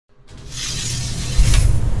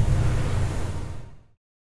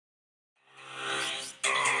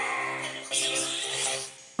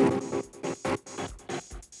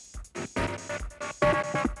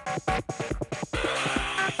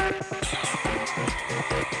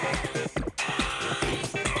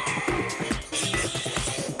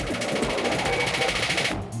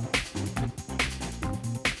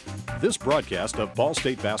This broadcast of Ball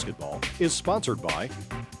State basketball is sponsored by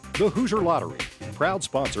the Hoosier Lottery, proud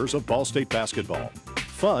sponsors of Ball State basketball.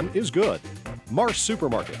 Fun is good. Marsh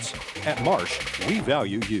Supermarkets. At Marsh, we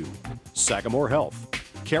value you. Sagamore Health.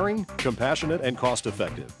 Caring, compassionate, and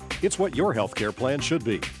cost-effective. It's what your healthcare plan should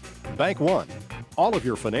be. Bank One. All of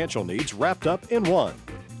your financial needs wrapped up in one.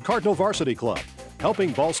 Cardinal Varsity Club.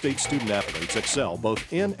 Helping Ball State student athletes excel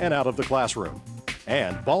both in and out of the classroom.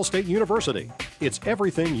 And Ball State University. It's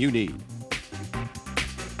everything you need.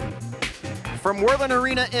 From Worthen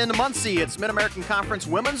Arena in Muncie, it's Mid-American Conference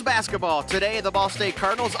women's basketball. Today, the Ball State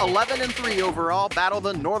Cardinals, 11-3 overall, battle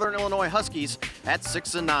the Northern Illinois Huskies at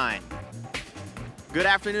 6-9. Good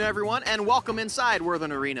afternoon, everyone, and welcome inside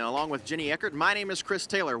Worthen Arena. Along with Jenny Eckert, my name is Chris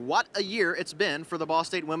Taylor. What a year it's been for the Ball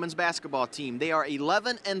State women's basketball team. They are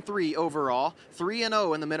 11-3 overall,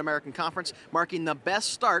 3-0 in the Mid-American Conference, marking the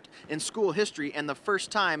best start in school history and the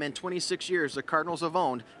first time in 26 years the Cardinals have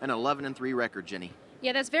owned an 11-3 record, Jenny.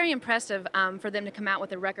 Yeah, that's very impressive for them to come out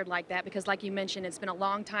with a record like that because, like you mentioned, it's been a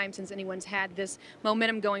long time since anyone's had this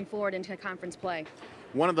momentum going forward into conference play.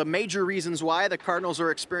 One of the major reasons why the Cardinals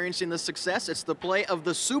are experiencing this success, it's the play of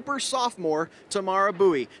the super sophomore, Tamara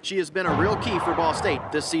Bowie. She has been a real key for Ball State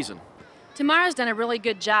this season. Tamara's done a really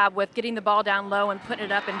good job with getting the ball down low and putting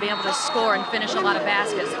it up and being able to score and finish a lot of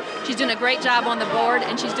baskets. She's doing a great job on the board,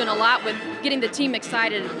 and she's doing a lot with getting the team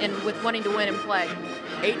excited and with wanting to win and play.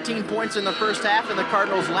 18 points in the first half in the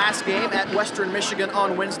Cardinals' last game at Western Michigan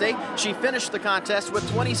on Wednesday. She finished the contest with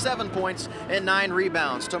 27 points and 9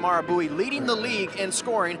 rebounds. Tamara Bowie leading the league in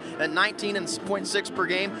scoring at 19.6 per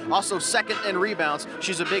game, also second in rebounds.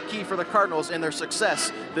 She's a big key for the Cardinals in their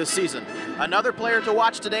success this season. Another player to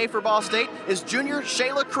watch today for Ball State is junior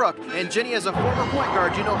Shayla Crook. And Jenny, as a former point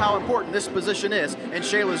guard, you know how important this position is, and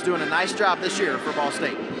Shayla's doing a nice job this year for Ball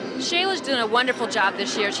State. Shayla's doing a wonderful job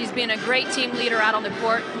this year. She's being a great team leader out on the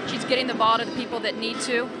court. She's getting the ball to the people that need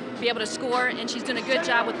to be able to score, and she's doing a good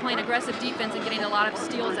job with playing aggressive defense and getting a lot of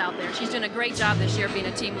steals out there. She's doing a great job this year being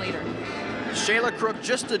a team leader. Shayla Crook,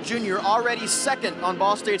 just a junior, already second on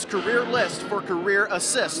Ball State's career list for career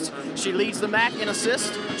assists. She leads the MAC in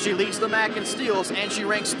assists, she leads the MAC in steals, and she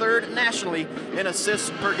ranks third nationally in assists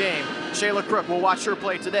per game. Shayla Crook, will watch her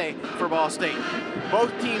play today for Ball State.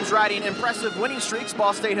 Both teams riding impressive winning streaks.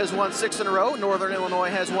 Ball State has won 6 in a row. Northern Illinois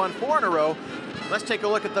has won 4 in a row. Let's take a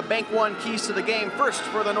look at the Bank One keys to the game first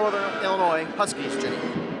for the Northern Illinois Huskies, Jenny.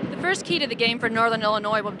 The first key to the game for Northern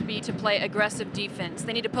Illinois will be to play aggressive defense.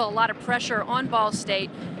 They need to put a lot of pressure on Ball State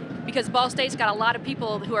because Ball State's got a lot of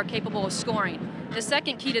people who are capable of scoring. The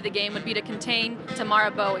second key to the game would be to contain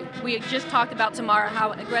Tamara Bowie. We just talked about Tamara,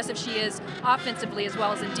 how aggressive she is offensively as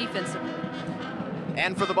well as in defensively.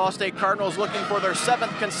 And for the Ball State Cardinals, looking for their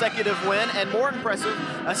 7th consecutive win, and more impressive,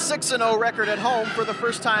 a 6-0 record at home for the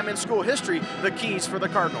first time in school history, the keys for the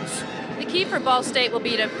Cardinals. The key for Ball State will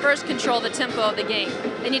be to first control the tempo of the game.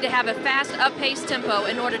 They need to have a fast, up-paced tempo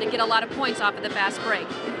in order to get a lot of points off of the fast break.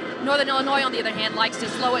 Northern Illinois, on the other hand, likes to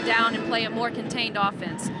slow it down and play a more contained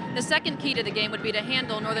offense. The second key to the game would be to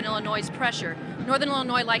handle Northern Illinois' pressure. Northern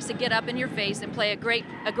Illinois likes to get up in your face and play a great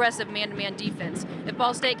aggressive man-to-man defense. If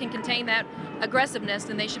Ball State can contain that aggressiveness,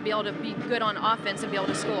 then they should be able to be good on offense and be able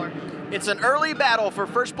to score. It's an early battle for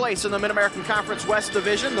first place in the Mid-American Conference West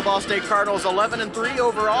Division. The Ball State Cardinals 11-3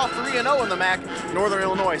 overall, 3-0 in the MAC. Northern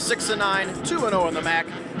Illinois 6-9, 2-0 in the MAC.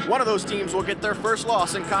 One of those teams will get their first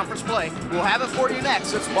loss in conference play. We'll have it for you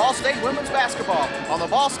next. It's Ball State women's basketball on the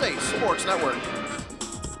Ball State Sports Network.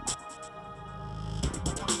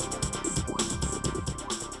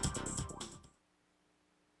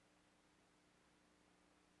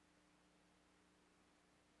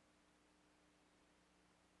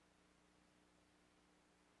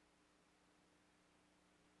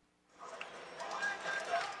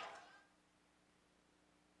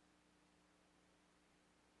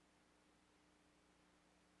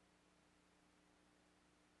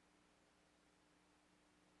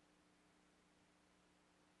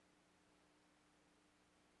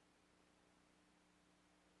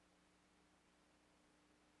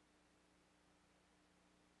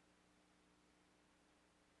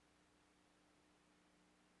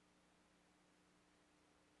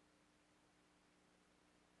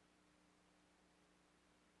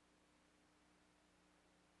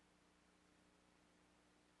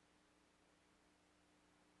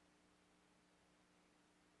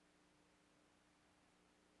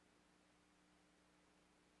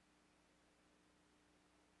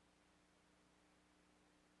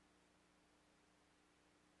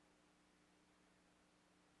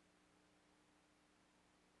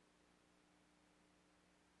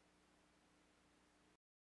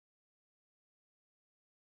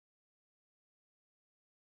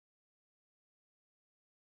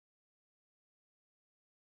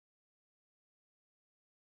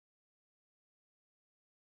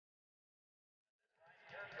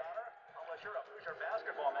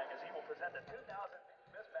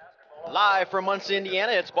 Live from Muncie,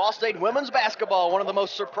 Indiana, it's Ball State women's basketball, one of the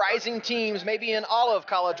most surprising teams maybe in all of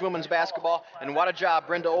college women's basketball. And what a job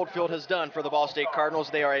Brenda Oldfield has done for the Ball State Cardinals.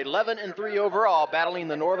 They are 11-3 overall, battling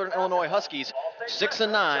the Northern Illinois Huskies,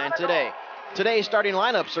 6-9 today. Today's starting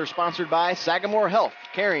lineups are sponsored by Sagamore Health.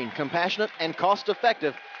 Caring, compassionate, and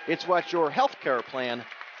cost-effective. It's what your health care plan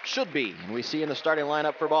should be. And we see in the starting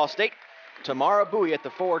lineup for Ball State, Tamara Bowie at the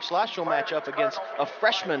forward slot. She'll match up against a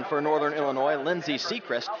freshman for Northern Illinois, Lindsey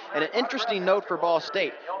Seacrest. And an interesting note for Ball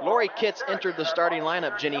State, Lori Kitts entered the starting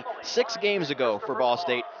lineup, Ginny, 6 games ago for Ball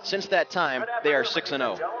State. Since that time, they are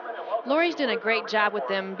 6-0. Lori's done a great job with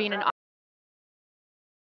them being an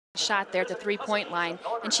shot there at the three-point line,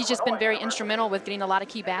 and she's just been very instrumental with getting a lot of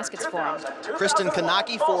key baskets for them. Kristen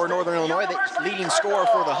Kanaki for Northern Illinois, the leading scorer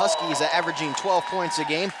for the Huskies, averaging 12 points a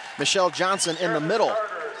game. Michelle Johnson in the middle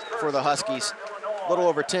for the Huskies, a little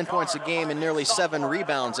over 10 points a game and nearly 7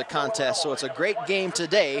 rebounds a contest. So it's a great game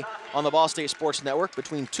today on the Ball State Sports Network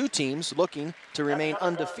between two teams looking to remain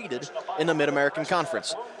undefeated in the Mid-American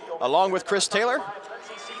Conference. Along with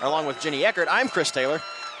Jenny Eckert, I'm Chris Taylor.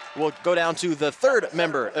 We'll go down to the third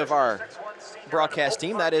member of our broadcast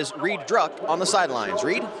team, that is Reed Druck on the sidelines.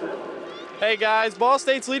 Reed? Hey guys, Ball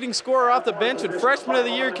State's leading scorer off the bench and Freshman of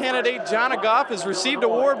the Year candidate Jonna Goff has received an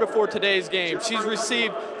award before today's game. She's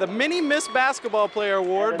received the Mini Miss Basketball Player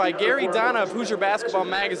Award by Gary Donna of Hoosier Basketball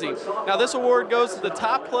Magazine. Now this award goes to the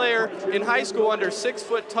top player in high school under 6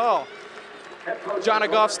 foot tall. Jonna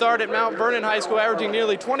Goff started at Mount Vernon High School averaging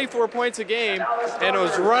nearly 24 points a game and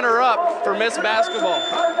was runner-up for Miss Basketball.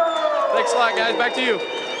 Thanks a lot, guys. Back to you.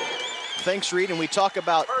 Thanks, Reed. And we talk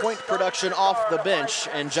about point production off the bench,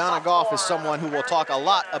 and Jonna Goff is someone who we'll talk a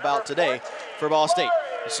lot about today for Ball State.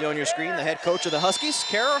 You see on your screen the head coach of the Huskies,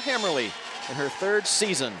 Kara Hammerly, in her 3rd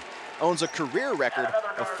season, owns a career record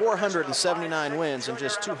of 479 wins and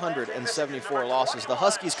just 274 losses. The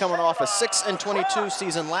Huskies coming off a 6-22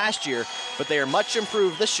 season last year, but they are much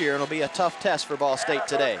improved this year, and it'll be a tough test for Ball State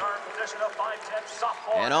today.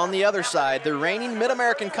 And on the other side, the reigning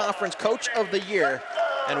Mid-American Conference Coach of the Year,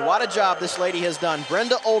 and what a job this lady has done.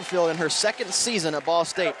 Brenda Oldfield, in her 2nd season at Ball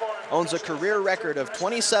State, owns a career record of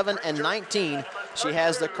 27-19. She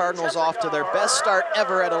has the Cardinals off to their best start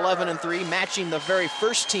ever at 11-3, matching the very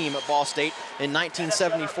first team at Ball State in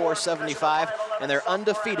 1974-75, and they're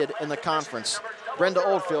undefeated in the conference. Brenda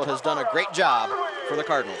Oldfield has done a great job for the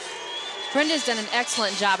Cardinals. Brenda's done an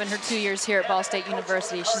excellent job in her 2 years here at Ball State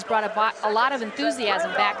University. She's brought a lot of enthusiasm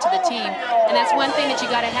back to the team, and that's one thing that you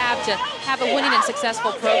got to have a winning and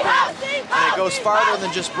successful program. And it goes farther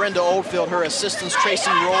than just Brenda Oldfield. Her assistants, Tracy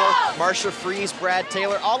Roller, Marsha Fries, Brad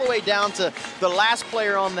Taylor, all the way down to the last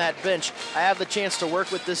player on that bench. I have the chance to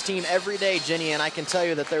work with this team every day, Jenny, and I can tell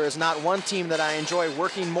you that there is not one team that I enjoy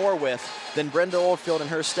working more with than Brenda Oldfield and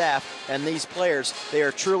her staff, and these players. They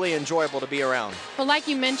are truly enjoyable to be around. Well, like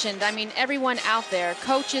you mentioned, I mean, everyone out there,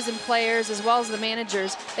 coaches and players as well as the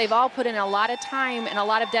managers, they've all put in a lot of time and a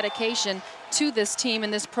lot of dedication to this team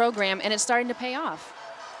and this program, and it's starting to pay off.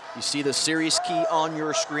 You see the series key on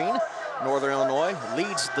your screen. Northern Illinois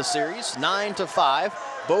leads the series 9-5.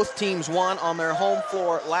 Both teams won on their home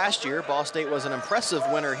floor last year. Ball State was an impressive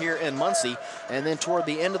winner here in Muncie. And then toward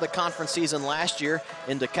the end of the conference season last year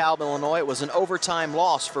in DeKalb, Illinois, it was an overtime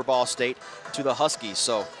loss for Ball State to the Huskies.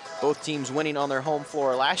 So both teams winning on their home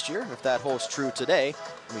floor last year. If that holds true today,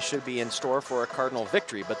 we should be in store for a Cardinal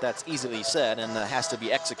victory, but that's easily said and has to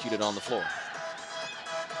be executed on the floor.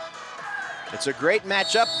 It's a great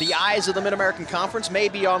matchup. The eyes of the Mid-American Conference may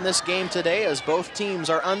be on this game today as both teams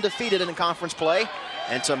are undefeated in conference play.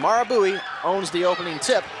 And Tamara Bowie owns the opening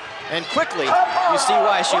tip. And quickly, you see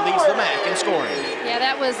why she leads the MAC in scoring. Yeah,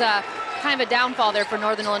 that was kind of a downfall there for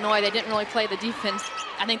Northern Illinois. They didn't really play the defense.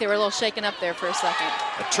 I think they were a little shaken up there for a second.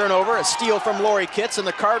 A turnover, a steal from Lori Kitts, and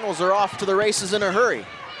the Cardinals are off to the races in a hurry.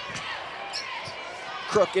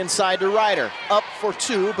 Crook inside to Ryder. Up for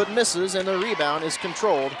 2, but misses, and the rebound is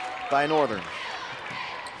controlled by Northern.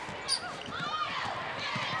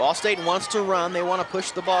 Ball State wants to run. They want to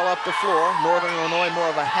push the ball up the floor. Northern Illinois more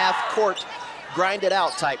of a half-court,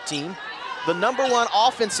 grind-it-out type team. The #1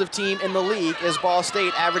 offensive team in the league is Ball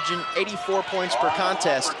State, averaging 84 points per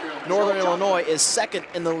contest. Northern Illinois is 2nd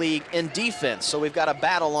in the league in defense, so we've got a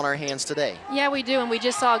battle on our hands today. Yeah, we do, and we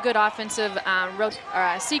just saw a good offensive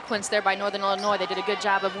sequence there by Northern Illinois. They did a good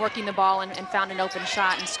job of working the ball and found an open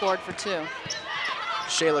shot and scored for 2.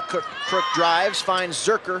 Shayla Crook drives, finds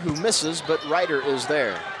Zerker, who misses, but Ryder is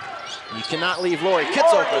there. You cannot leave Lori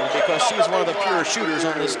Kitts open because she's one of the pure shooters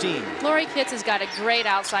on this team. Lori Kitts has got a great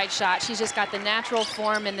outside shot. She's just got the natural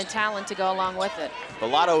form and the talent to go along with it. The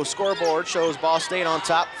Lotto scoreboard shows Ball State on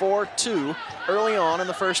top 4-2 early on in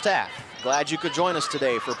the first half. Glad you could join us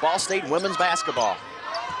today for Ball State women's basketball.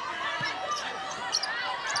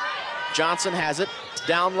 Johnson has it.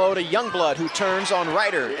 Down low to Youngblood, who turns on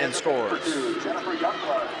Ryder and scores.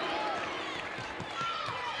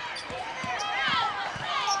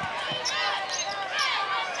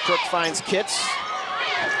 Cook finds Kitts.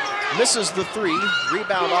 Misses the three.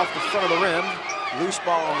 Rebound off the front of the rim. Loose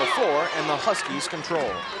ball on the floor, and the Huskies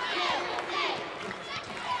control.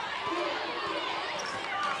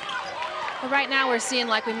 Well, right now we're seeing,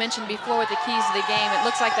 like we mentioned before with the keys to the game, it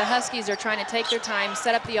looks like the Huskies are trying to take their time,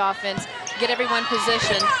 set up the offense, get everyone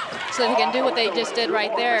positioned so they can do what they just did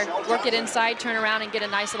right there, work it inside, turn around, and get a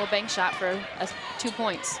nice little bank shot for 2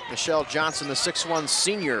 points. Michelle Johnson, the 6'1"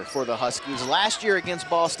 senior for the Huskies. Last year against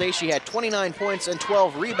Ball State, she had 29 points and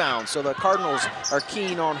 12 rebounds, so the Cardinals are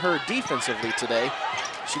keen on her defensively today.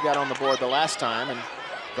 She got on the board the last time, and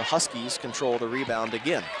the Huskies control the rebound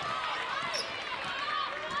again.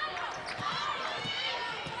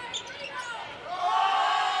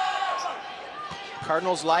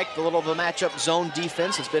 Cardinals like the matchup zone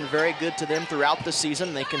defense. It's been very good to them throughout the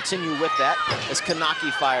season. They continue with that as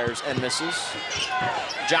Kanaki fires and misses.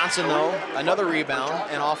 Johnson, though, another rebound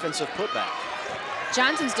and offensive putback.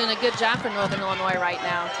 Johnson's doing a good job for Northern Illinois right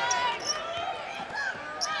now.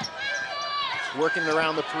 Working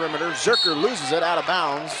around the perimeter. Zerker loses it out of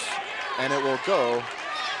bounds, and it will go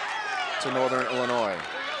to Northern Illinois.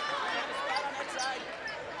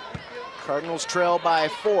 Cardinals trail by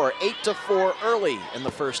 4, 8-4 early in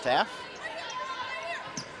the first half.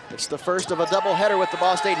 It's the first of a doubleheader with the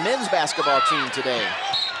Ball State men's basketball team today.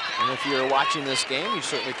 And if you're watching this game, you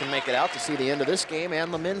certainly can make it out to see the end of this game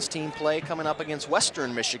and the men's team play coming up against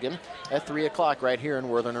Western Michigan at 3 o'clock right here in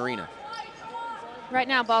Worthen Arena. Right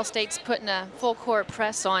now, Ball State's putting a full court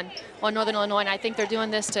press on Northern Illinois, and I think they're doing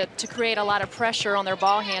this to create a lot of pressure on their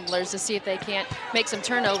ball handlers to see if they can't make some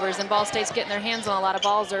turnovers, and Ball State's getting their hands on a lot of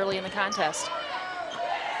balls early in the contest.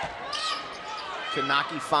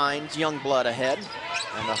 Kanaki finds Youngblood ahead,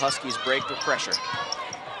 and the Huskies break the pressure.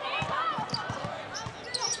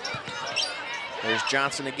 There's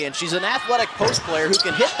Johnson again. She's an athletic post player who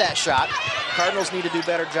can hit that shot. Cardinals need to do a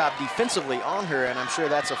better job defensively on her, and I'm sure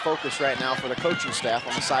that's a focus right now for the coaching staff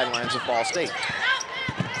on the sidelines of Ball State.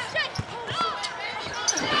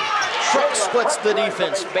 Crook splits the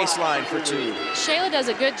defense, baseline for 2. Shayla does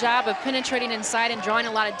a good job of penetrating inside and drawing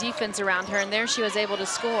a lot of defense around her, and there she was able to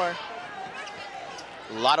score.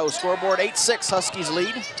 Lotto scoreboard, 8-6, Huskies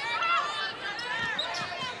lead.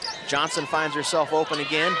 Johnson finds herself open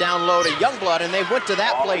again, down low to Youngblood, and they went to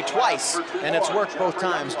that play twice, and it's worked both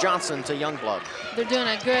times, Johnson to Youngblood. They're doing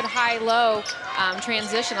a good high-low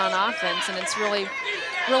transition on offense, and it's really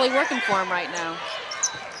working for them right now.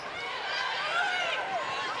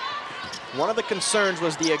 One of the concerns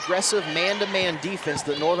was the aggressive man-to-man defense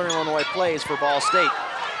that Northern Illinois plays for Ball State.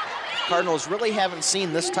 Cardinals really haven't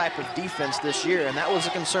seen this type of defense this year, and that was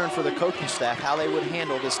a concern for the coaching staff, how they would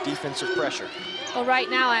handle this defensive pressure. Well, right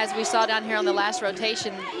now, as we saw down here on the last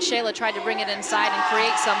rotation, Shayla tried to bring it inside and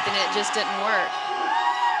create something, and it just didn't work.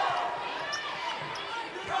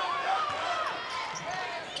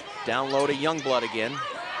 Down low to Youngblood again.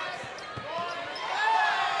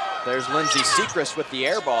 There's Lindsey Sechrist with the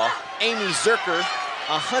air ball. Amy Zerker,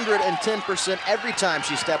 110% every time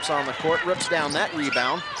she steps on the court, rips down that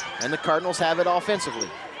rebound, and the Cardinals have it offensively.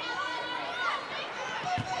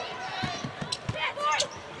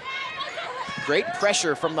 Great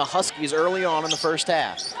pressure from the Huskies early on in the first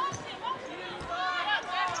half.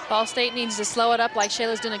 Ball State needs to slow it up like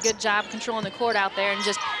Shayla's doing a good job controlling the court out there and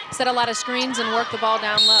just set a lot of screens and work the ball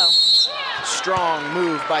down low. Strong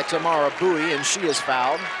move by Tamara Bowie, and she is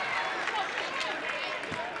fouled.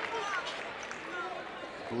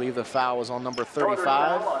 I believe the foul was on number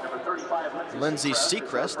 35. Lindsey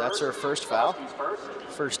Sechrist, that's her first foul.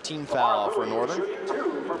 First team foul for Northern.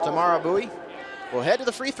 Tamara Bowie will head to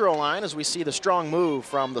the free throw line as we see the strong move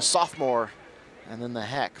from the sophomore and then the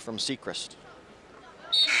hack from Sechrist.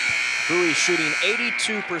 Bowie shooting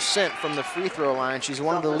 82% from the free throw line. She's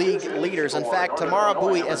one of the league leaders. In fact, Tamara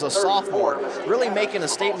Bowie as a sophomore really making a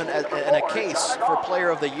statement and a case for player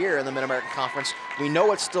of the year in the Mid-American Conference. We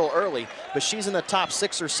know it's still early, but she's in the top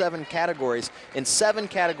 6 or 7 categories. In 7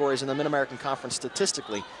 categories in the Mid-American Conference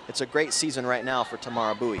statistically. It's a great season right now for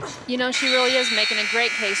Tamara Bowie. You know, she really is making a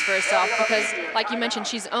great case for herself because, like you mentioned,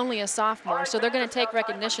 she's only a sophomore. So they're going to take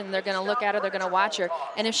recognition. They're going to look at her. They're going to watch her.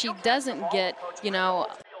 And if she doesn't get, you know,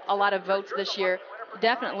 a lot of votes this year,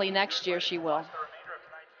 definitely next year she will.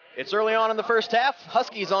 It's early on in the first half.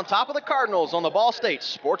 Huskies on top of the Cardinals on the Ball State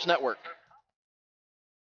Sports Network.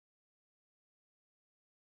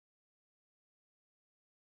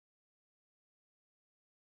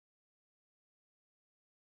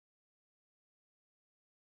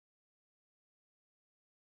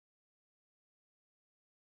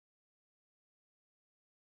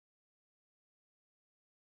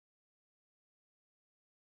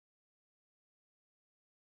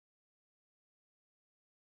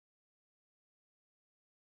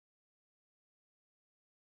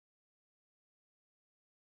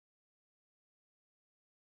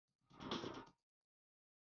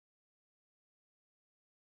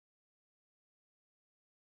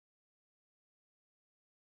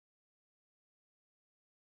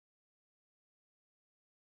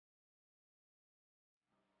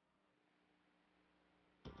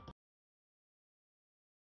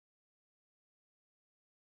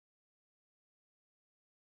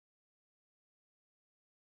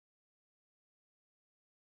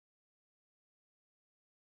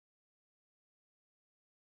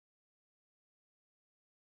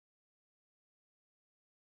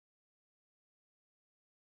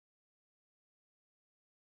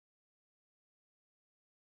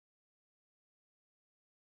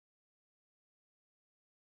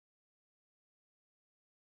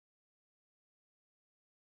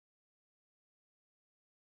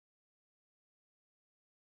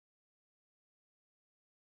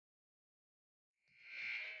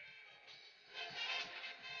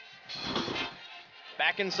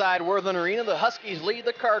 Back inside Worthen Arena, the Huskies lead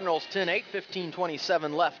the Cardinals 10-8,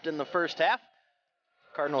 15:27 left in the first half.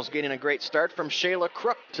 Cardinals getting a great start from Shayla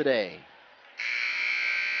Crook today.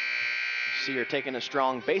 You see her taking a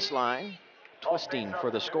strong baseline, twisting for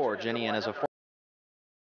the score. Jenny, and as a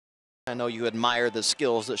I know you admire the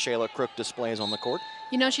skills that Shayla Crook displays on the court.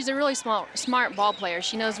 You know, she's a really smart ball player.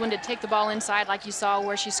 She knows when to take the ball inside like you saw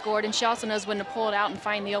where she scored, and she also knows when to pull it out and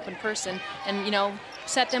find the open person and, you know,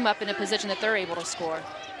 set them up in a position that they're able to score.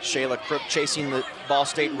 Shayla Crook chasing the Ball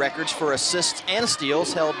State records for assists and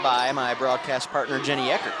steals held by my broadcast partner,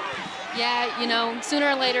 Jenny Eckert. Yeah, you know, sooner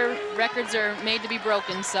or later, records are made to be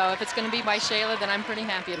broken, so if it's going to be by Shayla, then I'm pretty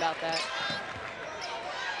happy about that.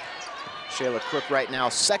 Shayla Crook right now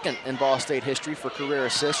second in Ball State history for career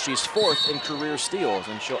assists. She's fourth in career steals,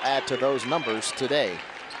 and she'll add to those numbers today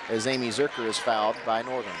as Amy Zerker is fouled by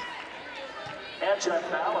Northern.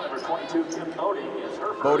 Foul, number 22, Kim Boding, is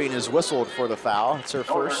her first. Boding is whistled for the foul. It's her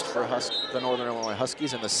first for the Northern Illinois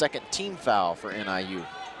Huskies and the second team foul for NIU.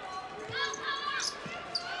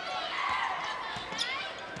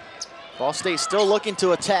 Ball State still looking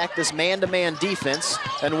to attack this man-to-man defense,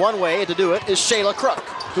 and one way to do it is Shayla Crook,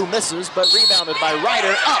 who misses but rebounded by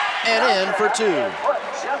Ryder, up and in for two.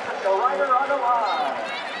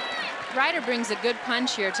 Ryder brings a good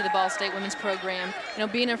punch here to the Ball State women's program. You know,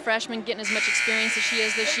 being a freshman, getting as much experience as she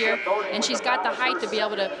is this year, and she's got the height to be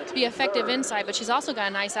able to be effective inside, but she's also got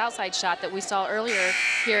a nice outside shot that we saw earlier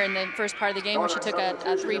here in the first part of the game where she took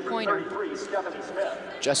a three-pointer.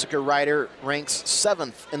 Jessica Ryder ranks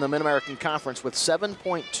 7th in the Mid-American Conference with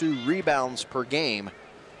 7.2 rebounds per game.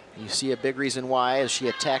 You see a big reason why as she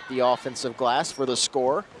attacked the offensive glass for the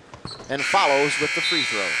score and follows with the free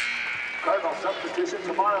throw. Cardinal substitution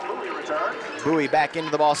tomorrow. Bowie returns. Bowie back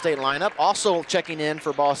into the Ball State lineup. Also checking in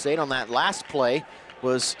for Ball State on that last play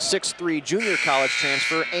was 6'3" junior college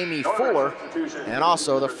transfer Amy Fuller, and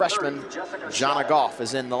also the freshman Jonna Goff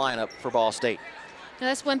is in the lineup for Ball State. Now,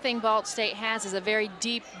 that's one thing Ball State has is a very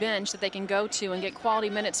deep bench that they can go to and get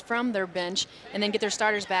quality minutes from their bench and then get their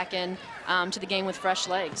starters back in to the game with fresh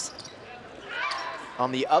legs.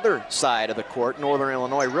 On the other side of the court, Northern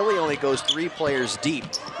Illinois really only goes 3 players deep,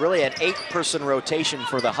 really an 8-person rotation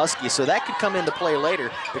for the Huskies, so that could come into play later,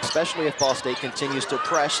 especially if Ball State continues to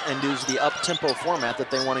press and use the up-tempo format that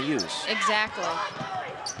they want to use. Exactly.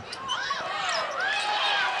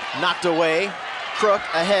 Knocked away, Crook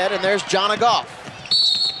ahead, and there's Jonna Goff.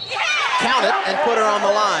 Count it and put her on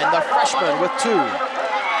the line, the freshman with 2.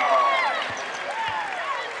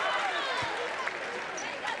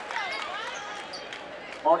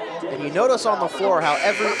 And you notice on the floor how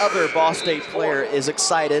every other Ball State player is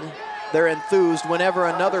excited. They're enthused whenever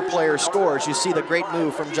another player scores. You see the great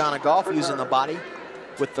move from Jonna Goff using the body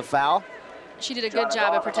with the foul. She did a good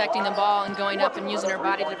job of protecting the ball and going up and using her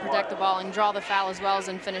body to protect the ball and draw the foul as well as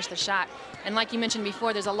and finish the shot. And like you mentioned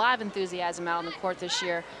before, there's a lot of enthusiasm out on the court this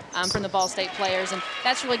year from the Ball State players, and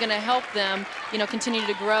that's really going to help them, you know, continue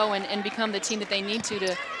to grow and become the team that they need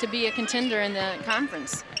to be a contender in the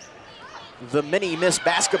conference. The mini miss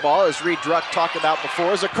basketball, as Reed Druck talked about before,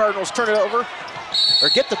 as the Cardinals turn it over, or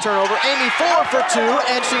get the turnover. Amy Fuller for 2,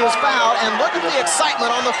 and she is fouled, and look at the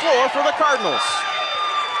excitement on the floor for the Cardinals.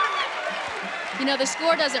 You know, the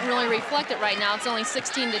score doesn't really reflect it right now. It's only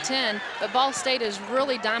 16-10, but Ball State is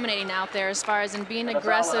really dominating out there as far as in being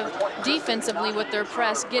aggressive defensively with their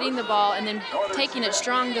press, getting the ball, and then taking it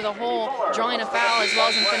strong to the hole, drawing a foul as well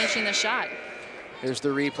as in finishing the shot. Here's the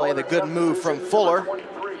replay, the good move from Fuller.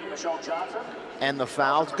 And the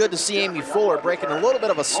foul. It's good to see Amy Fuller breaking a little bit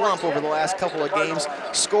of a slump over the last couple of games.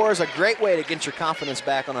 Scores a great way to get your confidence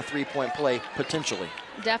back on a 3-point play, potentially.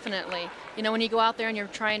 Definitely. You know, when you go out there and you're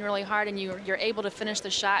trying really hard and you're able to finish the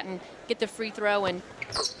shot and get the free throw, and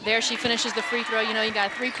there she finishes the free throw, you know, you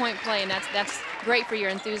got a 3-point play, and that's great for your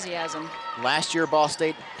enthusiasm. Last year, Ball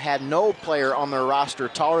State had no player on their roster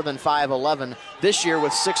taller than 5'11". This year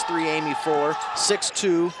with 6'3" Amy Fuller,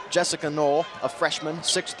 6'2" Jessica Knoll, a freshman,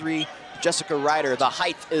 6'3" Jessica Ryder. The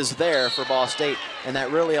height is there for Ball State, and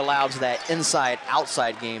that really allows that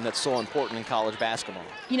inside-outside game that's so important in college basketball.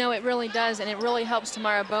 You know, it really does, and it really helps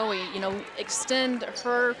Tamara Bowie, you know, extend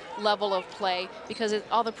her level of play because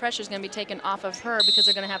all the pressure is going to be taken off of her because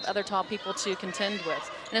they're going to have other tall people to contend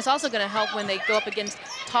with. And it's also going to help when they go up against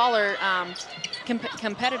taller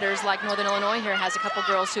competitors like Northern Illinois here has a couple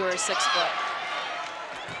girls who are 6 foot.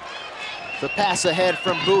 The pass ahead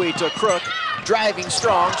from Bowie to Crook, driving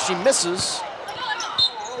strong, she misses,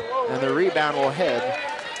 and the rebound will head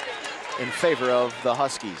in favor of the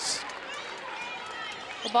Huskies.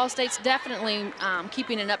 Well, Ball State's definitely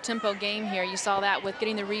keeping an up-tempo game here. You saw that with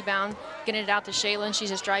getting the rebound, getting it out to Shayla, and she's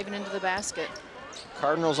just driving into the basket.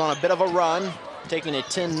 Cardinals on a bit of a run. taking a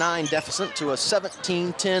 10-9 deficit to a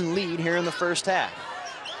 17-10 lead here in the first half.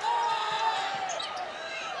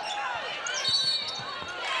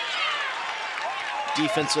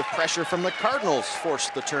 Defensive pressure from the Cardinals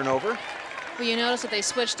forced the turnover. Well, you notice that they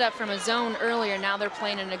switched up from a zone earlier. Now they're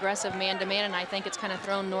playing an aggressive man-to-man, and I think it's kind of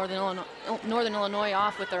thrown Northern Illinois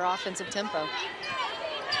off with their offensive tempo.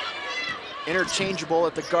 Interchangeable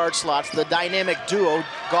at the guard slots, the dynamic duo,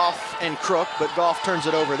 Goff and Crook, but Goff turns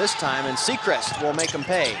it over this time, and Seacrest will make them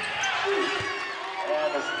pay.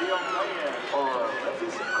 And a steal play-in for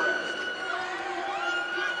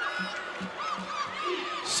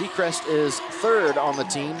Seacrest. Seacrest is third on the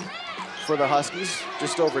team for the Huskies,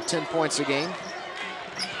 just over 10 points a game.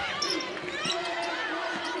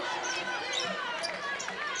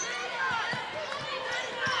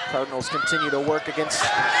 Cardinals continue to work against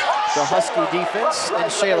the Husky defense,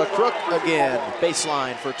 and Shayla Crook again,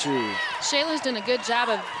 baseline for two. Shayla's doing a good job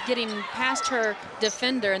of getting past her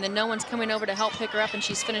defender, and then no one's coming over to help pick her up, and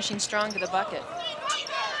she's finishing strong to the bucket.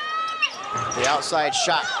 The outside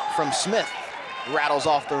shot from Smith rattles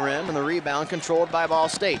off the rim, and the rebound controlled by Ball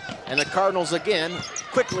State. And the Cardinals again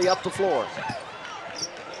quickly up the floor.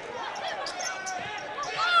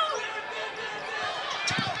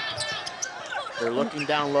 They're looking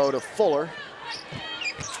down low to Fuller.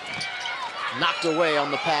 Knocked away on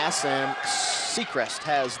the pass, and Seacrest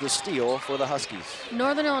has the steal for the Huskies.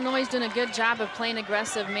 Northern Illinois is doing a good job of playing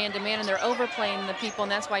aggressive man-to-man, and they're overplaying the people,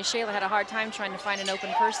 and that's why Shayla had a hard time trying to find an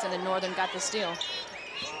open person, and Northern got the steal.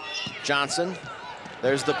 Johnson,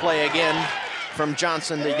 there's the play again from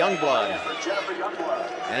Johnson to Youngblood.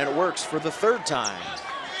 And it works for the third time.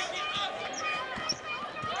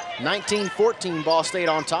 19-14, Ball State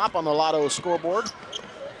on top on the Lotto scoreboard.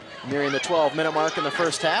 Nearing the 12-minute mark in the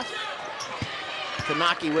first half.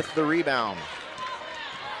 Kanaki with the rebound.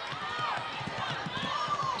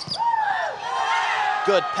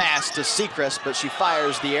 Good pass to Seacrest, but she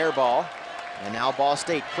fires the air ball. And now Ball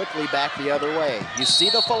State quickly back the other way. You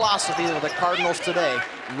see the philosophy of the Cardinals today,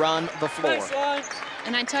 run the floor.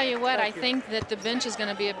 And I tell you what, I think that the bench is going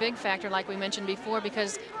to be a big factor, like we mentioned before,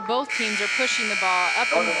 because both teams are pushing the ball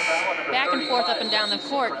back and forth, up and down the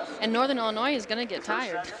court, and Northern Illinois is going to get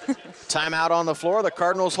tired. Timeout on the floor. The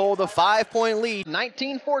Cardinals hold a 5-point lead,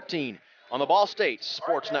 19-14, on the Ball State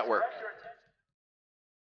Sports Network.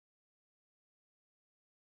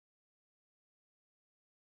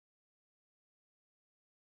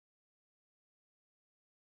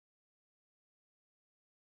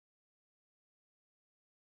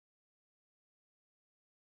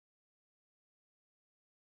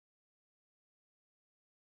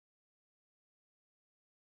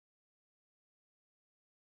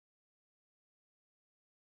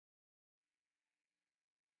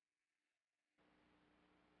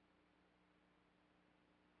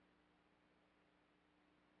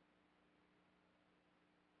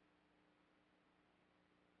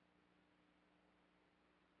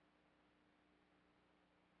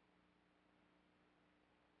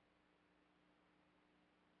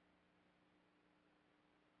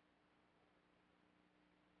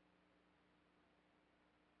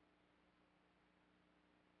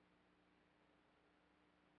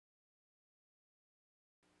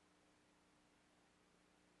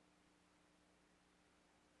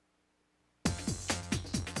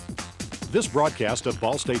 This broadcast of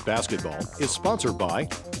Ball State basketball is sponsored by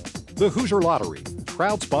the Hoosier Lottery,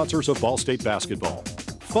 proud sponsors of Ball State basketball.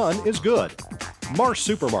 Fun is good. Marsh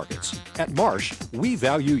Supermarkets. At Marsh, we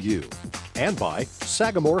value you. And by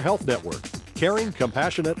Sagamore Health Network, caring,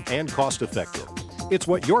 compassionate, and cost-effective. It's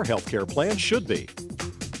what your healthcare plan should be.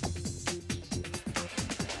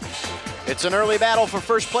 It's an early battle for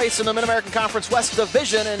first place in the Mid-American Conference West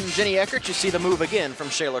Division, and Jenny Eckert, you see the move again from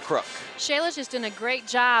Shayla Crook. Shayla's just doing a great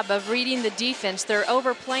job of reading the defense. They're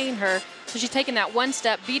overplaying her, so she's taking that one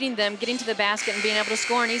step, beating them, getting to the basket, and being able to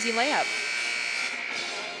score an easy layup.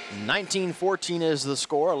 19-14 is the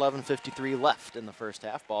score, 11:53 left in the first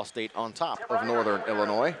half. Ball State on top of Northern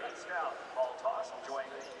Illinois.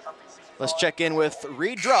 Let's check in with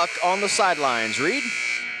Reed Druck on the sidelines. Reed?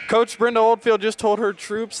 Coach Brenda Oldfield just told her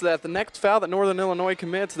troops that the next foul that Northern Illinois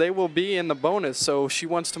commits, they will be in the bonus. So she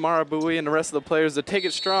wants Tamara Bowie and the rest of the players to take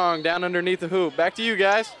it strong down underneath the hoop. Back to you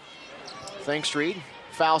guys. Thanks, Reed.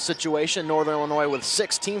 Foul situation, Northern Illinois with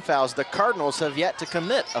 6 team fouls. The Cardinals have yet to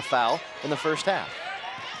commit a foul in the first half.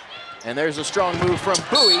 And there's a strong move from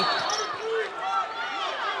Bowie.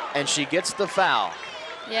 And she gets the foul.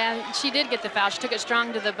 Yeah, she did get the foul. She took it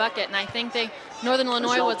strong to the bucket, and I think Northern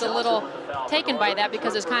Illinois was a little taken by that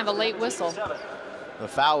because it's kind of a late whistle. The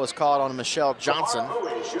foul was called on Michelle Johnson.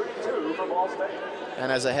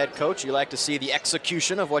 And as a head coach, you like to see the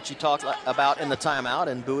execution of what you talked about in the timeout,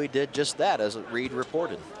 and Bowie did just that, as Reed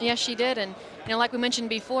reported. Yes, she did, and like we mentioned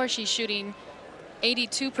before, she's shooting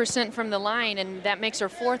 82% from the line, and that makes her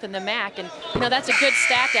 4th in the MAC. And that's a good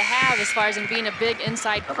stat to have as far as in being a big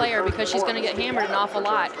inside player, because she's going to get hammered an awful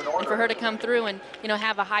lot. And for her to come through and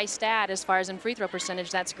have a high stat as far as in free throw percentage,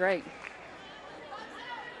 that's great.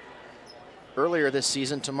 Earlier this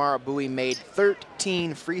season, Tamara Bowie made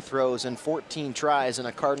 13 free throws and 14 tries in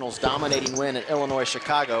a Cardinals dominating win at Illinois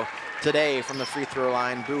Chicago. Today, from the free throw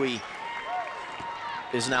line, Bowie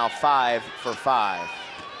is now 5 for 5.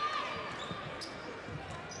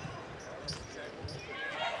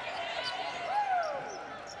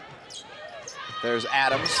 There's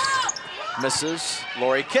Adams, misses.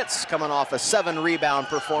 Lori Kitts, coming off a 7-rebound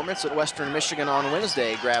performance at Western Michigan on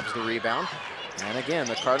Wednesday, grabs the rebound. And again,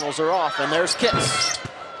 the Cardinals are off, and there's Kitts.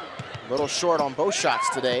 A little short on both shots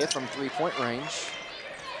today from 3-point range.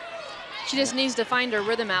 She just needs to find her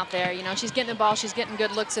rhythm out there. She's getting the ball, she's getting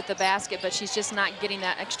good looks at the basket, but she's just not getting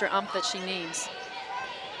that extra umph that she needs.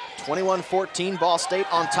 21-14, Ball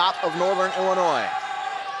State on top of Northern Illinois.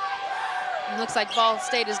 It looks like Ball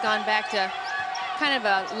State has gone back to kind of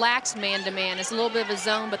a lax man-to-man. It's a little bit of a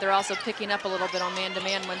zone, but they're also picking up a little bit on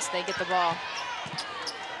man-to-man once they get the ball.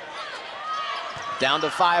 Down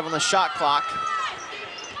to 5 on the shot clock.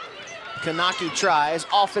 Kanaki tries,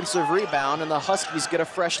 offensive rebound, and the Huskies get a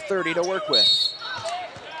fresh 30 to work with.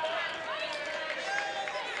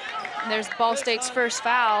 And there's Ball State's first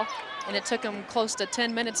foul, and it took them close to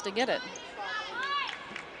 10 minutes to get it.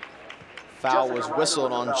 Foul was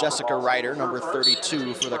whistled on Jessica Ryder, number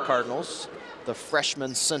 32 for the Cardinals, the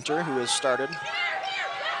freshman center who has started.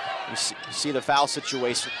 You see the foul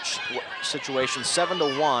situation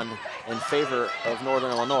 7-1 in favor of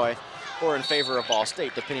Northern Illinois, or in favor of Ball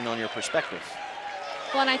State, depending on your perspective.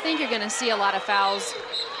 Well, and I think you're going to see a lot of fouls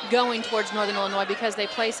going towards Northern Illinois because they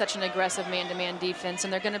play such an aggressive man-to-man defense,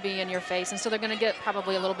 and they're going to be in your face, and so they're going to get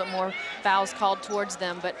probably a little bit more fouls called towards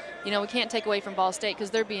them. But we can't take away from Ball State because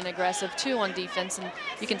they're being aggressive too on defense, and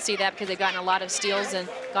you can see that because they've gotten a lot of steals and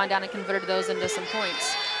gone down and converted those into some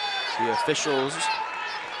points. The officials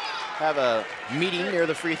have a meeting near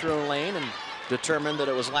the free throw lane and determined that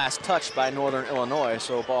it was last touched by Northern Illinois,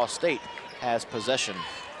 so Ball State has possession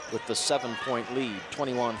with the 7-point lead,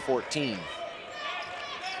 21-14.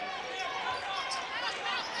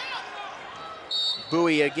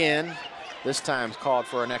 Bowie again, this time called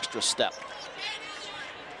for an extra step.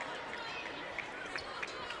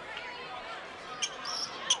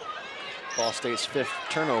 Ball State's 5th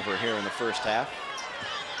turnover here in the first half.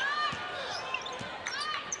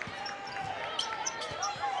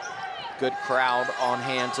 Good crowd on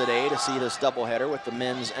hand today to see this doubleheader with the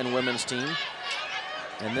men's and women's team.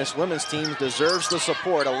 And this women's team deserves the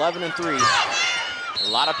support, 11-3. A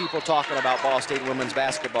lot of people talking about Ball State women's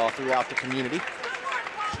basketball throughout the community.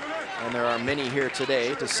 And there are many here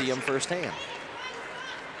today to see them firsthand.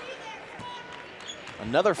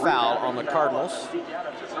 Another foul on the Cardinals.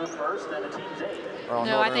 Or on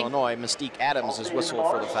Northern Illinois, Mystique Adams is whistled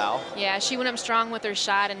for the foul. Yeah, she went up strong with her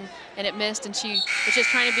shot and it missed, and she was just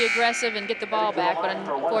trying to be aggressive and get the ball back, but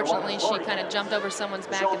unfortunately she kind of jumped over someone's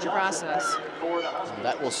back in the process. And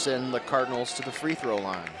that will send the Cardinals to the free throw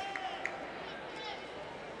line.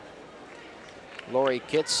 Lori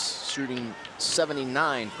Kitts shooting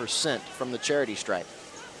 79% from the charity stripe.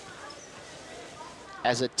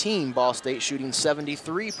 As a team, Ball State shooting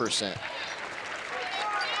 73%.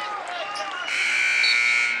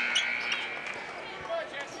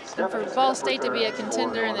 And for Ball State to be a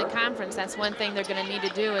contender in the conference, that's one thing they're going to need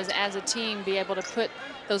to do, is as a team be able to put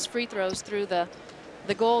those free throws through the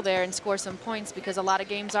goal there and score some points, because a lot of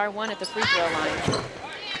games are won at the free throw line.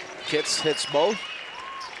 Kitts hits both.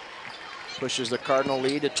 Pushes the Cardinal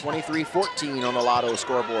lead to 23-14 on the Lotto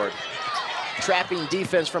scoreboard. Trapping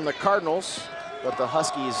defense from the Cardinals, but the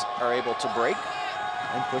Huskies are able to break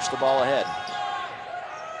and push the ball ahead.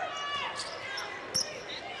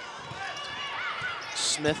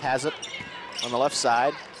 Smith has it on the left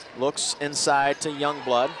side, looks inside to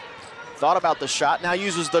Youngblood. Thought about the shot, now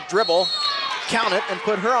uses the dribble, count it, and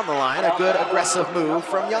put her on the line. A good aggressive move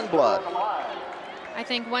from Youngblood. I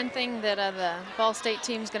think one thing that the Ball State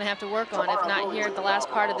team is going to have to work on, if not here at the last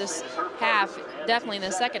part of this half, definitely in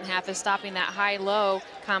the second half, is stopping that high-low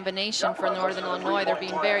combination for Northern Illinois. They're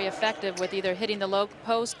being very effective with either hitting the low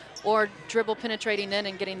post or dribble penetrating in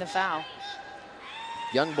and getting the foul.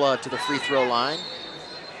 Youngblood to the free throw line.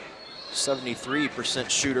 73%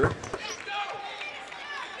 shooter.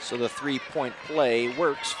 So the three-point play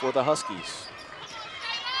works for the Huskies.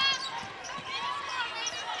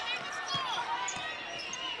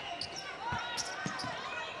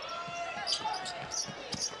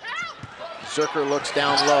 Zerker looks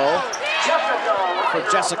down low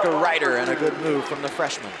for Jessica Ryder, and a good move from the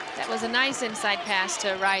freshman. That was a nice inside pass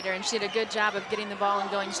to Ryder, and she did a good job of getting the ball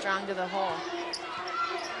and going strong to the hole.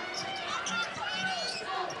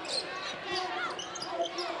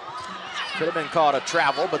 Could have been called a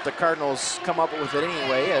travel, but the Cardinals come up with it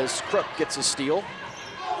anyway as Crook gets a steal.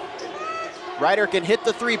 Ryder can hit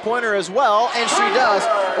the three-pointer as well, and she does.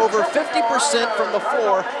 Over 50% from the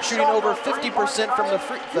floor, shooting over 50% from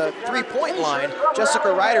the three-point line.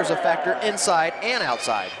 Jessica Ryder's a factor inside and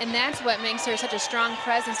outside. And that's what makes her such a strong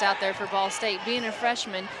presence out there for Ball State. Being a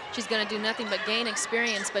freshman, she's going to do nothing but gain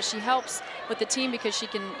experience, but she helps with the team because she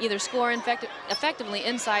can either score effectively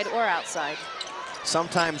inside or outside.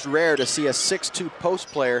 Sometimes rare to see a 6'2" post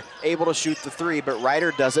player able to shoot the three, but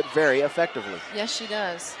Ryder does it very effectively. Yes, she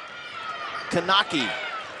does. Kanaki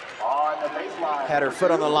had her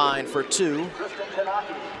foot on the line for two.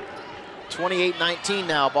 28-19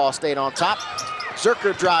 now, Ball State on top.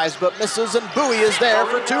 Zerker drives but misses, and Bowie is there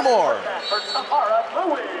for two more.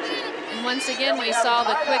 And once again, we saw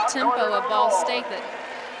the quick tempo of Ball State that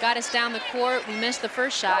got us down the court. We missed the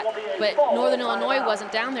first shot, but Northern Illinois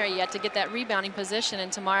wasn't down there yet to get that rebounding position,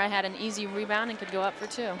 and Tamara had an easy rebound and could go up for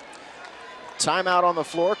two. Timeout on the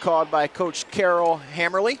floor called by Coach Carol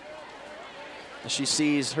Hammerly. She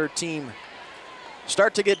sees her team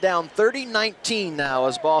start to get down 30-19 now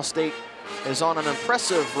as Ball State is on an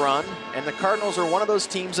impressive run, and the Cardinals are one of those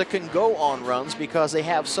teams that can go on runs because they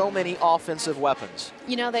have so many offensive weapons.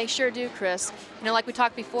 You know, they sure do, Chris. You know, like we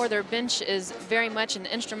talked before, their bench is very much an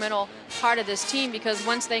instrumental part of this team because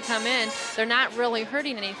once they come in, they're not really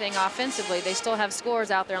hurting anything offensively. They still have scores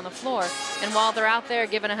out there on the floor. And while they're out there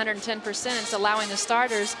giving 110%, it's allowing the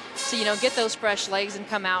starters to, you know, get those fresh legs and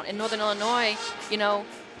come out. And Northern Illinois, you know,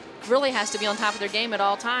 really has to be on top of their game at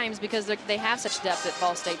all times because they have such depth at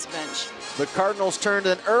Ball State's bench. The Cardinals turned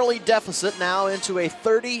an early deficit now into a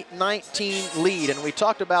 30-19 lead, and we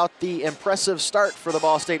talked about the impressive start for the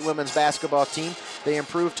Ball State women's basketball team. They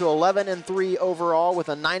improved to 11-3 overall with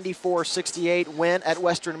a 94-68 win at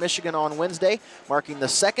Western Michigan on Wednesday, marking the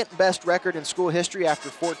second best record in school history after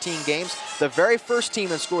 14 games. The very first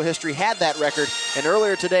team in school history had that record, and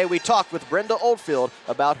earlier today we talked with Brenda Oldfield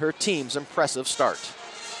about her team's impressive start.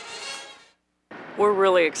 We're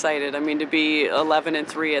really excited. I mean, to be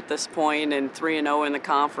 11-3 at this point and 3-0 in the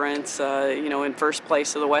conference, you know, in first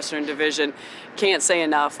place of the Western Division, can't say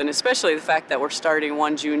enough. And especially the fact that we're starting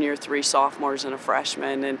 1 junior, 3 sophomores, and a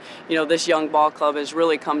freshman. And, you know, this young ball club has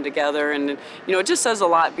really come together. And, you know, it just says a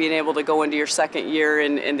lot being able to go into your second year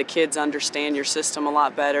and the kids understand your system a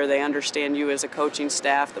lot better. They understand you as a coaching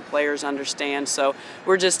staff. The players understand. So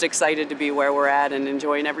we're just excited to be where we're at and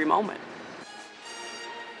enjoying every moment.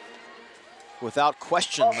 Without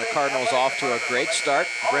question, the Cardinals off to a great start.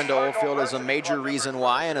 Brenda Oldfield is a major reason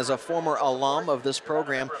why, and as a former alum of this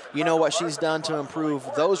program, you know what she's done to improve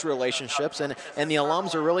those relationships, and the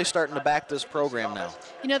alums are really starting to back this program now.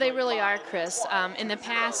 You know, they really are, Chris. In the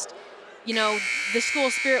past, you know, the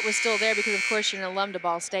school spirit was still there because, of course, you're an alum to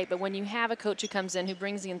Ball State, but when you have a coach who comes in, who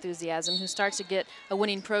brings the enthusiasm, who starts to get a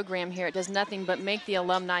winning program here, it does nothing but make the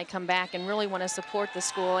alumni come back and really want to support the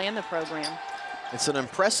school and the program. It's an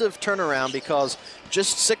impressive turnaround because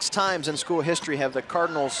just 6 times in school history have the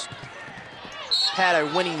Cardinals had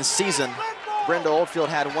a winning season. Brenda Oldfield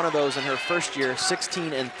had one of those in her first year,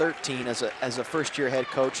 16-13 as a first-year head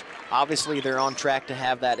coach. Obviously, they're on track to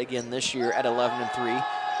have that again this year at 11-3,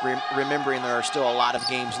 remembering there are still a lot of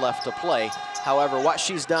games left to play. However, what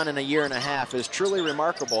she's done in a year and a half is truly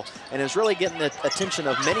remarkable and is really getting the attention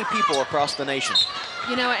of many people across the nation.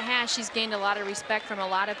 You know, it has. She's gained a lot of respect from a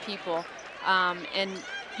lot of people. And,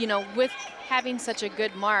 you know, with having such a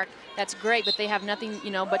good mark, that's great, but they have nothing, you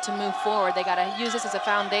know, but to move forward. They got to use this as a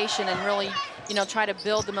foundation and really, you know, try to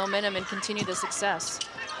build the momentum and continue the success.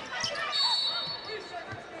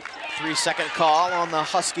 3-second call on the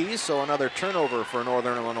Huskies, so another turnover for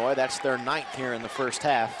Northern Illinois. That's their 9th here in the first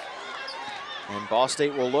half. And Ball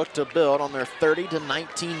State will look to build on their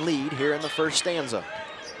 30-19 lead here in the first stanza.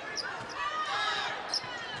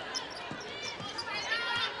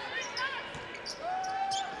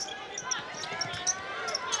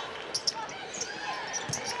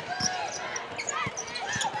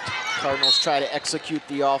 Cardinals try to execute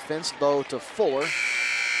the offense, though, to Fuller.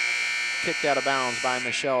 Kicked out of bounds by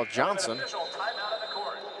Michelle Johnson.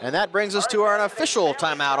 And that brings us to our official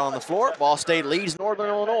timeout on the floor. Ball State leads Northern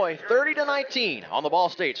Illinois 30-19 on the Ball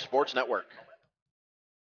State Sports Network.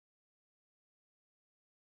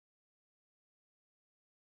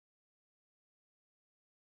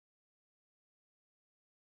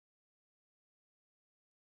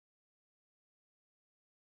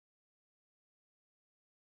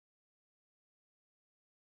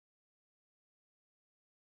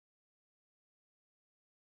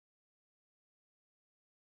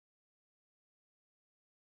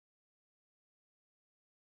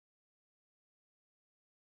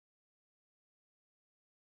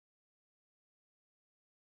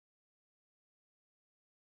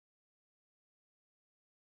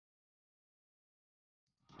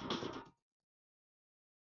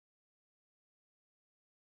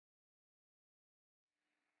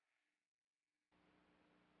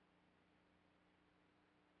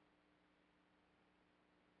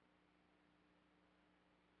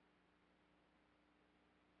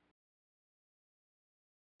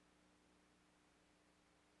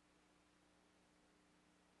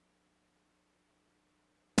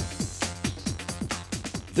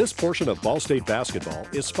 This portion of Ball State basketball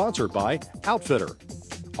is sponsored by Outfitter,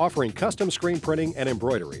 offering custom screen printing and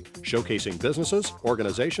embroidery, showcasing businesses,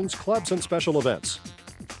 organizations, clubs, and special events.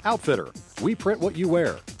 Outfitter, we print what you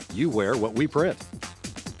wear. You wear what we print.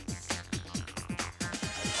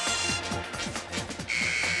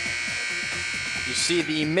 You see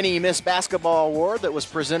the Mini Miss Basketball Award that was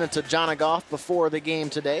presented to Jonna Goff before the game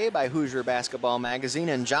today by Hoosier Basketball Magazine.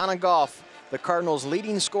 And Jonna Goff, the Cardinals'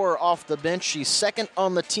 leading scorer off the bench. She's second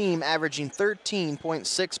on the team, averaging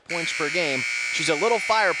 13.6 points per game. She's a little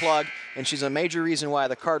fire plug, and she's a major reason why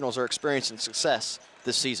the Cardinals are experiencing success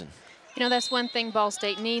this season. You know, that's one thing Ball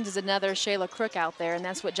State needs is another Shayla Crook out there, and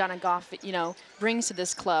that's what Jonna Goff, you know, brings to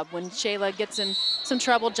this club. When Shayla gets in some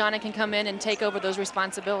trouble, Jonna can come in and take over those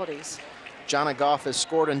responsibilities. Jonna Goff has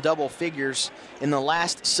scored in double figures in the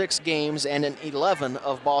last 6 games and in 11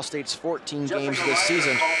 of Ball State's 14 games this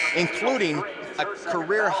season, including a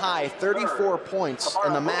career-high 34 points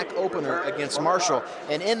in the MAC opener against Marshall.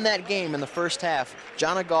 And in that game, in the first half,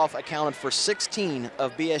 Jonna Goff accounted for 16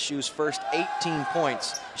 of BSU's first 18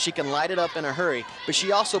 points. She can light it up in a hurry, but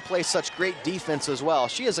she also plays such great defense as well.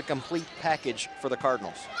 She is a complete package for the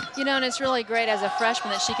Cardinals. You know, and it's really great as a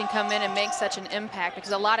freshman that she can come in and make such an impact,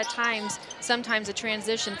 because a lot of times, sometimes a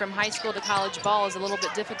transition from high school to college ball is a little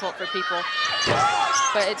bit difficult for people.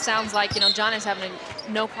 But it sounds like, you know, Jonna's having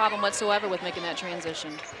no problem whatsoever with making that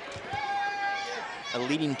transition. A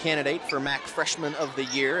leading candidate for MAC Freshman of the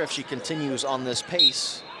Year if she continues on this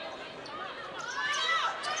pace.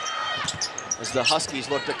 As the Huskies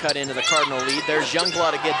look to cut into the Cardinal lead. There's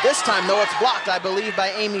Youngblood again. This time, though, it's blocked, I believe, by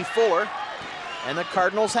Amy Fuller. And the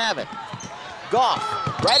Cardinals have it. Goff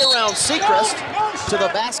right around Sechrest to the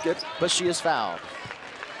basket, but she is fouled.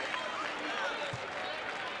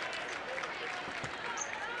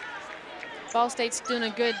 Ball State's doing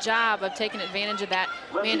a good job of taking advantage of that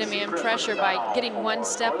man-to-man pressure by getting one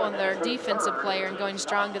step on their defensive player and going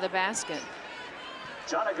strong to the basket.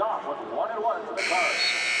 Jonna Goff with 1-1 for the Cards.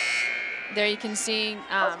 There you can see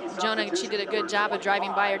Jonna, she did a good job of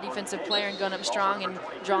driving by her defensive player and going up strong and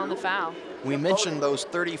drawing the foul. We mentioned those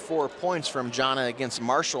 34 points from Jonna against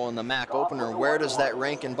Marshall in the MAC opener. Where does that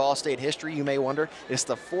rank in Ball State history, you may wonder? It's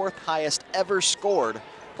the 4th highest ever scored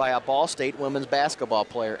by a Ball State women's basketball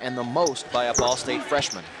player and the most by a Ball State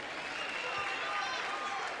freshman.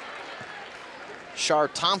 Shar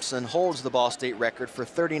Thompson holds the Ball State record for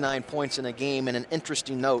 39 points in a game, and an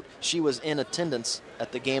interesting note, she was in attendance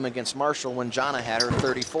at the game against Marshall when Jonna had her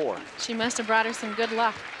 34. She must have brought her some good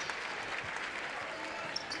luck.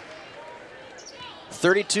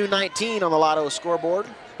 32-19 on the Lotto scoreboard.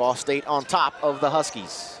 Ball State on top of the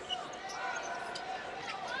Huskies.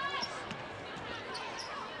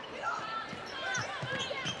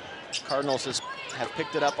 Cardinals have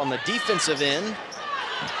picked it up on the defensive end.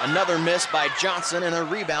 Another miss by Johnson and a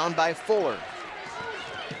rebound by Fuller.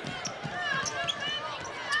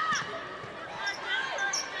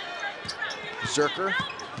 Zerker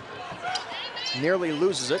nearly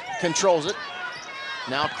loses it, controls it.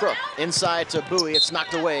 Now Crook inside to Bowie. It's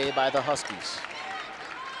knocked away by the Huskies.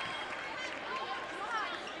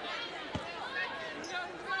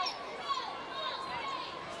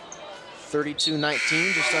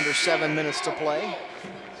 (32-19), just under 7 minutes to play.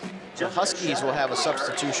 The Huskies will have a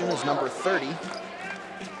substitution as number 30.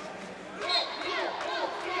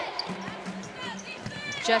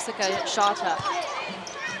 Jessica Shawtuck.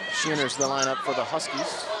 She enters the lineup for the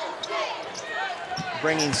Huskies,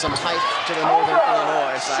 bringing some height to the Northern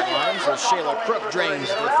Illinois sidelines as Shayla Crook drains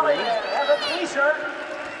the 3.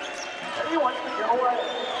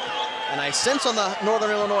 And I sense on the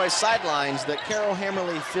Northern Illinois sidelines that Carol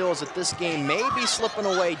Hammerly feels that this game may be slipping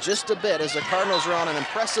away just a bit as the Cardinals are on an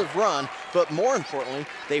impressive run, but more importantly,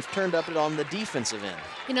 they've turned up it on the defensive end.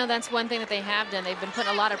 You know, that's one thing that they have done. They've been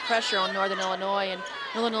putting a lot of pressure on Northern Illinois, and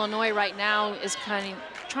Northern Illinois right now is kind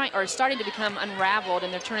of starting to become unraveled,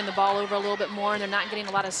 and they're turning the ball over a little bit more, and they're not getting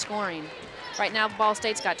a lot of scoring. Right now, Ball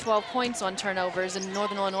State's got 12 points on turnovers, and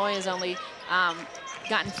Northern Illinois has only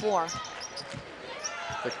gotten 4.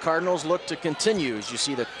 The Cardinals look to continue as you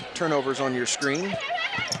see the turnovers on your screen.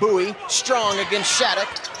 Bowie strong against Shattuck.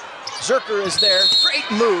 Zerker is there. Great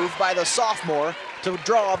move by the sophomore to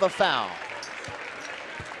draw the foul.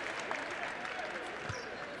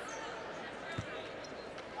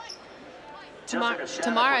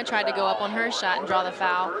 Tamara tried to go up on her shot and draw the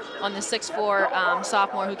foul on the 6'4"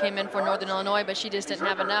 sophomore who came in for Northern Illinois, but she just didn't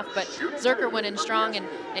have enough. But Zerker went in strong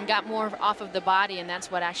and got more off of the body, and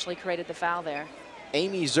that's what actually created the foul there.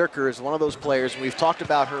 Amy Zerker is one of those players, we've talked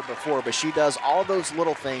about her before, but she does all those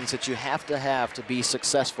little things that you have to be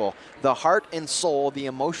successful. The heart and soul, the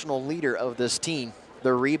emotional leader of this team.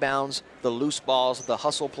 the rebounds, the loose balls, the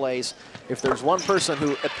hustle plays. If there's one person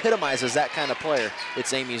who epitomizes that kind of player,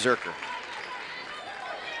 it's Amy Zerker.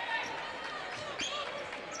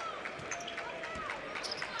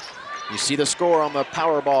 You see the score on the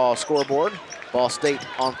Powerball scoreboard. Ball State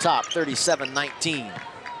on top, 37-19.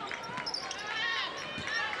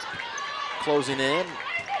 Closing in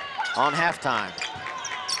on halftime.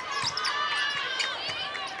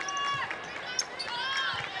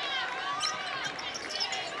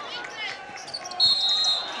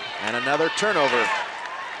 And another turnover.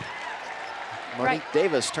 Monique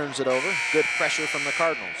Davis turns it over. Good pressure from the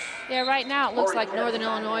Cardinals. Yeah, right now it looks like Northern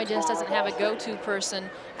Illinois just doesn't have a go-to person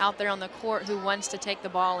out there on the court who wants to take the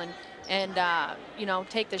ball and you know,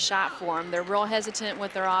 take the shot for them. They're real hesitant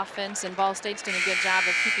with their offense, and Ball State's doing a good job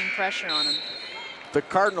of keeping pressure on them. The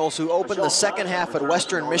Cardinals, who opened the second half at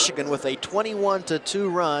Western Michigan with a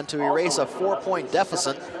 21-2 run to erase a 4-point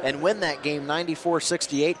deficit and win that game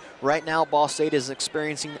 94-68. Right now, Ball State is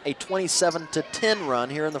experiencing a 27-10 run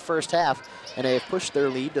here in the first half, and they have pushed their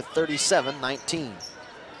lead to 37-19.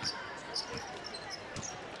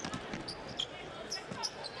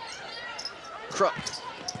 Crook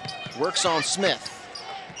works on Smith.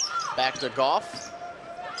 Back to Goff.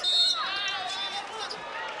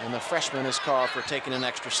 And the freshman is called for taking an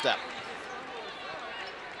extra step.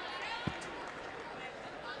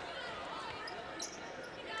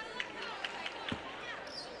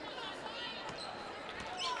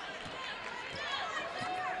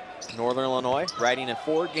 Northern Illinois riding a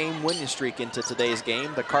 4-game winning streak into today's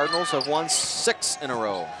game. The Cardinals have won 6 in a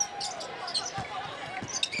row.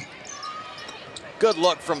 Good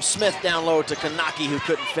look from Smith down low to Kanaki, who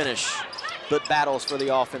couldn't finish, but battles for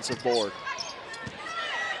the offensive board.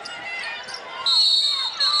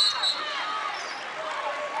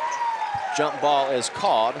 Jump ball is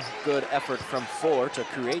called. Good effort from Fuller to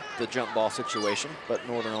create the jump ball situation, but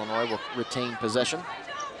Northern Illinois will retain possession.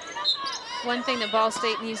 One thing that Ball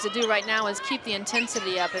State needs to do right now is keep the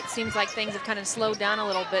intensity up. It seems like things have kind of slowed down a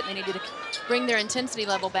little bit, and they need to bring their intensity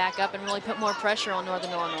level back up and really put more pressure on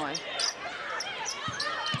Northern Illinois.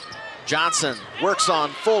 Johnson works on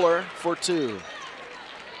Fuller for 2.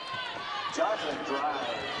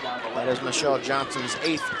 That is Michelle Johnson's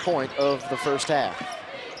 8th point of the first half.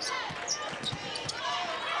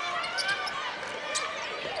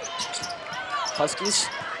 Huskies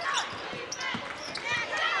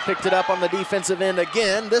picked it up on the defensive end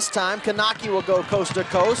again. This time, Kanaki will go coast to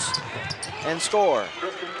coast and score.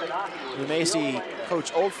 We may see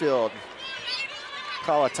Coach Oldfield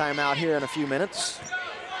call a timeout here in a few minutes.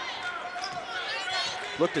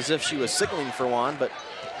 Looked as if she was signaling for one, but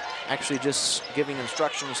actually just giving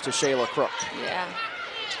instructions to Shayla Crook. Yeah.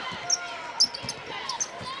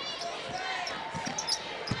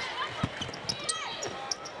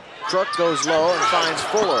 Crook goes low and finds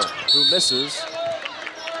Fuller, who misses.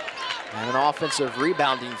 And an offensive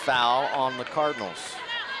rebounding foul on the Cardinals.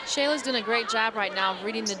 Shayla's doing a great job right now of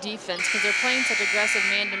reading the defense because they're playing such aggressive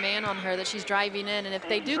man-to-man on her that she's driving in, and if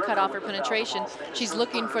they do cut off her penetration, she's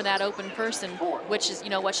looking for that open person, which is, you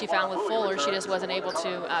know, what she found with Fuller. She just wasn't able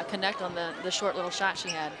to connect on the short little shot she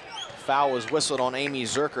had. Foul was whistled on Amy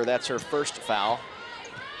Zerker. That's her first foul.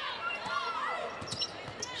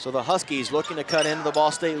 So the Huskies looking to cut into the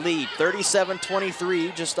Ball State lead.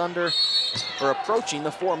 37-23, just under or approaching the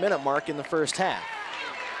 4-minute mark in the first half.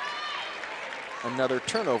 Another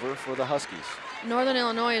turnover for the Huskies. Northern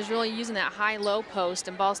Illinois is really using that high-low post,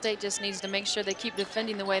 and Ball State just needs to make sure they keep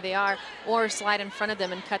defending the way they are or slide in front of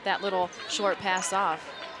them and cut that little short pass off.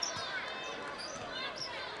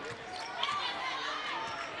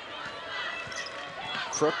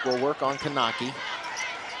 Crook will work on Kanaki.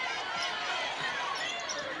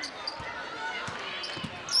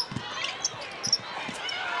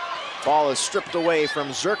 Ball is stripped away from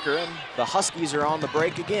Zerker, and the Huskies are on the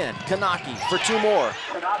break again. Kanaki for 2 more.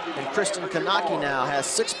 And Kristen Kanaki now has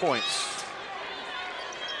 6 points.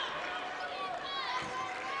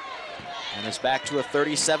 And it's back to a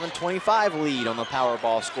 37-25 lead on the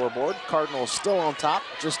Powerball scoreboard. Cardinals still on top,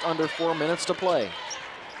 just under 4 minutes to play.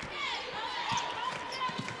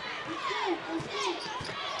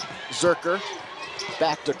 Zerker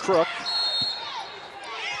back to Crook.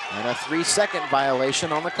 And a 3-second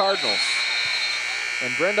violation on the Cardinals.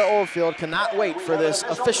 And Brenda Oldfield cannot wait for this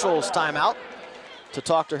officials timeout to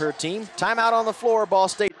talk to her team. Timeout on the floor, Ball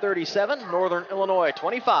State 37, Northern Illinois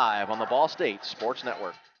 25 on the Ball State Sports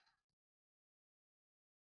Network.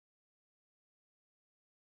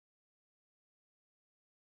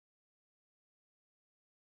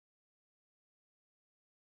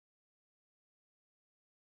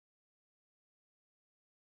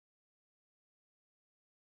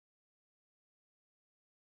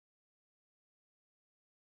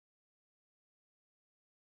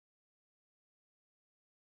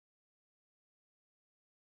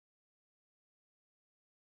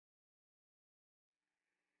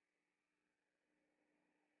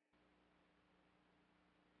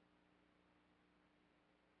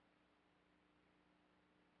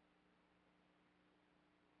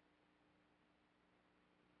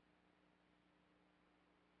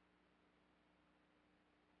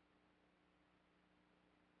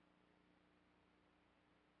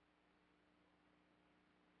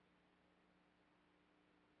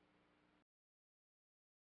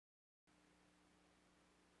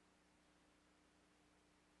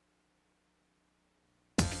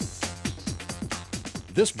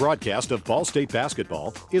 This broadcast of Ball State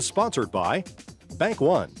basketball is sponsored by Bank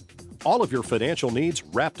One. All of your financial needs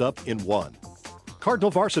wrapped up in one.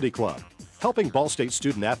 Cardinal Varsity Club, helping Ball State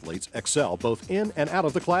student athletes excel both in and out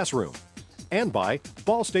of the classroom. And by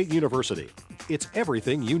Ball State University. It's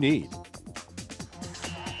everything you need.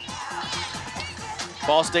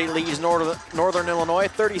 Ball State leads Northern Illinois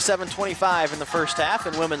 37-25 in the first half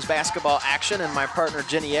in women's basketball action, and my partner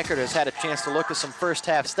Jenny Eckert has had a chance to look at some first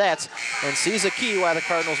half stats and sees a key why the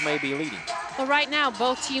Cardinals may be leading. Well, right now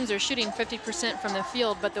both teams are shooting 50% from the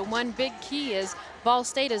field, but the one big key is Ball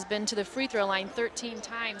State has been to the free throw line 13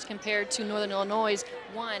 times compared to Northern Illinois'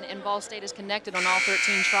 1, and Ball State is connected on all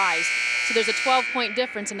 13 tries. So there's a 12-point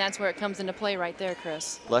difference, and that's where it comes into play right there,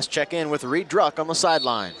 Chris. Let's check in with Reed Druck on the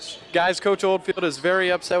sidelines. Guys, Coach Oldfield is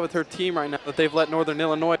very upset with her team right now that they've let Northern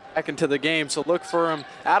Illinois back into the game, so look for them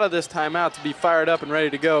out of this timeout to be fired up and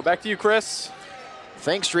ready to go. Back to you, Chris.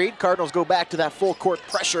 Thanks, Reed. Cardinals go back to that full court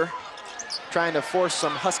pressure, trying to force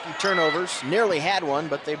some Husky turnovers. Nearly had one,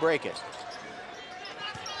 but they break it.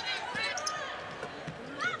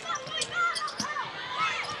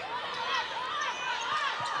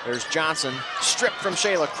 There's Johnson, stripped from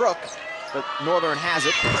Shayla Crook, but Northern has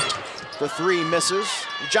it. The 3 misses.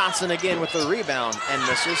 Johnson again with the rebound and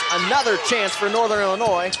misses. Another chance for Northern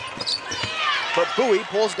Illinois, but Bowie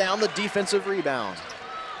pulls down the defensive rebound.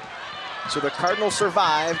 So the Cardinals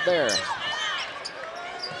survive there.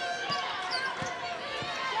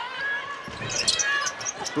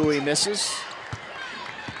 Bowie misses,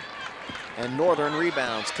 and Northern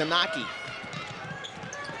rebounds. Kanaki.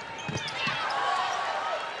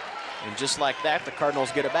 And just like that, the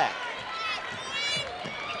Cardinals get it back.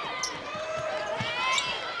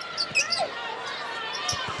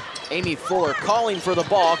 Amy Fuller calling for the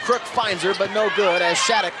ball. Crook finds her, but no good as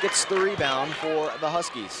Shattuck gets the rebound for the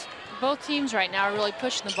Huskies. Both teams right now are really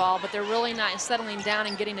pushing the ball, but they're really not settling down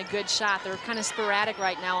and getting a good shot. They're kind of sporadic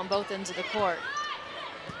right now on both ends of the court.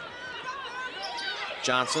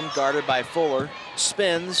 Johnson, guarded by Fuller,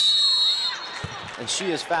 spins, and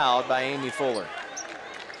she is fouled by Amy Fuller.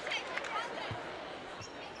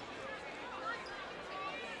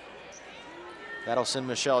 That'll send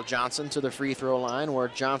Michelle Johnson to the free throw line, where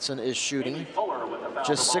Johnson is shooting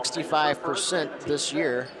just 65% this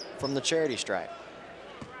year from the charity stripe.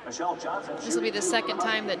 This will be the second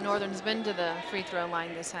time that Northern's been to the free throw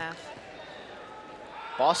line this half.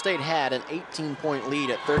 Ball State had an 18-point lead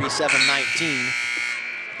at 37-19,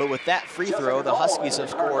 but with that free throw, the Huskies have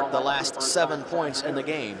scored the last 7 points in the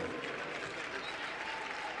game.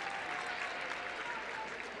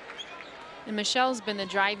 And Michelle's been the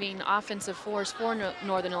driving offensive force for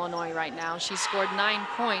Northern Illinois right now. She's scored 9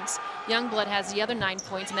 points. Youngblood has the other 9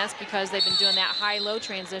 points, and that's because they've been doing that high-low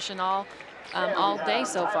transition all day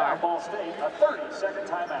so far.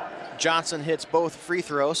 Johnson hits both free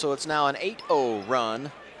throws, so it's now an 8-0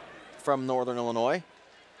 run from Northern Illinois.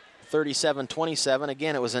 37-27.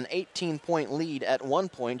 Again, it was an 18-point lead at one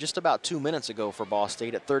point just about 2 minutes ago for Ball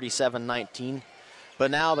State at 37-19. But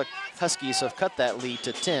now the Huskies have cut that lead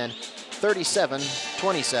to 10,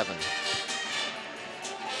 37-27.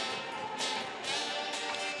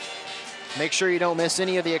 Make sure you don't miss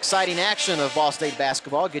any of the exciting action of Ball State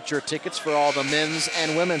basketball. Get your tickets for all the men's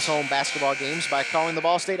and women's home basketball games by calling the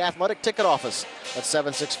Ball State Athletic Ticket Office at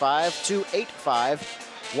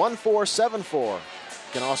 765-285-1474. You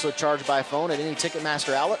can also charge by phone at any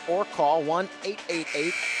Ticketmaster outlet or call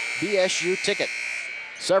 1-888-BSU-TICKET.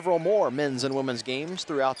 Several more men's and women's games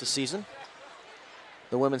throughout the season.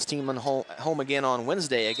 The women's team home again on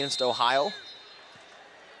Wednesday against Ohio.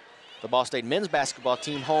 The Ball State men's basketball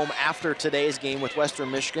team home after today's game with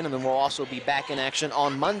Western Michigan, and then we'll also be back in action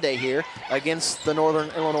on Monday here against the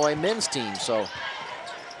Northern Illinois men's team. So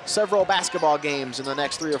several basketball games in the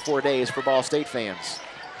next 3 or 4 days for Ball State fans.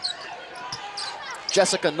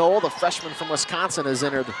 Jessica Knoll, the freshman from Wisconsin, has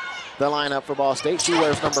entered the lineup for Ball State. She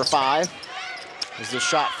wears number 5. As the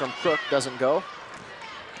shot from Crook doesn't go.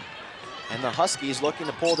 And the Huskies looking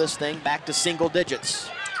to pull this thing back to single digits.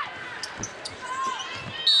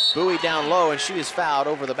 Bowie down low, and she is fouled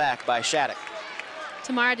over the back by Shattuck.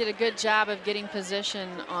 Tamara did a good job of getting position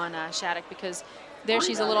on Shattuck, because there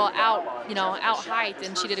she's a little out height,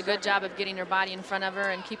 and she did a good job of getting her body in front of her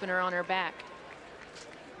and keeping her on her back.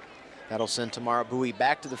 That'll send Tamara Bowie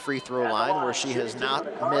back to the free throw line, where she has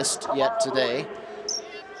not missed yet today.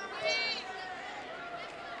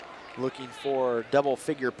 Looking for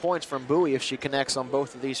double-figure points from Bowie if she connects on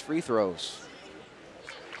both of these free throws.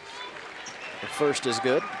 The first is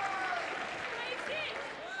good.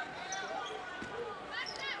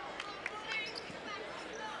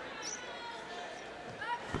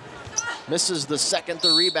 Misses the second,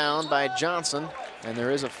 the rebound by Johnson. And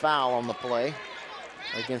there is a foul on the play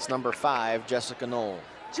against number 5, Jessica Knoll.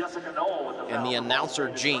 And the announcer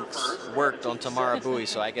jinx worked on Tamara Bowie,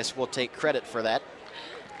 so I guess we'll take credit for that.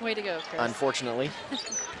 Way to go, Chris. Unfortunately.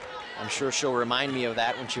 I'm sure she'll remind me of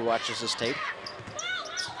that when she watches this tape.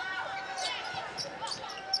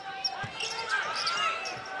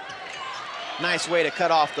 Nice way to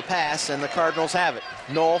cut off the pass, and the Cardinals have it.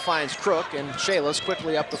 Knoll finds Crook, and Shayla's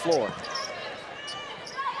quickly up the floor.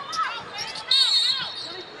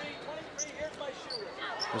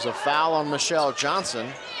 There's a foul on Michelle Johnson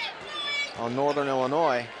on Northern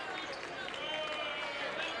Illinois.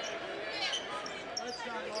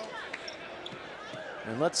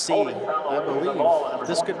 And let's see, I believe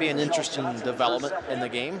this could be an interesting development in the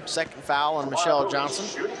game. Second foul on Michelle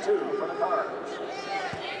Johnson.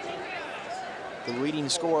 The leading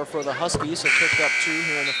scorer for the Huskies have picked up 2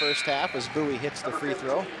 here in the first half as Bowie hits the free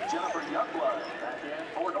throw.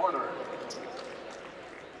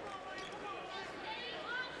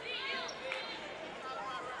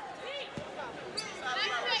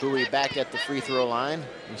 Bowie back at the free throw line.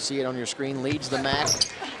 You see it on your screen, leads the MAC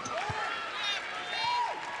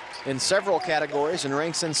in several categories and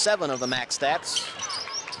ranks in 7 of the MAC stats.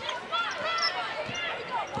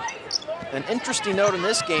 An interesting note in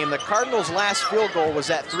this game, the Cardinals' last field goal was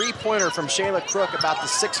that 3-pointer from Shayla Crook about the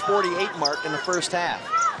 6:48 mark in the first half.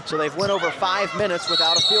 So they've went over 5 minutes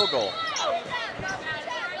without a field goal.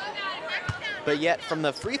 But yet from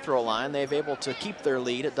the free throw line, they've able to keep their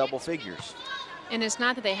lead at double figures. And it's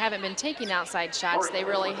not that they haven't been taking outside shots, they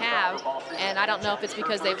really have. And I don't know if it's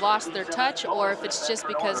because they've lost their touch or if it's just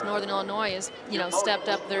because Northern Illinois has, stepped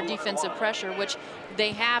up their defensive pressure, which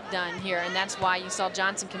they have done here. And that's why you saw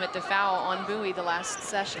Johnson commit the foul on Bowie the last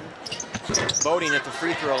session. Boating at the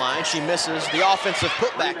free throw line, she misses. The offensive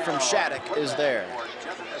putback from Shattuck is there.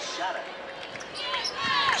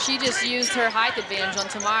 She just used her height advantage on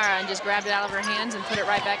Tamara and just grabbed it out of her hands and put it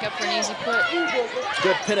right back up for an easy put.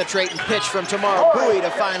 Good penetrating pitch from Tamara Bowie to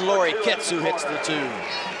find Lori Kitts, who hits the 2.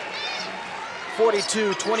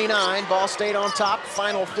 42-29, Ball State on top.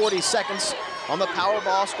 Final 40 seconds on the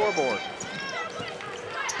Powerball scoreboard.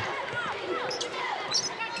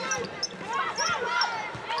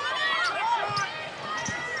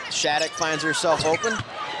 Shattuck finds herself open,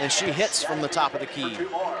 and she hits from the top of the key.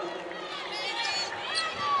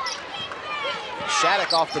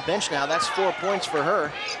 Shattuck off the bench now. That's 4 points for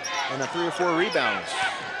her and 3 or 4 rebounds.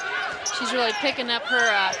 She's really picking up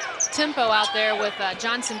her tempo out there with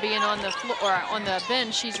Johnson being on the floor or on the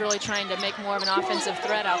bench. She's really trying to make more of an offensive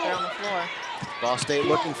threat out there on the floor. Ball State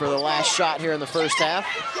looking for the last shot here in the first half.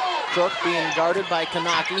 Crook being guarded by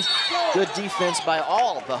Kanaki. Good defense by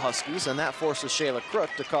all the Huskies, and that forces Shayla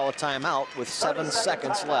Crook to call a timeout with 7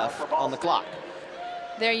 seconds left on the clock.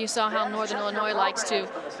 There you saw how Northern Illinois likes to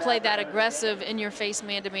play that aggressive in-your-face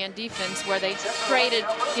man-to-man defense where they created,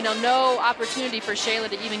 no opportunity for Shayla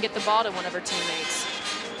to even get the ball to one of her teammates.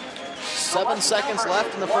 7 seconds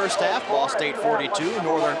left in the first half. Ball State 42,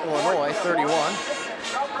 Northern Illinois 31.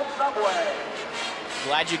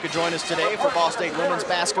 Glad you could join us today for Ball State women's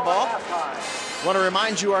basketball. Want to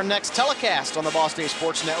remind you our next telecast on the Ball State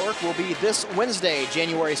Sports Network will be this Wednesday,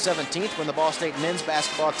 January 17th, when the Ball State men's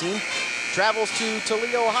basketball team travels to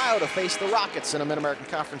Toledo, Ohio to face the Rockets in a Mid-American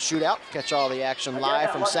Conference shootout. Catch all the action live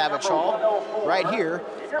from Savage Hall right here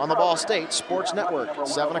on the Ball State Sports Network at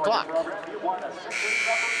 7 o'clock.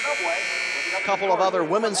 A couple of other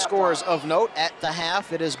women's scores of note at the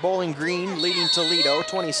half. It is Bowling Green leading Toledo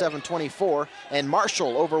 27-24, and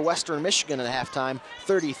Marshall over Western Michigan at halftime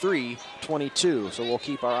 33-22. So we'll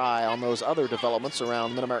keep our eye on those other developments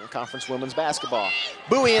around Mid-American Conference women's basketball.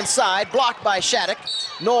 Bowie inside, blocked by Shattuck.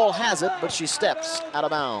 Knoll has it, but she steps out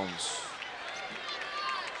of bounds.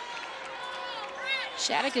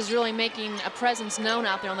 Shattuck is really making a presence known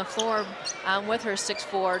out there on the floor with her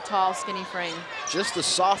 6'4", tall, skinny frame. Just a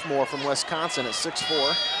sophomore from Wisconsin at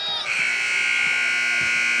 6'4".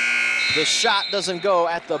 The shot doesn't go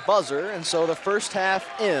at the buzzer, and so the first half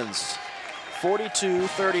ends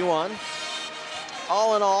 42-31.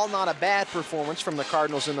 All in all, not a bad performance from the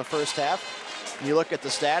Cardinals in the first half. You look at the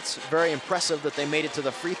stats, very impressive that they made it to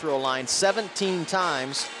the free throw line 17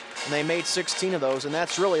 times, and they made 16 of those, and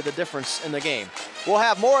that's really the difference in the game. We'll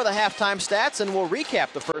have more of the halftime stats, and we'll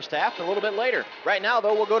recap the first half a little bit later. Right now,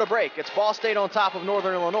 though, we'll go to break. It's Ball State on top of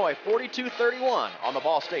Northern Illinois, 42-31 on the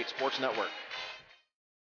Ball State Sports Network.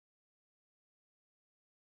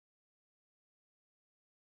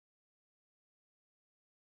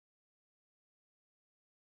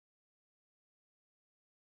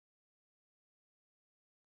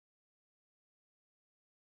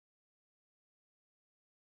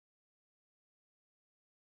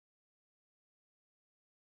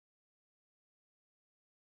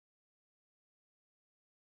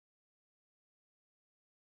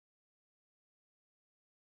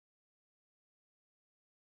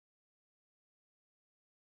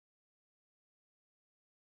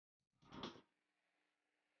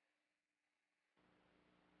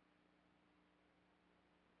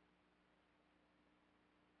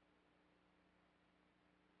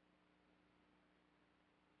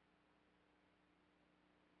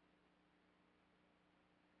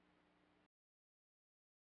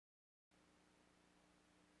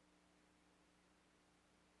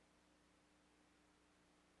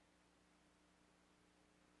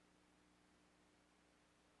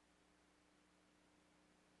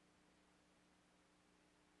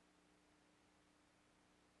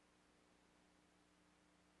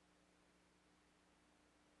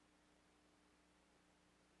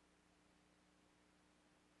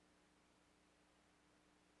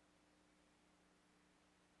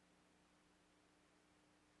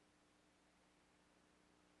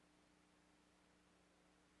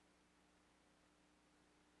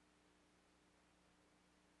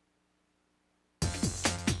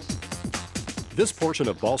 This portion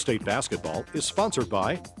of Ball State basketball is sponsored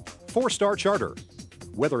by 4-Star Charter.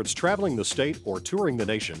 Whether it's traveling the state or touring the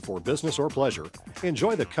nation for business or pleasure,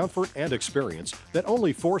 enjoy the comfort and experience that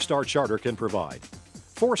only 4-Star Charter can provide.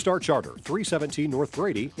 4-Star Charter, 317 North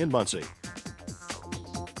Brady in Muncie.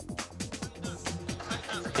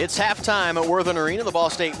 It's halftime at Worthen Arena. The Ball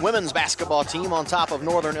State women's basketball team on top of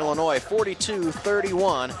Northern Illinois,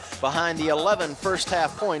 42-31, behind the 11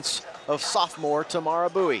 first-half points of sophomore Tamara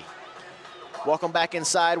Bowie. Welcome back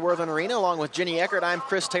inside Worthen Arena. Along with Jenny Eckert, I'm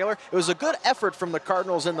Chris Taylor. It was a good effort from the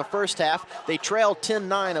Cardinals in the first half. They trailed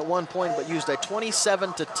 10-9 at one point, but used a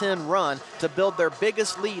 27-10 run to build their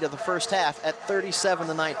biggest lead of the first half at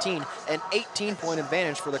 37-19, an 18-point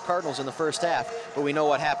advantage for the Cardinals in the first half. But we know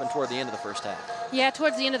what happened toward the end of the first half. Yeah,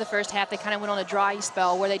 towards the end of the first half, they kind of went on a dry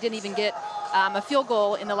spell where they didn't even get a field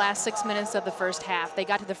goal in the last 6 minutes of the first half. They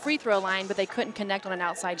got to the free throw line, but they couldn't connect on an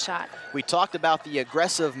outside shot. We talked about the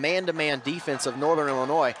aggressive man-to-man defense of Northern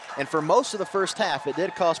Illinois, and for most of the first half, it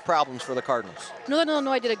did cause problems for the Cardinals. Northern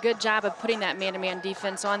Illinois did a good job of putting that man-to-man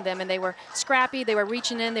defense on them, and they were scrappy, they were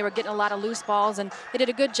reaching in, they were getting a lot of loose balls, and they did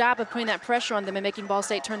a good job of putting that pressure on them and making Ball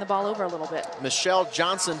State turn the ball over a little bit. Michelle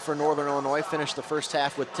Johnson for Northern Illinois finished the first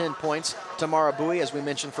half with 10 points. Tamara Bowie, as we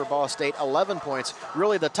mentioned for Ball State, 11 points.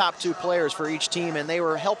 Really the top two players for each team, and they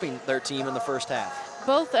were helping their team in the first half.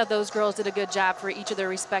 Both of those girls did a good job for each of their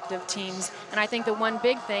respective teams, and I think the one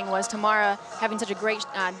big thing was Tamara having such a great,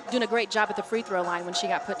 doing a great job at the free throw line when she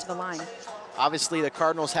got put to the line. Obviously, the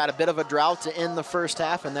Cardinals had a bit of a drought to end the first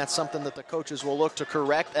half, and that's something that the coaches will look to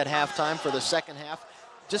correct at halftime for the second half.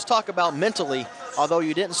 Just talk about mentally, although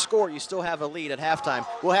you didn't score, you still have a lead at halftime.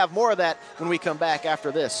 We'll have more of that when we come back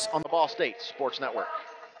after this on the Ball State Sports Network.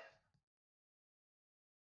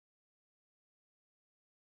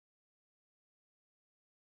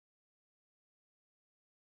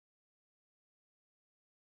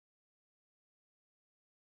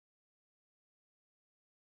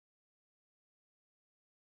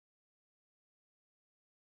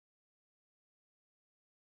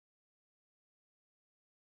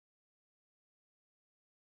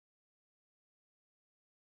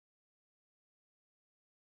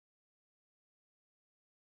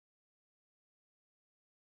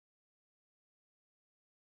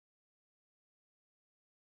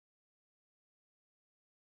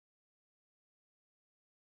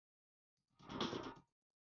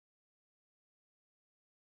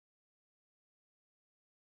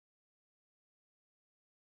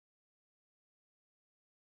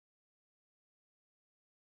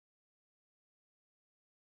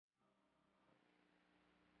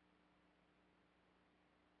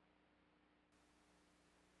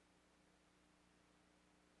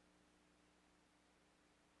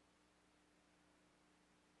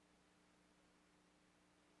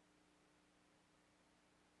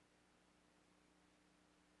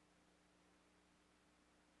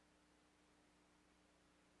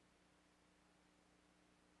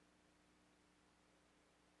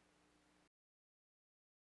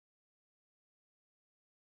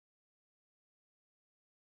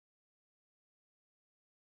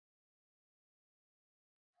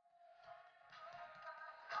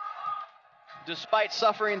 Despite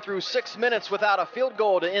suffering through 6 minutes without a field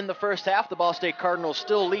goal to end the first half, the Ball State Cardinals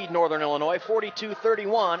still lead Northern Illinois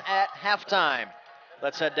 42-31 at halftime.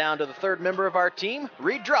 Let's head down to the third member of our team,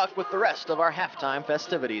 Reed Druck, with the rest of our halftime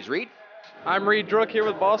festivities. Reed? I'm Reed Druck here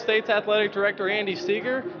with Ball State's athletic director, Andy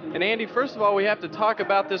Seeger. And Andy, first of all, we have to talk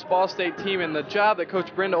about this Ball State team and the job that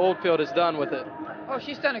Coach Brenda Oldfield has done with it. Oh,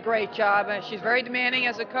 she's done a great job, and she's very demanding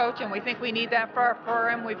as a coach, and we think we need that for our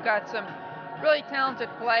program. We've got some really talented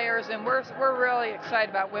players, and we're really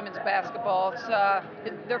excited about women's basketball.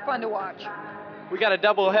 They're fun to watch. We got a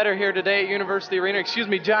doubleheader here today at University Arena,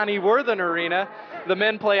 Johnny Worthen Arena. The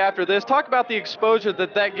men play after this. Talk about the exposure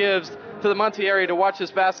that gives to the Muncie area to watch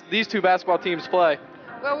these two basketball teams play.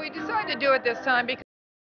 Well, we decided to do it this time because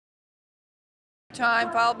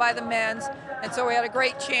followed by the men's, and so we had a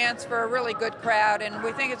great chance for a really good crowd, and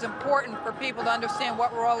we think it's important for people to understand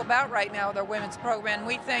what we're all about right now with our women's program.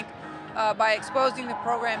 We think by exposing the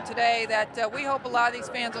program today that we hope a lot of these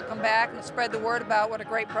fans will come back and spread the word about what a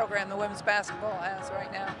great program the women's basketball has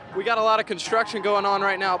right now. We got a lot of construction going on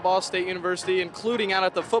right now at Ball State University, including out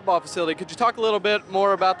at the football facility. Could you talk a little bit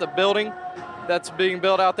more about the building that's being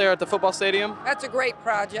built out there at the football stadium? That's a great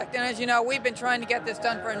project, and as you know, we've been trying to get this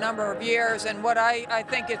done for a number of years, and what I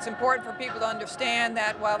think it's important for people to understand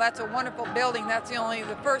that while that's a wonderful building, that's only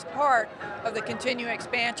the first part of the continuing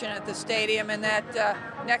expansion at the stadium, and that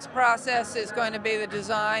next process is going to be the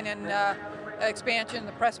design and expansion in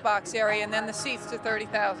the press box area, and then the seats to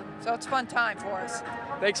 30,000. So it's a fun time for us.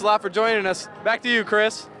 Thanks a lot for joining us. Back to you,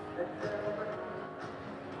 Chris.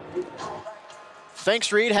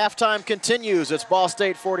 Thanks, Reed. Halftime continues. It's Ball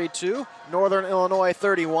State 42, Northern Illinois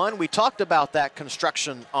 31. We talked about that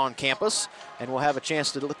construction on campus, and we'll have a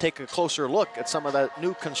chance to take a closer look at some of that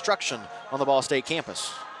new construction on the Ball State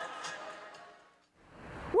campus.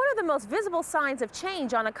 One of the most visible signs of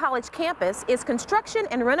change on a college campus is construction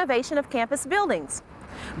and renovation of campus buildings.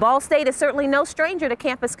 Ball State is certainly no stranger to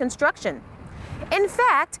campus construction. In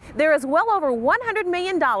fact, there is well over $100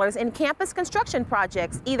 million in campus construction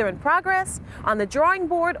projects, either in progress, on the drawing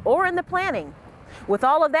board, or in the planning. With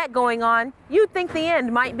all of that going on, you'd think the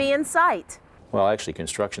end might be in sight. Well, actually,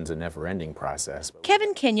 construction's a never-ending process.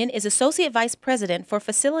 Kevin Kenyon is Associate Vice President for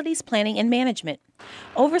Facilities Planning and Management.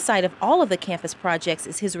 Oversight of all of the campus projects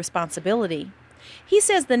is his responsibility. He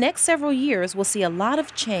says the next several years will see a lot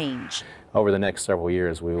of change. Over the next several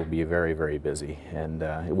years, we will be very, very busy, and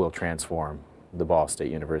it will transform the Ball State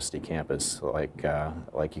University campus like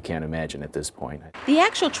you can't imagine at this point. The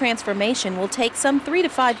actual transformation will take some 3 to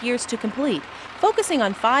 5 years to complete, focusing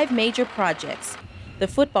on 5 major projects: the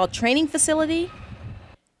football training facility,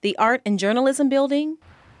 the Art and Journalism Building,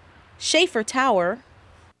 Schaefer Tower,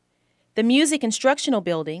 the Music Instructional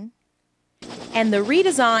Building, and the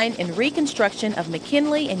redesign and reconstruction of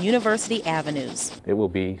McKinley and University Avenues. It will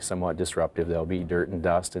be somewhat disruptive. There'll be dirt and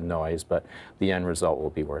dust and noise, but the end result will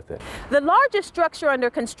be worth it. The largest structure under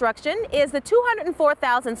construction is the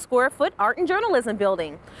 204,000 square foot Art and Journalism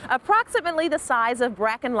Building, approximately the size of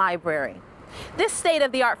Bracken Library. This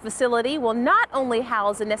state-of-the-art facility will not only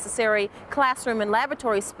house the necessary classroom and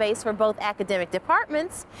laboratory space for both academic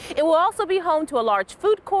departments, it will also be home to a large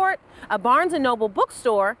food court, a Barnes & Noble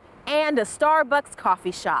bookstore, and a Starbucks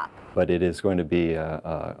coffee shop. But it is going to be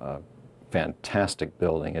a fantastic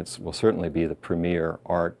building. It will certainly be the premier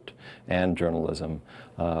art and journalism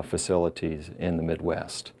facilities in the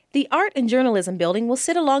Midwest. The Art and Journalism Building will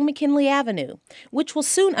sit along McKinley Avenue, which will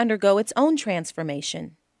soon undergo its own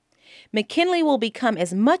transformation. McKinley will become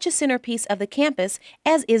as much a centerpiece of the campus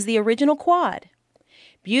as is the original quad.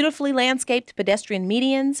 Beautifully landscaped pedestrian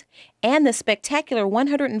medians and the spectacular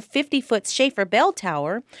 150-foot Schaefer Bell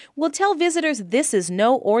Tower will tell visitors this is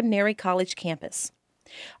no ordinary college campus.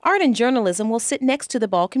 Art and Journalism will sit next to the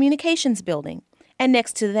Ball Communications Building, and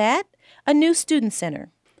next to that, a new student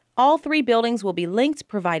center. All 3 buildings will be linked,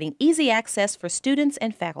 providing easy access for students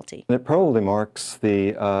and faculty. It probably marks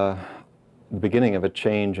the beginning of a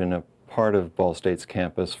change in a part of Ball State's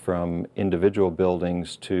campus from individual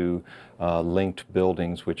buildings to linked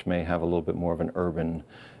buildings which may have a little bit more of an urban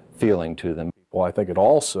feeling to them. Well, I think it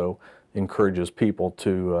also encourages people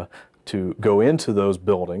to go into those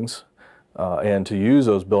buildings and to use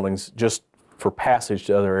those buildings just for passage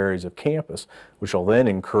to other areas of campus, which will then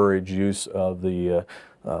encourage use of the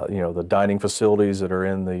the dining facilities that are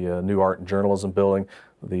in the new Art and Journalism Building,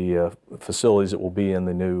 the facilities that will be in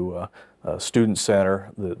the new student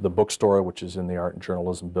center, the bookstore, which is in the Art and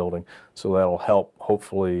Journalism Building. So that'll help,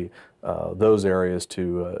 hopefully, those areas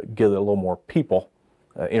to get a little more people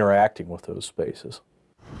interacting with those spaces.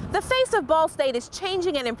 The face of Ball State is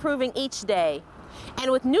changing and improving each day.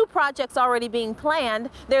 And with new projects already being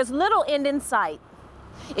planned, there's little end in sight.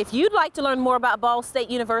 If you'd like to learn more about Ball State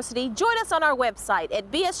University, join us on our website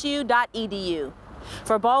at bsu.edu.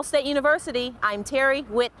 For Ball State University, I'm Terry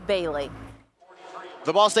Witt Bailey.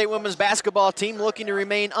 The Ball State women's basketball team looking to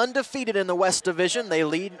remain undefeated in the West Division. They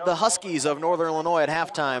lead the Huskies of Northern Illinois at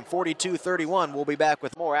halftime, 42-31. We'll be back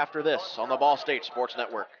with more after this on the Ball State Sports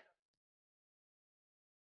Network.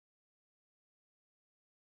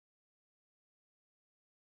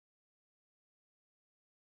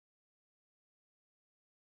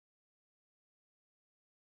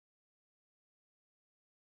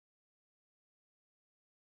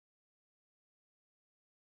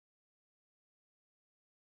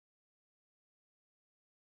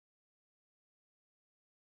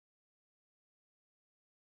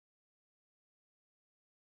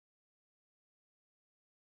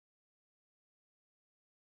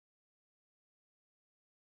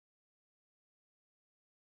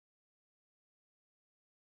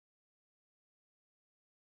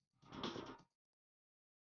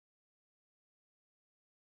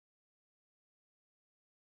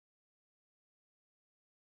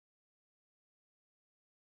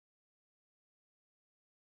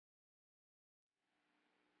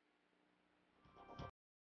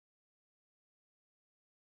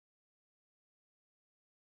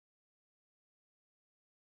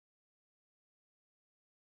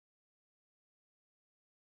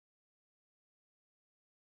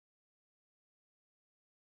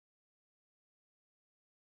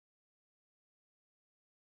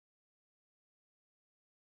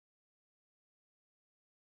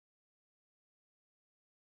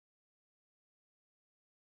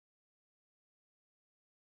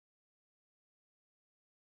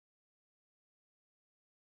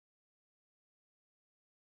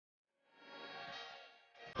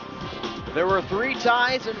 There were 3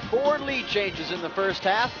 ties and 4 lead changes in the first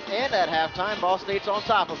half, and at halftime, Ball State's on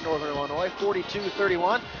top of Northern Illinois,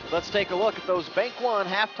 42-31. Let's take a look at those Bank One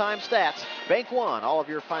halftime stats. Bank One, all of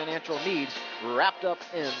your financial needs wrapped up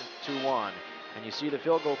into one. And you see the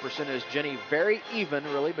field goal percentage, Jenny, very even,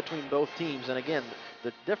 really, between both teams. And again,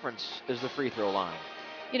 the difference is the free throw line.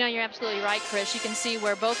 You know, you're absolutely right, Chris. You can see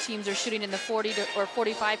where both teams are shooting in the 40 or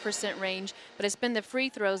 45% range, but it's been the free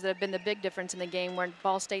throws that have been the big difference in the game, where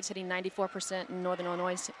Ball State's hitting 94% and Northern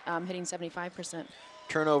Illinois hitting 75%.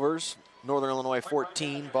 Turnovers, Northern Illinois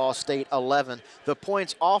 14, Ball State 11. The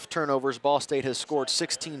points off turnovers, Ball State has scored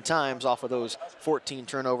 16 times off of those 14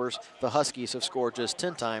 turnovers. The Huskies have scored just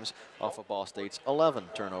 10 times off of Ball State's 11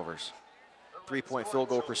 turnovers. 3-point field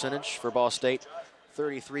goal percentage for Ball State,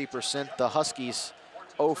 33%. The Huskies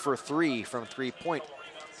 0 for 3 from 3-point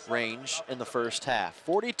range in the first half.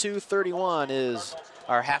 42-31 is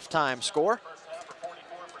our halftime score.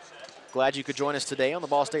 Glad you could join us today on the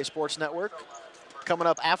Ball State Sports Network. Coming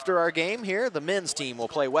up after our game here, the men's team will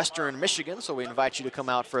play Western Michigan, so we invite you to come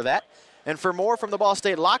out for that. And for more from the Ball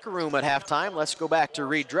State locker room at halftime, let's go back to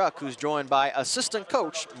Reed Druck, who's joined by assistant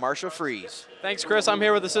coach Marcia Fries. Thanks, Chris. I'm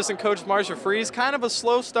here with assistant coach Marcia Fries. Kind of a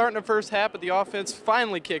slow start in the first half, but the offense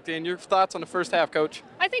finally kicked in. Your thoughts on the first half, Coach?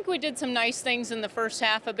 I think we did some nice things in the first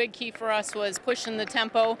half. A big key for us was pushing the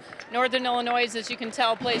tempo. Northern Illinois, as you can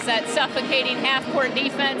tell, plays that suffocating half-court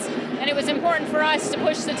defense, and it was important for us to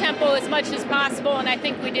push the tempo as much as possible, and I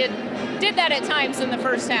think we did that at times in the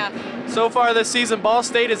first half. So far this season, Ball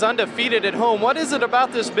State is undefeated at home. What is it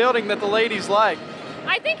about this building that the ladies like?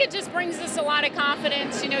 I think it just brings us a lot of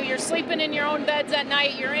confidence. You know, you're sleeping in your own beds at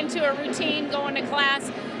night, you're into a routine, going to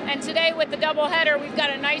class, and today with the doubleheader, we've got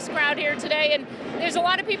a nice crowd here today, and there's a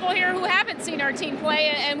lot of people here who haven't seen our team play,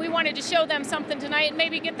 and we wanted to show them something tonight and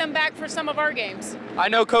maybe get them back for some of our games. I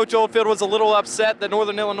know Coach Oldfield was a little upset that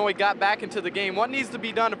Northern Illinois got back into the game. What needs to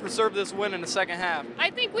be done to preserve this win in the second half? I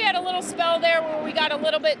think we had a little spell there where we got a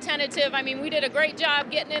little bit tentative. I mean, we did a great job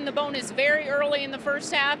getting in the bonus very early in the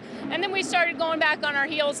first half, and then we started going back on our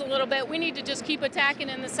heels a little bit. We need to just keep attacking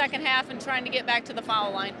in the second half and trying to get back to the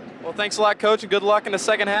foul line. Well, thanks a lot, Coach, and good luck in the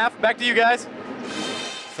second half. Back to you guys.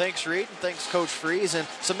 Thanks, Reed, and thanks, Coach Fries. And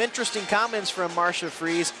some interesting comments from Marcia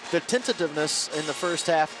Fries. The tentativeness in the first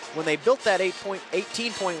half, when they built that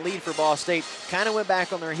 18-point lead for Ball State, kind of went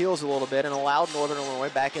back on their heels a little bit and allowed Northern Illinois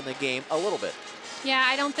back in the game a little bit. Yeah,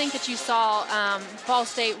 I don't think that you saw Ball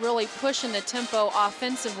State really pushing the tempo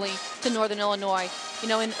offensively to Northern Illinois. You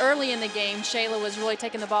know, early in the game, Shayla was really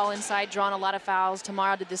taking the ball inside, drawing a lot of fouls.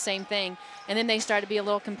 Tamara did the same thing. And then they started to be a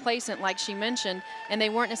little complacent, like she mentioned, and they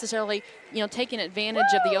weren't necessarily, you know, taking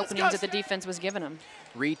advantage of the openings that the defense was giving them.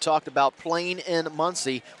 Reed talked about playing in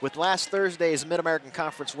Muncie. With last Thursday's Mid-American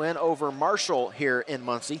Conference win over Marshall here in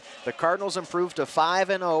Muncie, the Cardinals improved to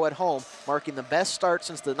 5-0 at home, marking the best start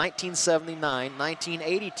since the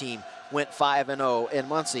 1979-1980 team went 5-0 in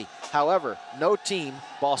Muncie. However, no team,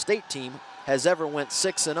 Ball State team, has ever went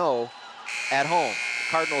 6-0 at home.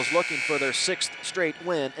 The Cardinals looking for their 6th straight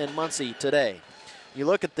win in Muncie today. You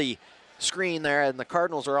look at the screen there, and the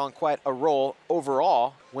Cardinals are on quite a roll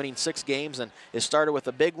overall, winning 6 games, and it started with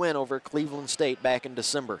a big win over Cleveland State back in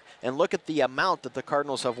December. And look at the amount that the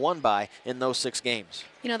Cardinals have won by in those 6 games.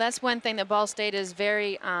 You know, that's one thing that Ball State is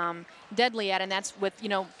very deadly at, and that's with, you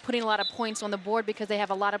know, putting a lot of points on the board, because they have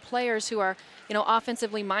a lot of players who are, you know,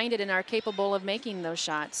 offensively minded and are capable of making those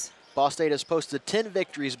shots. Ball State has posted 10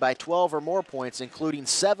 victories by 12 or more points, including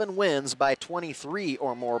 7 wins by 23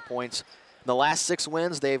 or more points. In the last 6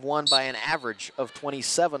 wins, they've won by an average of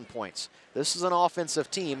 27 points. This is an offensive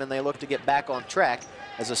team, and they look to get back on track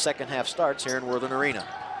as the second half starts here in Worthen Arena.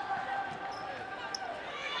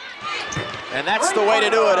 And that's the way to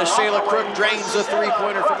do it, as Shayla Crook drains a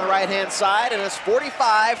three-pointer from the right-hand side, and it's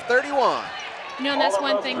 45-31. You know, and that's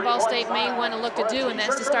one thing Ball State may want to look to do, and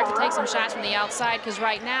that's to start to take some shots from the outside, because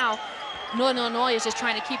right now, Northern Illinois is just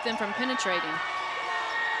trying to keep them from penetrating.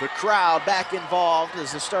 The crowd back involved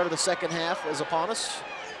as the start of the second half is upon us.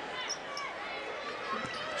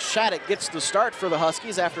 Shattuck gets the start for the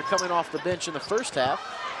Huskies after coming off the bench in the first half.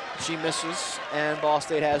 She misses, and Ball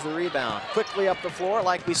State has the rebound. Quickly up the floor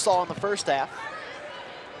like we saw in the first half.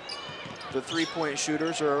 The three-point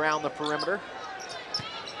shooters are around the perimeter.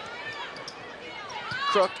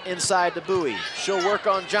 Crook inside the buoy. She'll work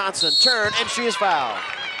on Johnson. Turn, and she is fouled.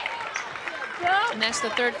 And that's the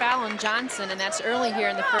 3rd foul on Johnson, and that's early here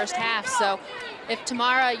in the first half. So if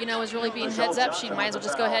Tamara, you know, is really being heads up, she might as well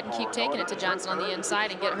just go ahead and keep taking it to Johnson on the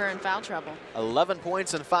inside and get her in foul trouble. 11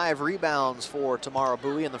 points and 5 rebounds for Tamara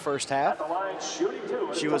Bowie in the first half.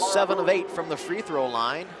 She was 7 of 8 from the free throw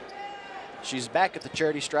line. She's back at the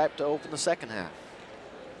charity stripe to open the second half.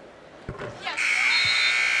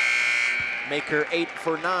 make her 8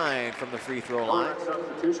 for 9 from the free throw line.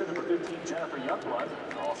 Substitution number 15, Jennifer Youngblood.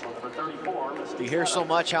 Also number 34, You hear so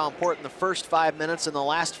much how important the first 5 minutes and the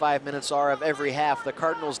last 5 minutes are of every half. The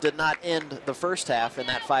Cardinals did not end the first half in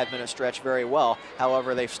that 5-minute stretch very well.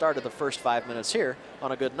 However, they've started the first 5 minutes here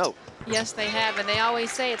on a good note. Yes, they have, and they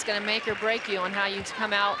always say it's going to make or break you on how you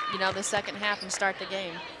come out, you know, the second half and start the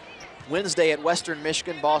game. Wednesday at Western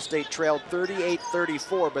Michigan, Ball State trailed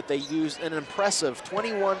 38-34, but they used an impressive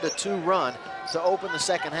 21-2 run to open the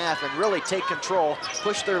second half and really take control,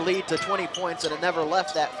 push their lead to 20 points, and it never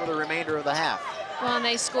left that for the remainder of the half. Well, and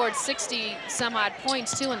they scored 60-some-odd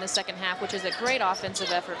points, too, in the second half, which is a great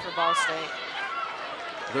offensive effort for Ball State.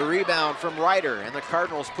 The rebound from Ryder, and the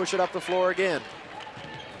Cardinals push it up the floor again.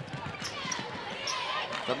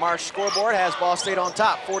 The Marsh scoreboard has Ball State on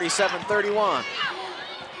top, 47-31.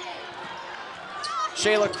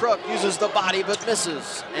 Shayla Crook uses the body but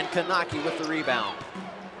misses, and Kanaki with the rebound.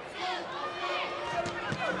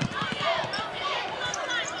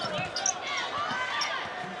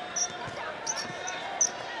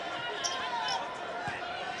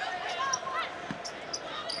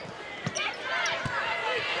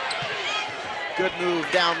 Good move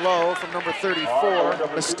down low from number 34,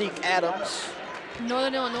 Mystique Adams.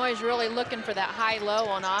 Northern Illinois is really looking for that high-low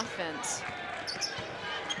on offense.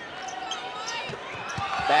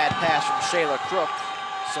 Bad pass from Shayla Crook.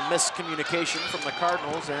 Some miscommunication from the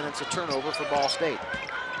Cardinals, and it's a turnover for Ball State.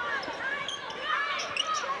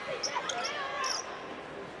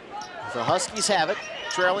 The Huskies have it,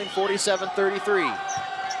 trailing 47-33.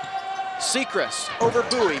 Sechrist over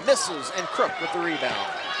Bowie, misses, and Crook with the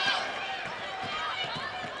rebound.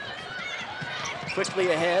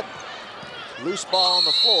 Quickly ahead, loose ball on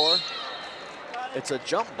the floor. It's a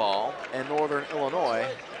jump ball, and Northern Illinois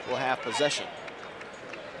will have possession.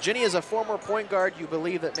 Jenny, as a former point guard, you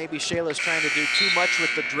believe that maybe Shayla's trying to do too much with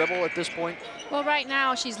the dribble at this point? Well, right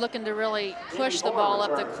now she's looking to really push the ball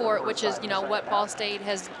up the court, which is, you know, what Ball State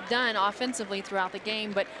has done offensively throughout the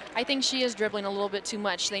game. But I think she is dribbling a little bit too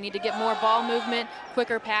much. They need to get more ball movement,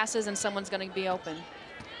 quicker passes, and someone's going to be open.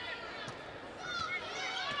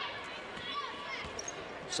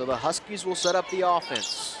 So the Huskies will set up the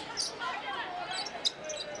offense.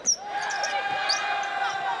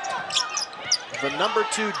 The number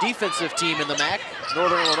 2 defensive team in the MAC,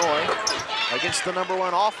 Northern Illinois, against the number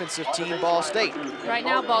 1 offensive team, Ball State. Right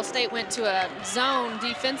now, Ball State went to a zone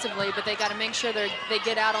defensively, but they got to make sure they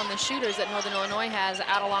get out on the shooters that Northern Illinois has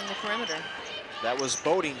out along the perimeter. That was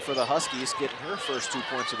Boating for the Huskies, getting her first 2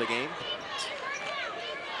 points of the game.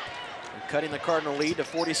 And cutting the Cardinal lead to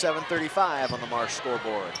 47-35 on the Marsh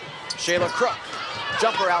scoreboard. Shayla Crook,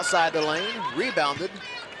 jumper outside the lane, rebounded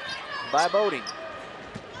by Boating.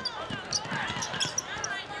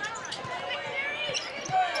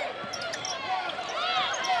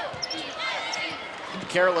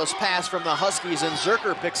 Careless pass from the Huskies, and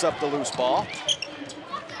Zerker picks up the loose ball.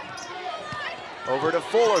 Over to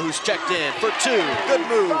Fuller, who's checked in for 2. Good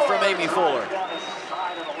move from Amy Fuller.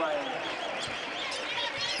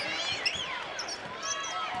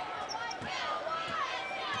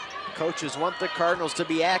 Coaches want the Cardinals to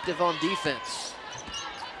be active on defense.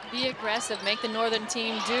 Be aggressive, make the Northern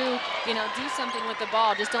team do something with the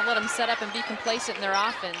ball. Just don't let them set up and be complacent in their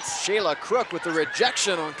offense. Shayla Crook with the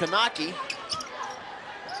rejection on Kanaki.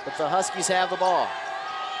 But the Huskies have the ball.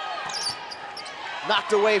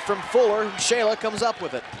 Knocked away from Fuller. Shayla comes up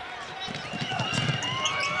with it.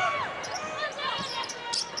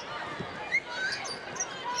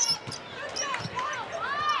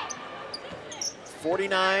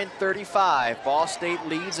 (49-35). Ball State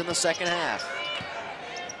leads in the second half.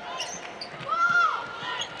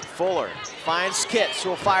 Fuller finds Kitts, who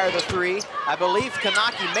will fire the 3. I believe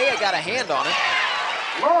Kanaki may have got a hand on it.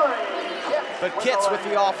 But Kitts with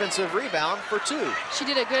the offensive rebound for 2. She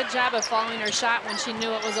did a good job of following her shot when she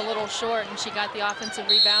knew it was a little short, and she got the offensive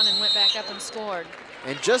rebound and went back up and scored.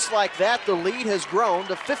 And just like that, the lead has grown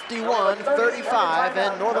to 51-35,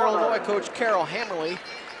 and Northern Illinois coach Carol Hammerly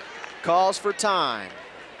calls for time.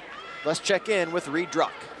 Let's check in with Reed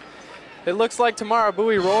Druck. It looks like Tamara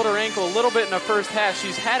Bowie rolled her ankle a little bit in the first half.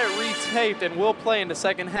 She's had it retaped and will play in the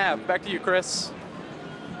second half. Back to you, Chris.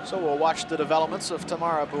 So we'll watch the developments of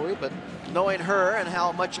Tamara Bowie, but knowing her and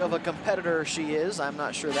how much of a competitor she is, I'm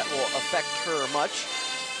not sure that will affect her much.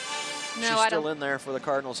 No, she's still in there for the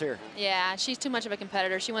Cardinals here. Yeah, she's too much of a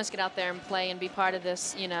competitor. She wants to get out there and play and be part of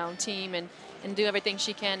this, team and do everything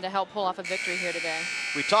she can to help pull off a victory here today.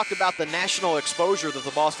 We talked about the national exposure that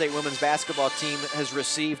the Ball State women's basketball team has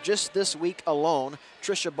received just this week alone.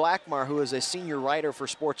 Tricia Blackmar, who is a senior writer for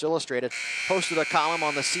Sports Illustrated, posted a column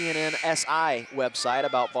on the CNN SI website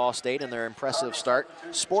about Ball State and their impressive start.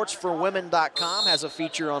 Sportsforwomen.com has a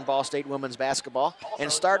feature on Ball State women's basketball.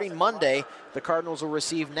 And starting Monday, the Cardinals will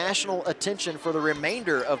receive national attention for the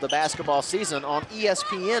remainder of the basketball season on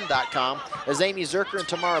ESPN.com, as Amy Zerker and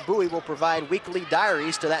Tamara Bowie will provide weekly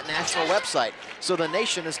diaries to that national website. So the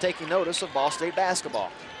nation is taking notice of Ball State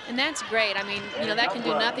basketball. And that's great. I mean, you know, that can do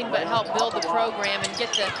nothing but help build the program and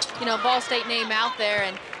get the, you know, Ball State name out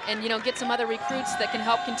there and you know, get some other recruits that can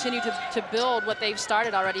help continue to build what they've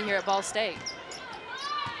started already here at Ball State.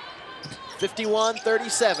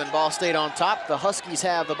 51-37, Ball State on top. The Huskies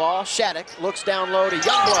have the ball. Shattuck looks down low to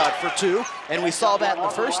Youngblood for two, and we saw that in the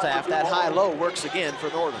first half. That high-low works again for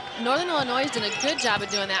Northern. Northern Illinois has done a good job of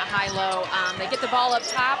doing that high-low. They get the ball up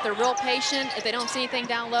top. They're real patient. If they don't see anything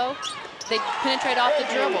down low, they penetrate off the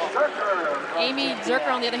dribble. Amy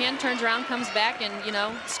Zerker, on the other hand, turns around, comes back, and, you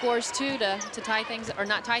know, scores two to tie things, or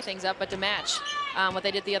not tie things up, but to match what they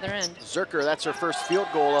did the other end. Zerker, that's her first field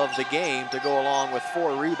goal of the game to go along with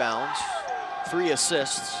 4 rebounds, 3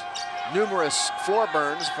 assists, numerous floor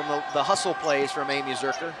burns from the hustle plays from Amy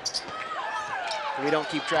Zerker. We don't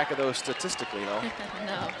keep track of those statistically, though.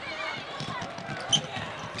 No.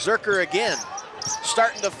 Zerker again.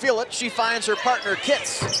 Starting to feel it, she finds her partner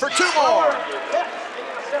Kitts for 2 more.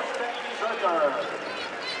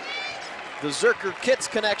 The Zerker-Kitts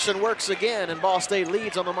connection works again, and Ball State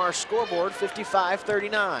leads on the Marsh scoreboard,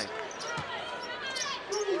 55-39.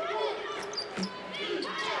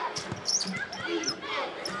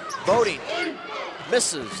 Boating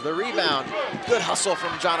misses the rebound. Good hustle from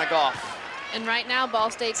Jonna Goff. And right now,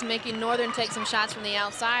 Ball State's making Northern take some shots from the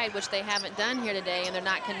outside, which they haven't done here today, and they're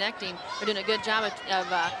not connecting. They're doing a good job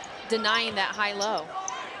of denying that high-low.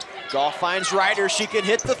 Goff finds Ryder. She can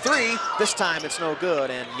hit the 3. This time it's no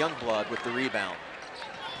good, and Youngblood with the rebound.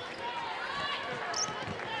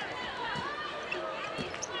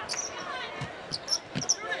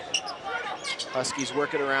 Huskies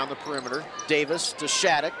work it around the perimeter. Davis to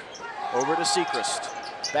Shattuck, over to Sechrist.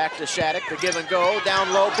 Back to Shattuck, the give and go,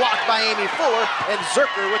 down low, blocked by Amy Fuller, and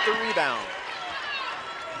Zerker with the rebound.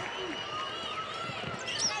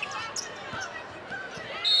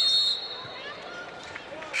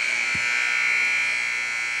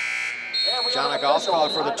 Jonna Goff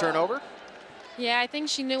called for the turnover. Yeah, I think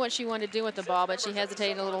she knew what she wanted to do with the ball, but she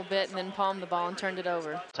hesitated a little bit and then palmed the ball and turned it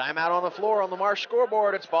over. Timeout on the floor on the Marsh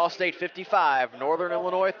scoreboard. It's Ball State 55, Northern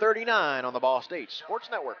Illinois 39 on the Ball State Sports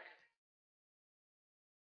Network.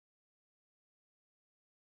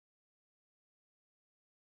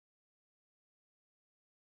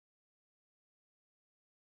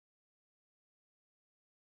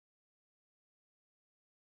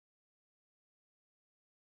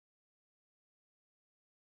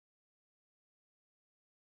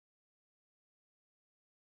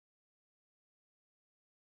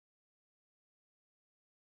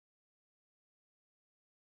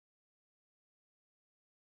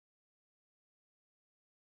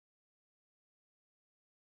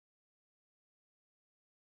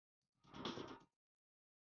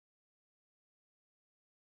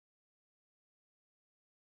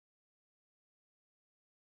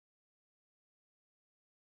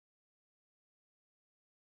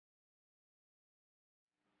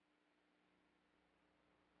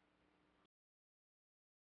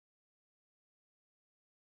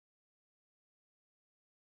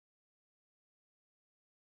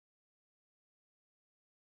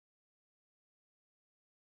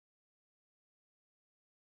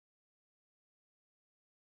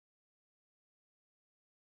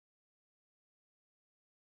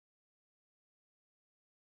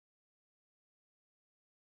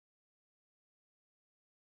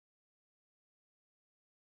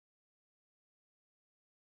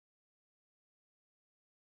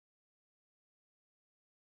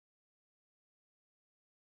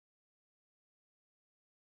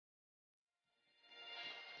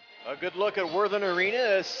 A good look at Worthen Arena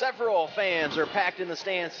as several fans are packed in the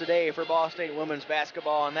stands today for Ball State women's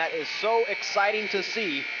basketball, and that is so exciting to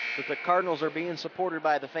see that the Cardinals are being supported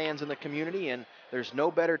by the fans in the community, and there's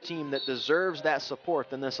no better team that deserves that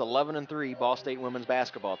support than this 11-3 Ball State women's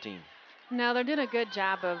basketball team. No, they're doing a good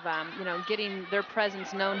job of, you know, getting their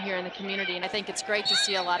presence known here in the community, and I think it's great to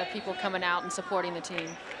see a lot of people coming out and supporting the team.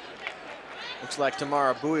 Looks like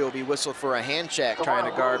Tamara Bowie will be whistled for a hand check trying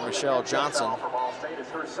to guard Michelle Johnson.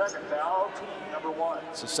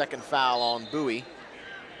 It's the second foul on Bowie.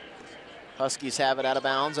 Huskies have it out of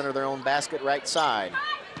bounds under their own basket right side.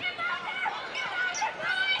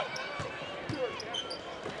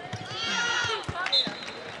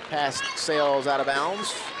 Pass sails out of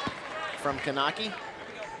bounds from Kanaki.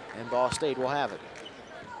 And Ball State will have it.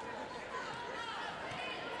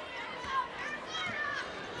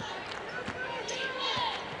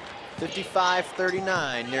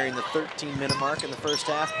 (55-39), nearing the 13-minute mark in the first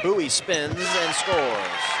half. Bowie spins and scores.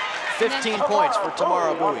 15 points for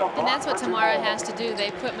Tamara Bowie. And that's what Tamara has to do. They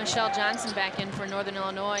put Michelle Johnson back in for Northern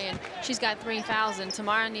Illinois, and she's got 3 fouls, and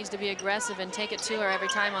Tamara needs to be aggressive and take it to her every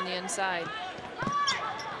time on the inside.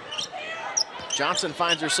 Johnson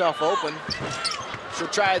finds herself open. She'll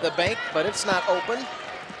try the bank, but it's not open.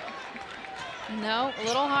 No, a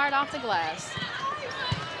little hard off the glass.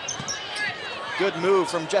 Good move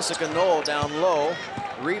from Jessica Knoll down low.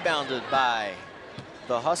 Rebounded by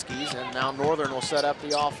the Huskies, and now Northern will set up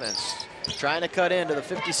the offense. Trying to cut into the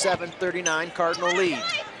 57-39 Cardinal lead.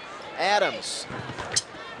 Adams,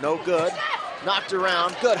 no good. Knocked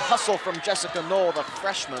around, good hustle from Jessica Knoll, the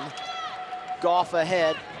freshman. Goff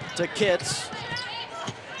ahead to Kitts.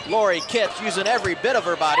 Lori Kitts using every bit of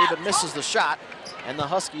her body, but misses the shot, and the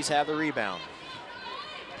Huskies have the rebound.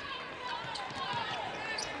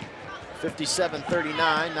 57-39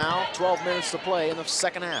 now, 12 minutes to play in the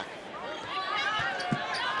second half.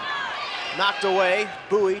 Knocked away,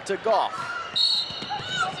 Bowie to Goff.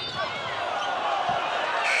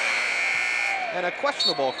 And a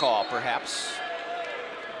questionable call, perhaps.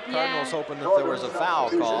 Cardinals hoping that there was a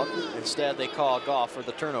foul called. Instead, they call Goff for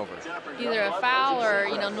the turnover. Either a foul or,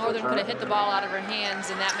 Northern could have hit the ball out of her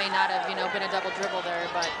hands, and that may not have, been a double dribble there,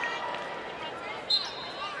 but.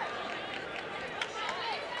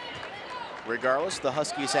 Regardless, the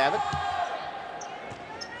Huskies have it.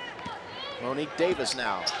 Monique Davis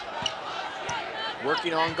now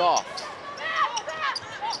working on Goff.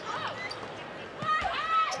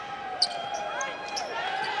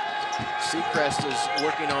 Seacrest is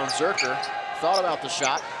working on Zerker. Thought about the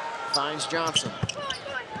shot, finds Johnson.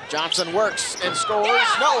 Johnson works and scores.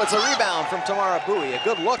 No, it's a rebound from Tamara Bowie. A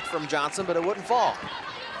good look from Johnson, but it wouldn't fall.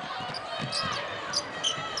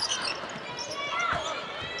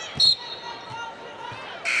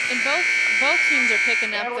 And both teams are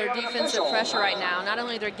picking up their defensive pressure right now. Not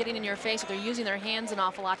only they're getting in your face, but they're using their hands an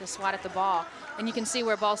awful lot to swat at the ball. And you can see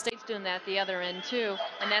where Ball State's doing that at the other end too,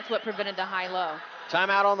 and that's what prevented the high-low.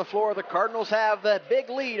 Timeout on the floor. The Cardinals have that big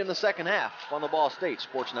lead in the second half on the Ball State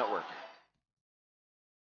Sports Network.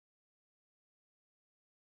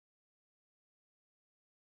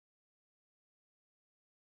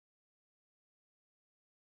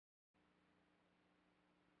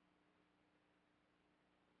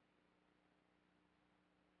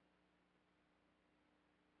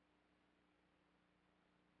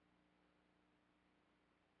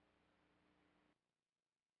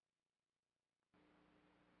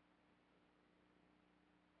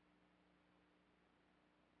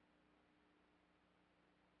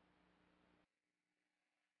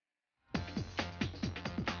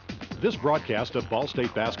 This broadcast of Ball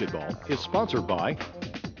State basketball is sponsored by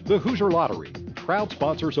the Hoosier Lottery, proud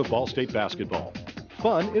sponsors of Ball State basketball.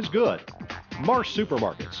 Fun is good. Marsh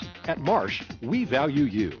Supermarkets. At Marsh, we value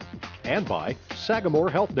you. And by Sagamore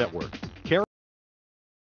Health Network. Care.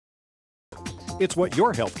 It's what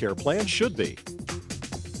your health care plan should be.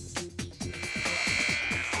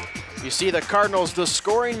 You see the Cardinals, the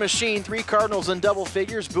scoring machine. 3 Cardinals in double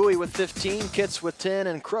figures. Bowie with 15, Kitts with 10,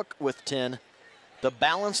 and Crook with 10. The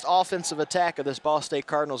balanced offensive attack of this Ball State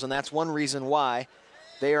Cardinals, and that's one reason why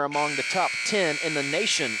they are among the top 10 in the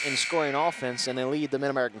nation in scoring offense, and they lead the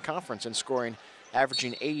Mid-American Conference in scoring,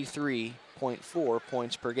 averaging 83.4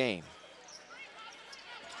 points per game.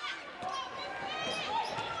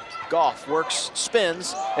 Goff works,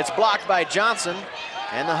 spins. It's blocked by Johnson,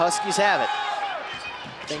 and the Huskies have it.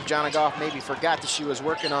 I think Jonna Goff maybe forgot that she was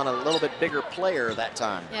working on a little bit bigger player that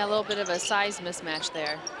time. Yeah, a little bit of a size mismatch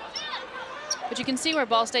there. But you can see where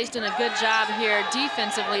Ball State's doing a good job here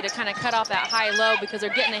defensively to kind of cut off that high-low because they're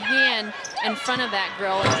getting a hand in front of that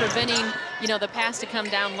girl and preventing, the pass to come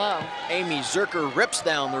down low. Amy Zerker rips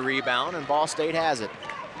down the rebound, and Ball State has it.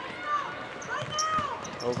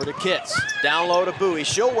 Over to Kitts, down low to Bowie.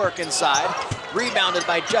 She'll work inside. Rebounded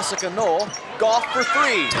by Jessica Knoll. Goff for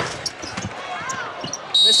 3.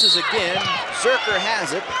 Misses again. Zerker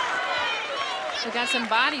has it. We got some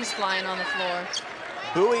bodies flying on the floor.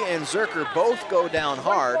 Bowie and Zerker both go down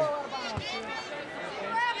hard.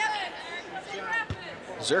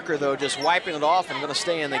 Zerker, though, just wiping it off and going to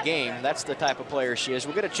stay in the game. That's the type of player she is.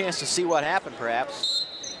 We'll get a chance to see what happened, perhaps.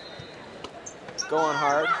 Going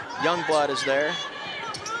hard. Youngblood is there.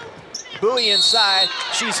 Bowie inside.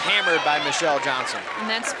 She's hammered by Michelle Johnson. And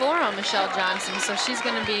that's 4 on Michelle Johnson, so she's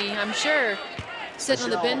going to be, I'm sure, sitting on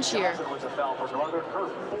the bench here.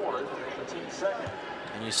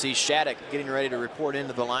 And you see Shattuck getting ready to report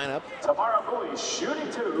into the lineup. Tamara Bowie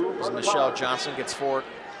shooting 2. As Michelle Johnson gets 4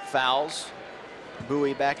 fouls.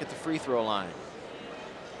 Bowie back at the free throw line.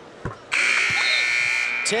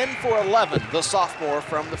 10 for 11, the sophomore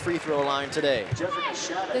from the free throw line today.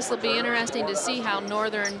 This will be interesting to see how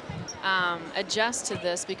Northern adjusts to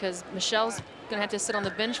this, because Michelle's going to have to sit on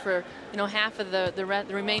the bench for half of the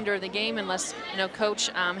remainder of the game, unless Coach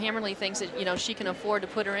Hammerly thinks that she can afford to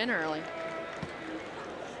put her in early.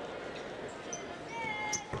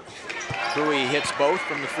 Bowie hits both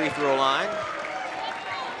from the free throw line,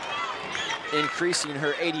 increasing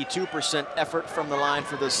her 82% effort from the line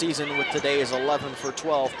for the season with today's 11 for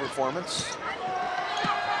 12 performance.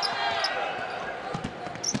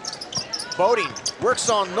 Boating works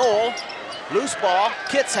on Knoll. Loose ball,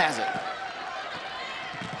 Kitts has it.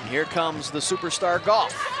 And here comes the superstar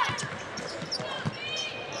Goff.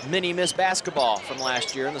 Mini Miss Basketball from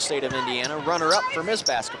last year in the state of Indiana, runner-up for Miss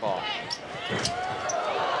Basketball.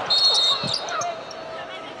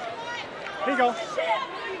 Here you go.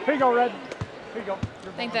 Here you go, Red. Here you go.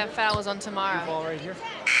 I think that foul was on Tamara. Ball right here.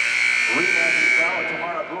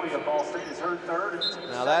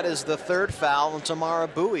 Now that is the 3rd foul on Tamara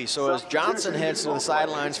Bowie. So as Johnson heads to the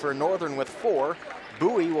sidelines for Northern with 4,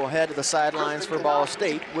 Bowie will head to the sidelines for Ball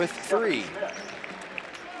State with 3.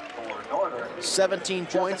 17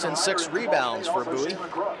 points and 6 rebounds for Bowie.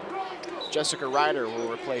 Jessica Ryder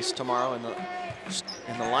will replace Tamara in the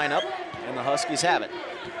lineup, and the Huskies have it.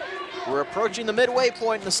 We're approaching the midway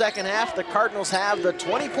point in the second half. The Cardinals have the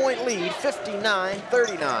 20-point lead,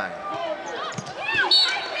 59-39.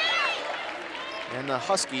 And the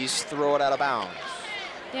Huskies throw it out of bounds.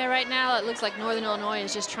 Yeah, right now it looks like Northern Illinois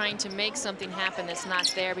is just trying to make something happen that's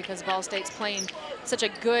not there, because Ball State's playing such a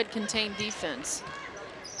good contained defense.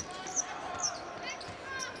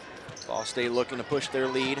 Ball State looking to push their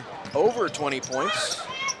lead over 20 points.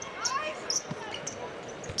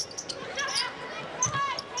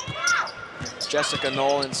 Jessica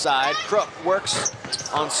Knoll inside. Crook works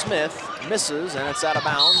on Smith, misses, and it's out of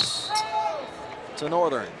bounds to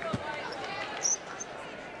Northern.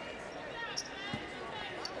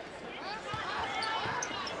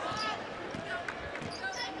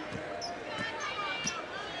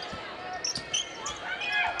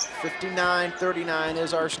 (59-39)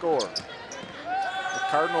 is our score. The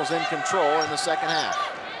Cardinals in control in the second half.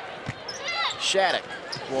 Shattuck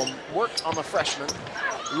will work on the freshman.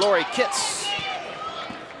 Lori Kitts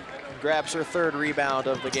grabs her 3rd rebound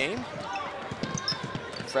of the game.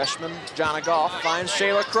 Freshman Jonna Goff finds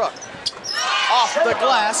Shayla Crook. Off the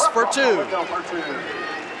glass for 2.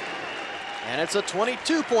 And it's a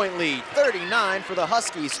 22-point lead, 39 for the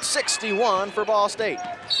Huskies, 61 for Ball State.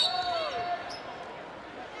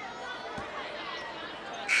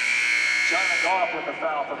 Jonna Goff with the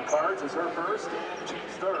foul for the Cards is her 1st and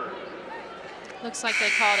team's 3rd. Looks like they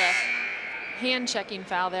called a hand-checking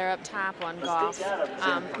foul there up top on Goff.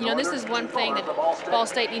 This is one thing that Ball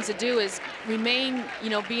State needs to do, is remain,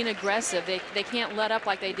 being aggressive. They can't let up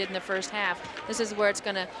like they did in the first half. This is where it's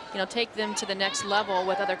going to, take them to the next level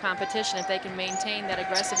with other competition if they can maintain that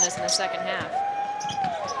aggressiveness in the second half.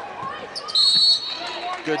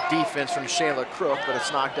 Good defense from Shayla Crook, but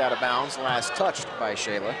it's knocked out of bounds. Last touched by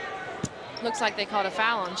Shayla. Looks like they called a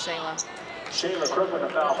foul on Shayla. Shayla Crook with a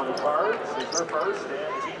foul for the Cards is her 1st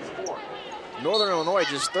and team's 4th. Northern Illinois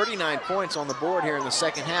just 39 points on the board here in the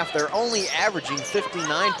second half. They're only averaging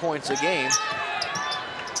 59 points a game.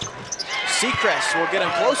 Seacrest will get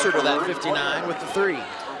him closer to that 59 with the 3.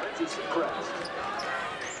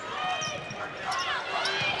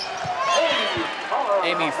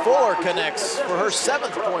 Amy Fuller connects for her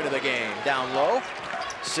 7th point of the game. Down low,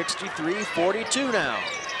 63-42 now.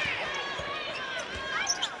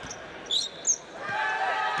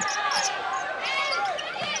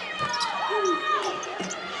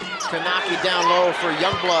 Kanaki down low for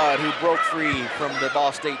Youngblood, who broke free from the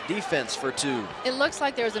Ball State defense for 2. It looks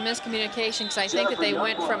like there was a miscommunication, because I think that they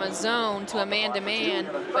went from a zone to a man-to-man,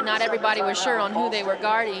 but not everybody was sure on who they were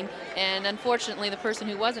guarding, and unfortunately the person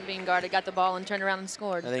who wasn't being guarded got the ball and turned around and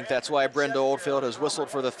scored. I think that's why Brenda Oldfield has whistled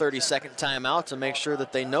for the 32nd timeout, to make sure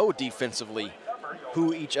that they know defensively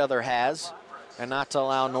who each other has, and not to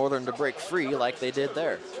allow Northern to break free like they did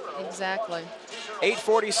there. Exactly.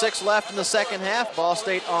 8:46 left in the second half. Ball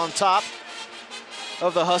State on top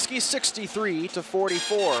of the Huskies,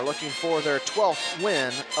 63-44, looking for their 12th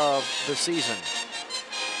win of the season.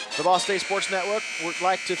 The Ball State Sports Network would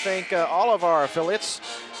like to thank all of our affiliates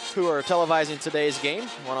who are televising today's game.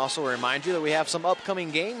 I want to also remind you that we have some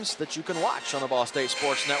upcoming games that you can watch on the Ball State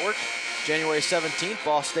Sports Network. January 17th,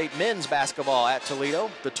 Ball State men's basketball at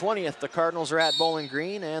Toledo. The 20th, the Cardinals are at Bowling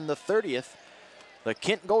Green, and the 30th, The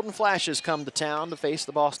Kent Golden Flashes come to town to face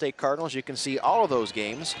the Ball State Cardinals. You can see all of those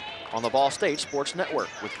games on the Ball State Sports Network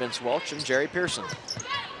with Vince Welch and Jerry Pearson.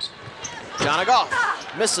 John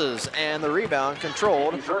Goff misses, and the rebound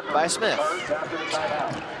controlled by Smith.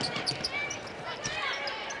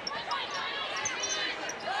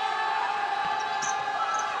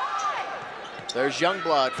 There's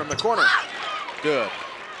Youngblood from the corner. Good.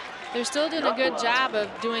 They're still doing a good job of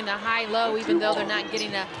doing the high-low, even though they're not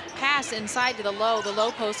getting a pass inside to the low. The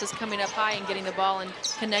low post is coming up high and getting the ball and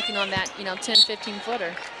connecting on that, 10,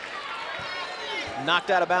 15-footer. Knocked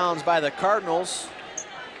out of bounds by the Cardinals,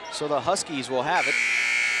 so the Huskies will have it.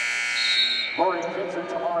 Lori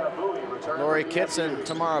Kitts and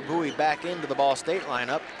Tamara Bowie back into the Ball State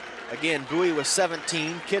lineup. Again, Bowie with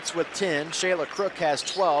 17, Kitts with 10, Shayla Crook has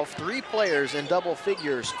 12. 3 players in double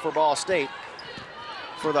figures for Ball State.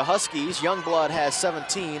 For the Huskies, Youngblood has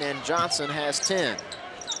 17 and Johnson has 10.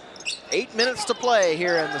 8 minutes to play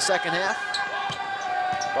here in the second half.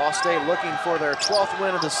 Ball State looking for their 12th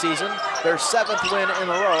win of the season, their 7th win in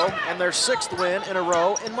a row, and their 6th win in a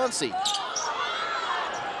row in Muncie.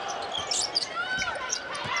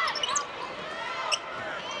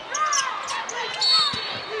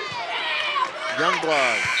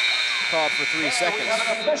 Youngblood called for 3 seconds.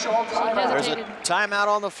 There's a timeout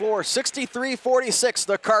on the floor. 63-46,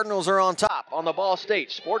 the Cardinals are on top on the Ball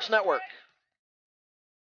State Sports Network.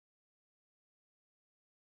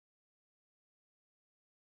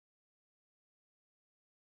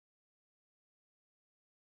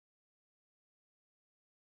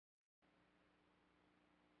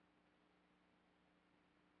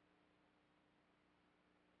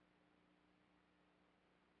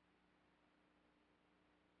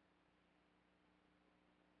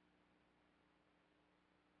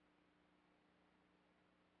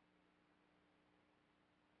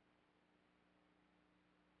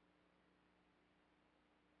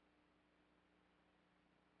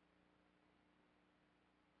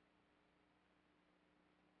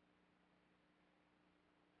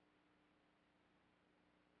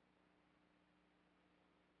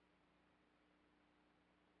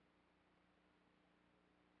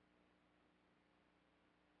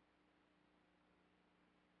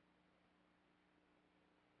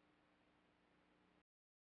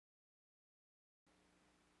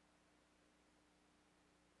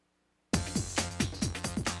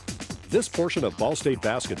 This portion of Ball State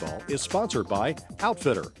basketball is sponsored by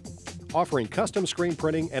Outfitter, offering custom screen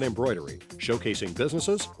printing and embroidery, showcasing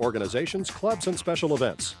businesses, organizations, clubs, and special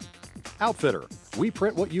events. Outfitter, we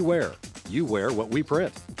print what you wear what we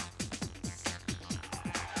print.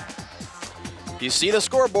 You see the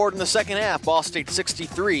scoreboard in the second half. Ball State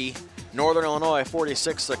 63, Northern Illinois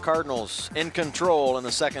 46. The Cardinals in control in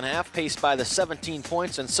the second half, paced by the 17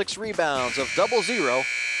 points and 6 rebounds of 0-0,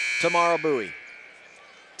 Tamara Bowie.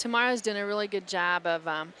 Tamara's done a really good job of,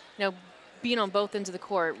 being on both ends of the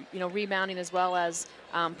court, rebounding as well as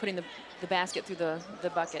putting the basket through the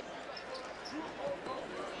bucket.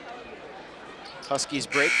 Huskies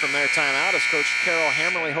break from their timeout as Coach Carol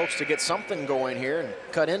Hammerly hopes to get something going here and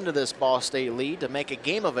cut into this Ball State lead to make a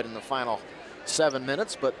game of it in the final 7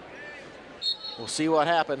 minutes, but we'll see what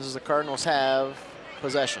happens as the Cardinals have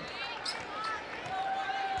possession.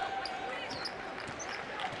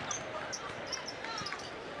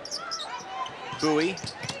 Bowie,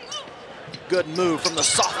 good move from the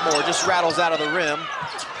sophomore, just rattles out of the rim.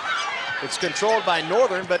 It's controlled by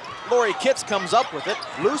Northern, but Lori Kitts comes up with it.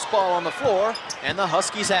 Loose ball on the floor, and the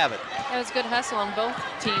Huskies have it. That was good hustle on both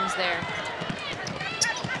teams there.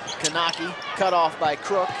 Kanaki cut off by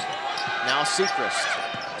Crook. Now Sechrist.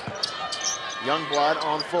 Youngblood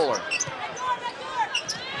on Fuller.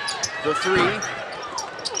 The 3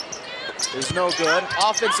 is no good.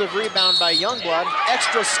 Offensive rebound by Youngblood.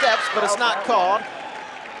 Extra steps, but it's not called.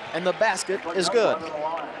 And the basket is good.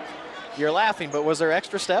 You're laughing, but was there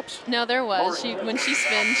extra steps? No, there was. When she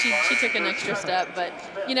spun, she took an extra step, but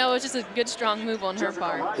it was just a good, strong move on her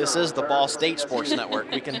part. This is the Ball State Sports Network.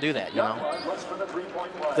 We can do that,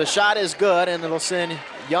 The shot is good, and it'll send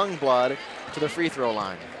Youngblood to the free throw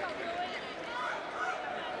line.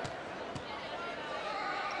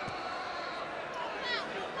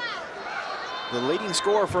 The leading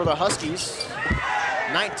scorer for the Huskies,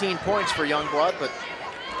 19 points for Youngblood, but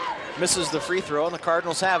misses the free throw, and the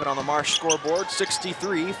Cardinals have it on the Marsh scoreboard,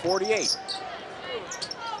 63-48.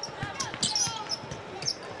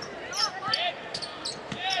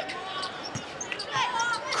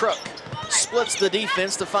 Crook splits the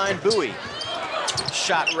defense to find Bowie.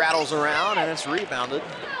 Shot rattles around, and it's rebounded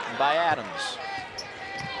by Adams.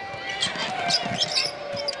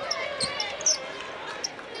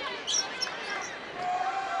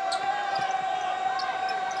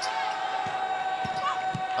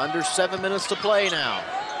 Under 7 minutes to play now.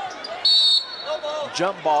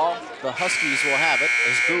 Jump ball, the Huskies will have it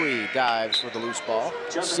as Bowie dives for the loose ball.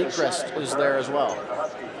 Seacrest is there as well.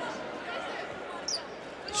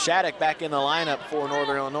 Shattuck back in the lineup for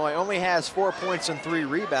Northern Illinois. Only has 4 points and 3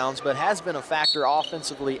 rebounds, but has been a factor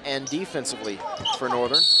offensively and defensively for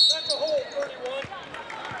Northern.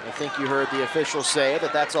 I think you heard the official say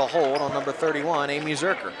that that's a hold on number 31, Amy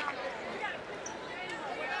Zerker.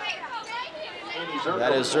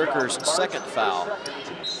 That is Zerker's second foul.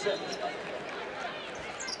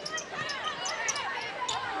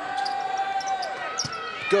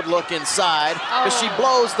 Good look inside, but she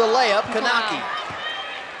blows the layup, Kanaki.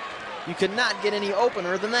 Wow. You could not get any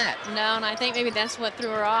opener than that. No, and I think maybe that's what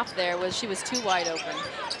threw her off there, was she was too wide open.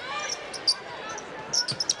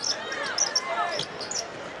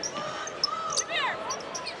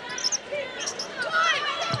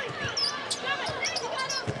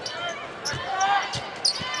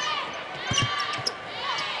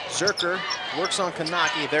 Zerker works on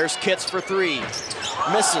Kanaki. There's Kitts for 3.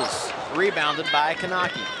 Misses. Rebounded by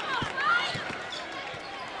Kanaki.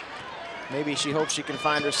 Maybe she hopes she can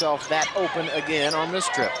find herself that open again on this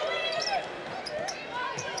trip.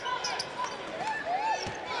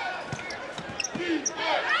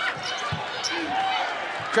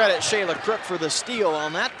 Credit Shayla Crook for the steal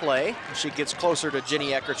on that play. She gets closer to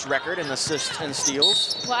Jenny Eckert's record in assists and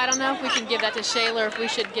steals. Well, I don't know if we can give that to Shayla or if we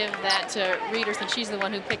should give that to Reeder since she's the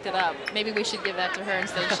one who picked it up. Maybe we should give that to her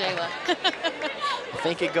instead of Shayla. I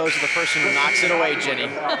think it goes to the person who knocks it away, Jenny.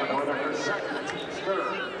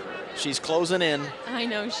 She's closing in. I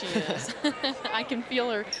know she is. I can feel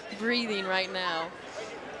her breathing right now.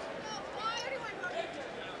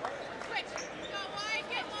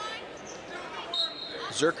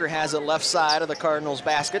 Zerker has it left side of the Cardinals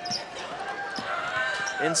basket.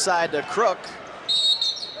 Inside to Crook.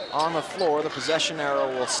 On the floor, the possession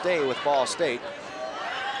arrow will stay with Ball State.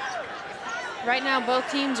 Right now, both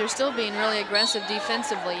teams are still being really aggressive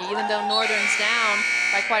defensively. Even though Northern's down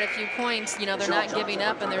by quite a few points, you know, they're not giving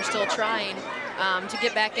up and they're still trying to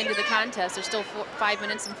get back into the contest. There's still 5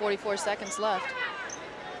 minutes and 44 seconds left.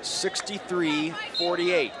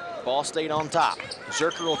 63-48, Ball State on top.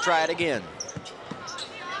 Zerker will try it again.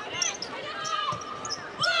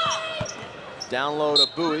 Down low to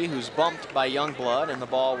Bowie, who's bumped by Youngblood, and the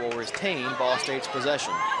ball will retain Ball State's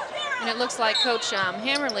possession. And it looks like Coach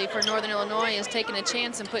Hammerly for Northern Illinois is taking a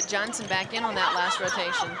chance and put Johnson back in on that last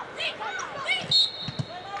rotation.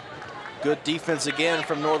 Good defense again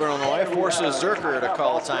from Northern Illinois. Forces Zerker to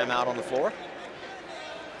call a timeout on the floor.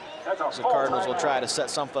 So the Cardinals will try to set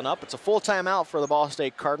something up. It's a full timeout for the Ball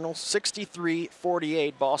State Cardinals.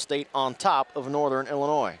 63-48, Ball State on top of Northern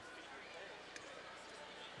Illinois.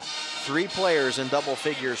 3 players in double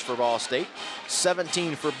figures for Ball State.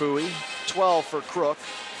 17 for Bowie, 12 for Crook,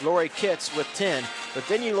 Lori Kitts with 10. But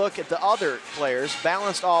then you look at the other players,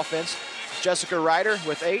 balanced offense, Jessica Ryder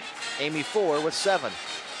with 8, Amy Fuller with 7.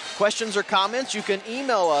 Questions or comments, you can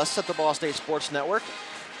email us at the Ball State Sports Network,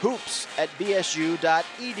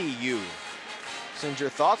 hoops@bsu.edu. Send your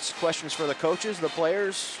thoughts, questions for the coaches, the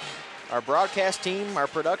players, our broadcast team, our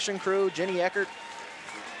production crew, Jenny Eckert.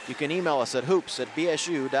 You can email us at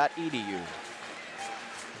hoops@bsu.edu.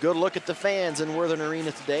 Good look at the fans in Worthen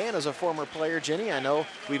Arena today, and as a former player, Jenny, I know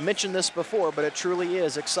we've mentioned this before, but it truly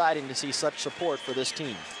is exciting to see such support for this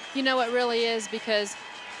team. You know, it really is, because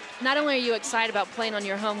not only are you excited about playing on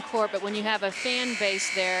your home court, but when you have a fan base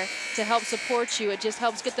there to help support you, it just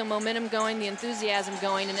helps get the momentum going, the enthusiasm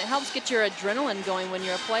going, and it helps get your adrenaline going when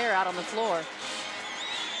you're a player out on the floor.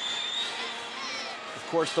 Of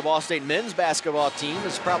course, the Ball State men's basketball team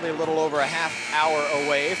is probably a little over a half hour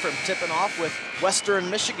away from tipping off with Western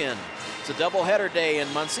Michigan. It's a doubleheader day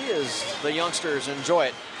in Muncie as the youngsters enjoy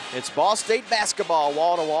it. It's Ball State basketball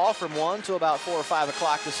wall to wall from 1 to about 4 or 5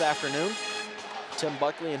 o'clock this afternoon. Tim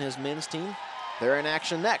Buckley and his men's team, they're in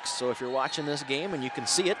action next. So if you're watching this game and you can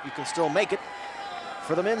see it, you can still make it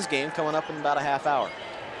for the men's game coming up in about a half hour.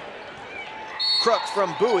 Crook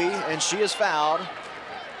from Bowie, and she is fouled.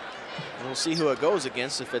 We'll see who it goes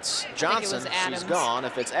against. If it's Johnson, she's gone.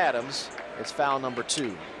 If it's Adams, it's foul number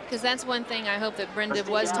 2. Because that's one thing I hope that Brenda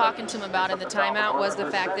was talking to him about in the timeout, was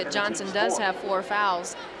the fact that Johnson does have 4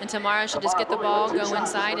 fouls. And Tamara should just get the ball, go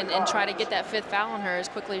inside, and try to get that 5th foul on her as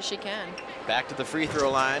quickly as she can. Back to the free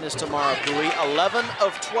throw line is Tamara Bowie, 11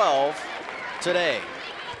 of 12 today.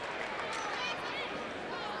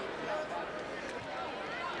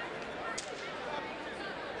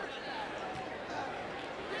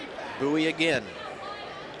 Bowie again,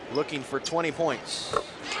 looking for 20 points.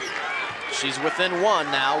 She's within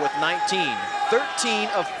 1 now with 19. 13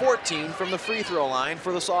 of 14 from the free throw line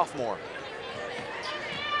for the sophomore.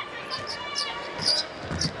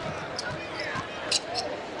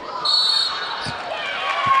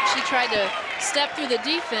 tried to step through the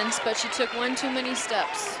defense, but she took one too many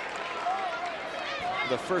steps.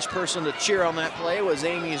 The first person to cheer on that play was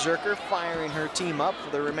Amy Zerker, firing her team up for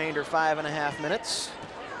the remainder 5.5 minutes.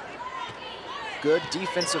 Good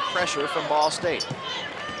defensive pressure from Ball State.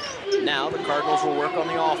 Now the Cardinals will work on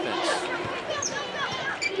the offense.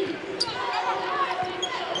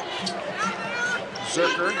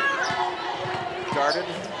 Zerker, guarded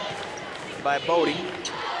by Bodie.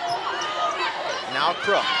 Now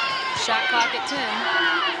Crook. Shot clock at 10.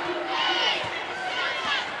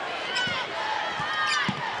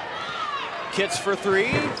 Kitts for three.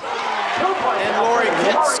 And Lori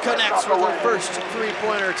Kitts connects with her first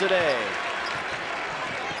three-pointer today.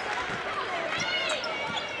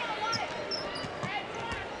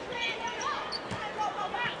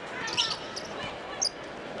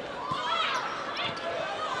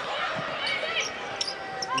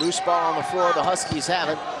 Loose ball on the floor, the Huskies have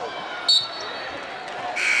it,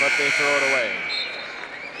 but they throw it away.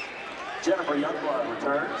 Jennifer Youngblood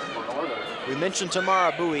returns for Northern. We mentioned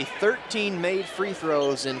Tamara Bowie, 13 made free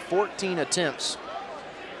throws in 14 attempts.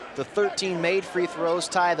 The 13 made free throws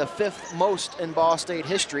tie the 5th most in Ball State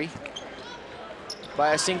history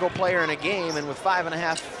by a single player in a game, and with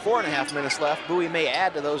 4.5 minutes left, Bowie may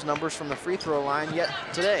add to those numbers from the free throw line yet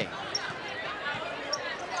today.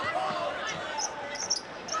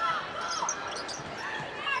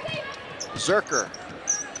 Zerker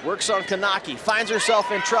works on Kanaki, finds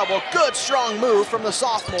herself in trouble. Good strong move from the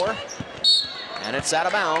sophomore. And it's out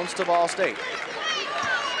of bounds to Ball State.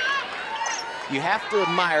 You have to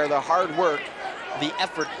admire the hard work, the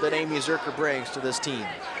effort that Amy Zerker brings to this team.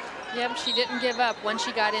 Yep, she didn't give up. Once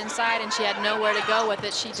she got inside and she had nowhere to go with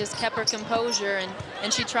it, she just kept her composure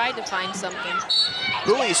and she tried to find something.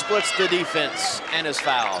 Bowie splits the defense and is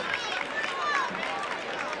fouled.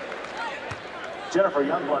 Jennifer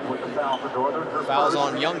Youngblood with the foul for Northern. Her Fouls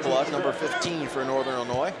on Youngblood, number 15 for Northern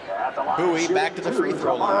Illinois. Bowie back to the free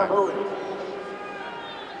throw line.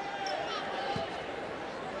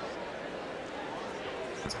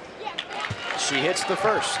 She hits the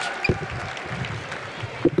first.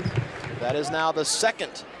 That is now the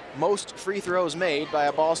 2nd most free throws made by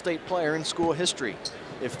a Ball State player in school history.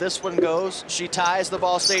 If this one goes, she ties the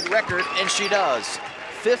Ball State record, and she does.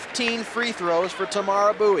 15 free throws for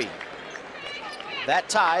Tamara Bowie. That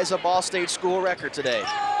ties a Ball State school record today.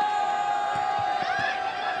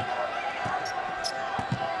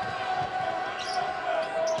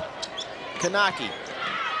 Kanaki.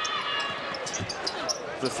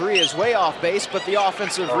 The three is way off base, but the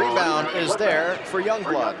offensive rebound is there for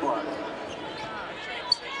Youngblood.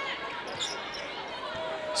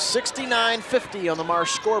 69-50 on the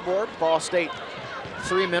Marsh scoreboard. Ball State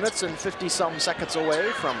 3 minutes and 50-some seconds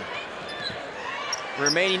away from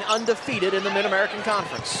remaining undefeated in the Mid-American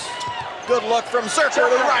Conference. Good look from Zerker,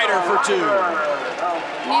 the rider for two.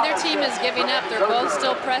 Neither team is giving up. They're both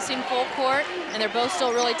still pressing full court, and they're both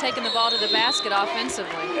still really taking the ball to the basket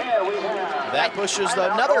offensively. That pushes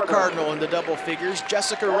another Cardinal into double figures.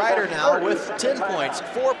 Jessica Ryder now with 10 points,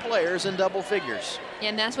 4 players in double figures.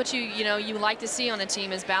 And that's what you like to see on a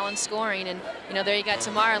team is balanced scoring. And there you got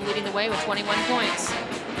Tamara leading the way with 21 points.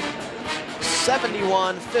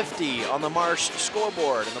 71-50 on the Marsh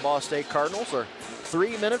scoreboard, and the Ball State Cardinals are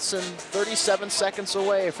 3 minutes and 37 seconds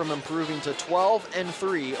away from improving to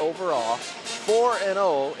 12-3 overall,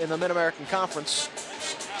 4-0 in the Mid-American Conference,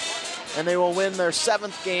 and they will win their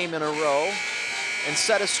 7th game in a row and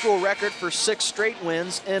set a school record for 6 straight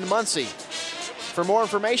wins in Muncie. For more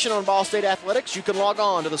information on Ball State athletics, you can log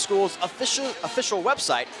on to the school's official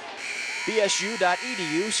website,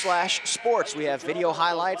 bsu.edu/sports. We have video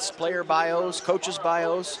highlights, player bios, coaches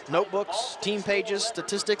bios, notebooks, team pages,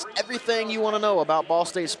 statistics. Everything you want to know about Ball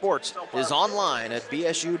State sports is online at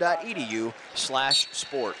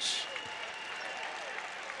bsu.edu/sports.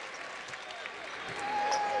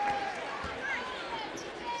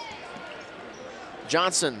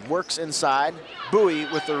 Johnson works inside. Bowie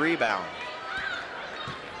with the rebound.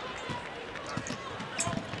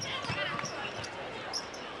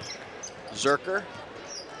 Zerker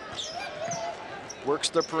works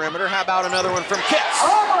the perimeter. How about another one from Kitts?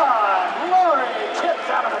 Lori Kitts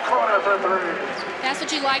out of the corner for three. That's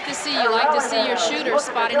what you like to see. You like to see your shooters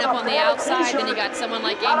spotting up on the outside. Then you got someone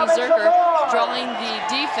like Amy Zerker drawing the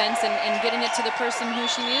defense and getting it to the person who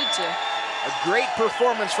she needed to. A great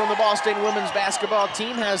performance from the Ball State women's basketball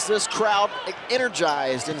team has this crowd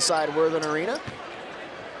energized inside Worthen Arena.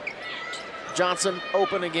 Johnson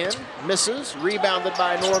open again, misses, rebounded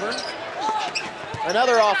by Northern.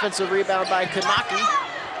 Another offensive rebound by Kanaki.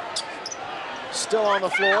 Still on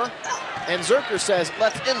the floor. And Zerker says,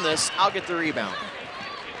 let's end this, I'll get the rebound.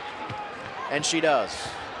 And she does.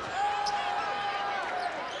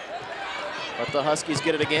 But the Huskies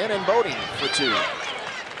get it again, and Boding for 2. And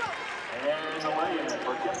the lay-in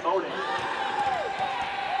for Kim Boding.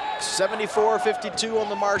 74-52 on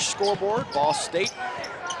the Marsh scoreboard. Ball State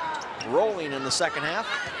rolling in the second half.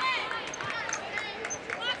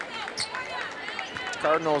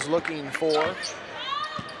 Cardinals looking for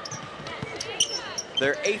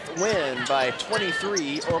their 8th win by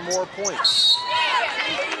 23 or more points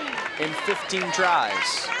in 15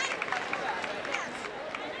 tries.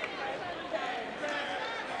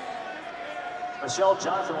 Michelle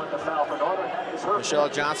Johnson with the foul for Northern. That is her Michelle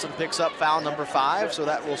fifth. Johnson picks up foul number 5, so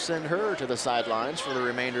that will send her to the sidelines for the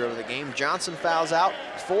remainder of the game. Johnson fouls out,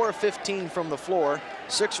 4 of 15 from the floor,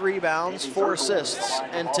 6 rebounds, 4 assists,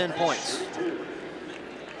 and 10 points.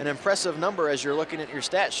 An impressive number as you're looking at your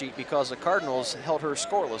stat sheet because the Cardinals held her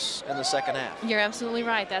scoreless in the second half. You're absolutely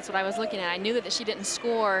right. That's what I was looking at. I knew that she didn't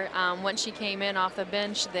score when she came in off the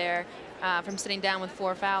bench there from sitting down with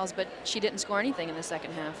 4 fouls, but she didn't score anything in the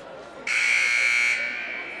second half.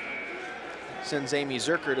 Sends Amy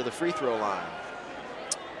Zerker to the free throw line.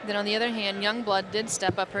 Then on the other hand, Youngblood did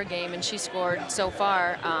step up her game, and she scored so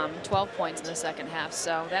far 12 points in the second half.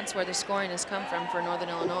 So that's where the scoring has come from for Northern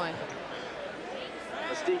Illinois.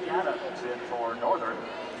 Mystique Adams in for Northern.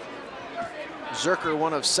 Zerker,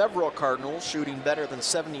 one of several Cardinals, shooting better than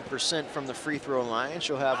 70% from the free throw line.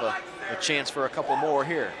 She'll have a chance for a couple more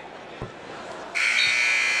here.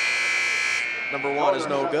 Number 1 is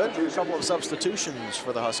no good. A couple of substitutions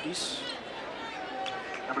for the Huskies.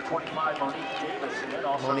 Number 25, Monique Davis. And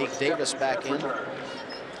also Monique Davis back in. return.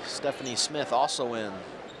 Stephanie Smith also in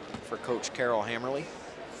for Coach Carol Hammerly.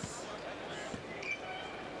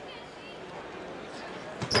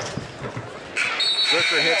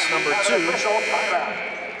 Zerker hits number 2.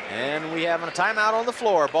 And we have a timeout on the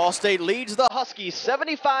floor. Ball State leads the Huskies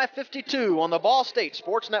 75-52 on the Ball State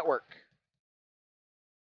Sports Network.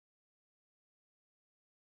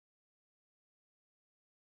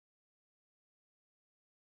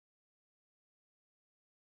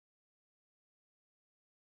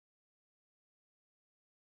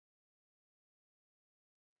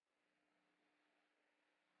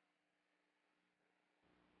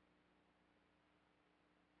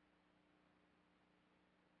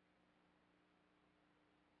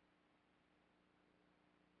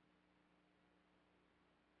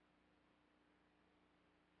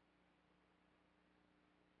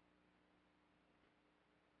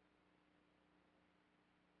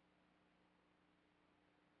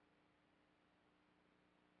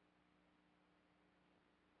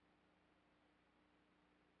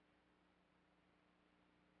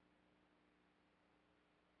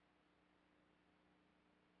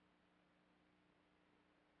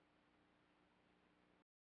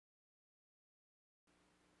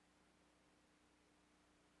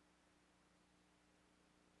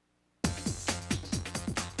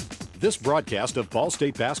 This broadcast of Ball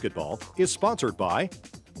State basketball is sponsored by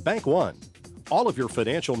Bank One. All of your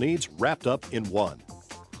financial needs wrapped up in one.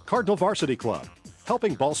 Cardinal Varsity Club,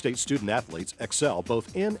 helping Ball State student athletes excel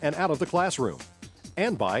both in and out of the classroom.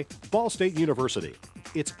 And by Ball State University.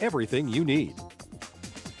 It's everything you need.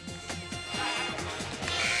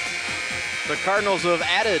 The Cardinals have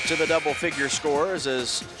added to the double-figure scores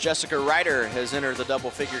as Jessica Ryder has entered the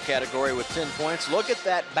double-figure category with 10 points. Look at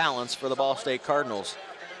that balance for the Ball State Cardinals.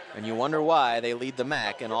 And you wonder why they lead the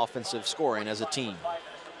MAC in offensive scoring as a team.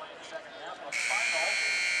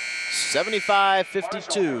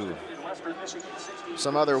 75-52.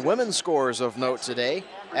 Some other women's scores of note today.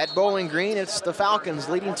 At Bowling Green, it's the Falcons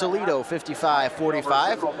leading Toledo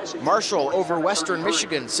 55-45. Marshall over Western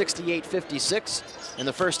Michigan 68-56. In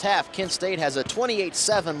the first half, Kent State has a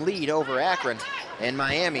 28-7 lead over Akron. And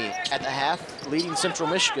Miami at the half leading Central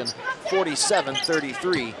Michigan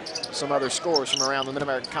 47-33. Some other scores from around the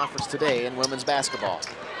Mid-American Conference today in women's basketball.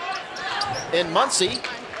 In Muncie,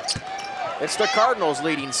 it's the Cardinals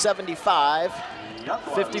leading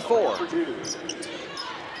 75-54.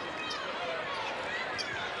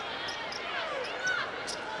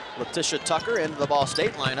 Letitia Tucker into the Ball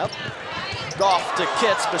State lineup. Goff to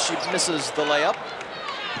Kitts, but she misses the layup.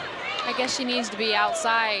 I guess she needs to be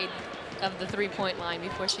outside of the three-point line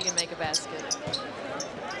before she can make a basket.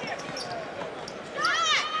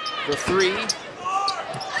 The three,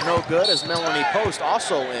 no good, as Melanie Post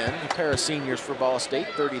also in. A pair of seniors for Ball State,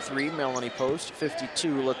 33, Melanie Post,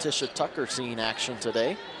 52, Letitia Tucker seeing action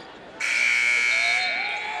today.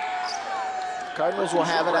 Cardinals will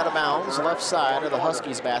have it out of bounds, left side of the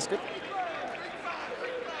Huskies basket.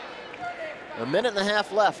 A minute and a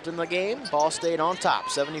half left in the game. Ball State on top,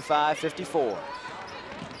 75-54.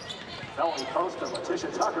 Melanie Post and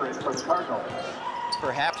Letitia Tucker in for the Cardinals.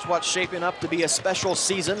 Perhaps what's shaping up to be a special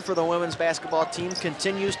season for the women's basketball team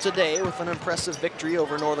continues today with an impressive victory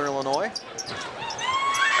over Northern Illinois.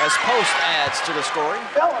 As Post adds to the scoring.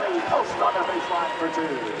 Melanie Post on the baseline for 2.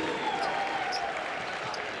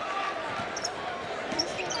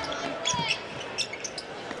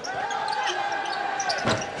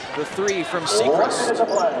 The three from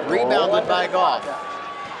Sechrist, rebounded by Goff.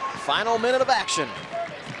 Final minute of action.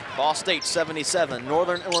 Ball State 77,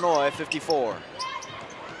 Northern Illinois 54.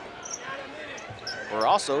 We're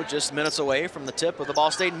also just minutes away from the tip of the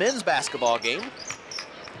Ball State men's basketball game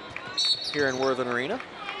here in Worthen Arena.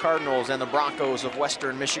 Cardinals and the Broncos of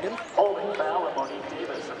Western Michigan. Holding foul on Monique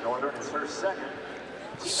Davis of Northern is her second.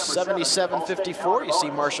 77-54, you see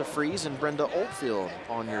Marsha Fries and Brenda Oldfield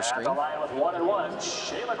on your screen.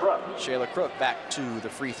 Shayla Crook back to the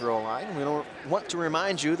free throw line. We want to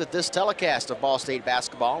remind you that this telecast of Ball State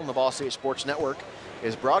basketball on the Ball State Sports Network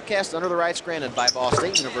is broadcast under the rights granted by Ball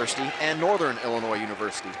State University and Northern Illinois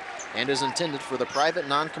University and is intended for the private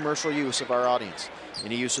non-commercial use of our audience.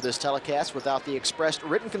 Any use of this telecast without the expressed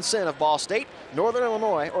written consent of Ball State, Northern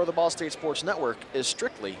Illinois, or the Ball State Sports Network is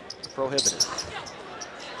strictly prohibited.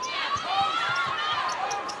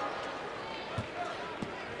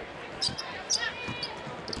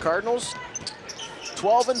 Cardinals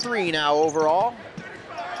 12-3 now overall,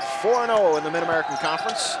 4-0 in the Mid-American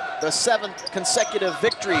Conference. The 7th consecutive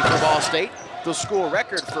victory for Ball State. The school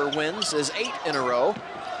record for wins is 8 in a row.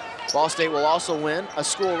 Ball State will also win a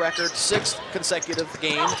school record 6th consecutive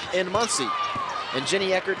game in Muncie. And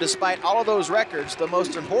Jenny Eckert, despite all of those records, the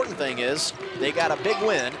most important thing is they got a big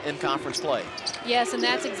win in conference play. Yes, and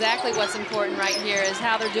that's exactly what's important right here is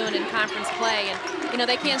how they're doing in conference play. And, you know,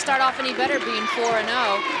 they can't start off any better being 4-0.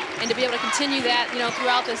 And to be able to continue that, you know,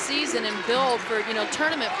 throughout the season and build for, you know,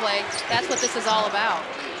 tournament play, that's what this is all about.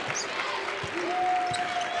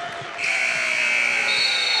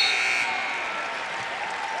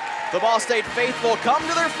 The Ball State faithful come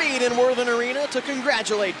to their feet in Worthen Arena to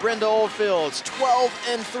congratulate Brenda Oldfield's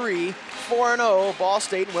 12-3, 4-0 Ball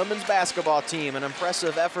State women's basketball team. An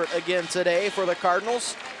impressive effort again today for the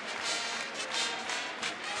Cardinals.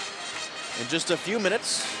 In just a few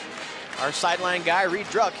minutes, our sideline guy, Reed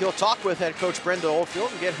Druck, he'll talk with head coach Brenda Oldfield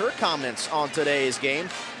and get her comments on today's game.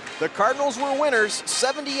 The Cardinals were winners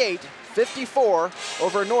 78-54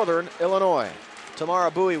 over Northern Illinois. Tamara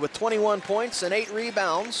Bowie with 21 points and 8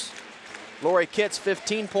 rebounds. Lori Kitts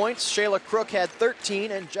 15 points, Shayla Crook had 13,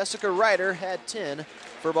 and Jessica Ryder had 10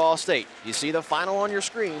 for Ball State. You see the final on your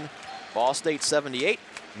screen. Ball State 78,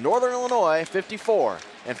 Northern Illinois 54.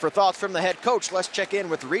 And for thoughts from the head coach, let's check in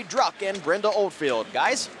with Reed Druck and Brenda Oldfield.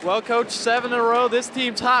 Guys? Well, Coach, 7 in a row. This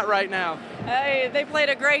team's hot right now. Hey, they played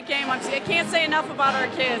a great game. I can't say enough about our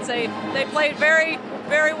kids. They played very,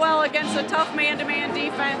 very well against a tough man-to-man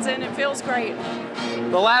defense, and it feels great.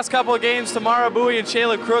 The last couple of games, Tamara Bowie and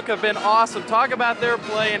Shayla Crook have been awesome. Talk about their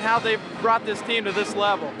play and how they've brought this team to this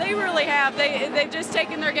level. They really have. They've just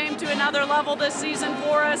taken their game to another level this season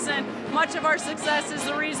for us, and much of our success is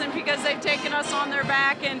the reason because they've taken us on their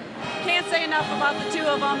back, and can't say enough about the two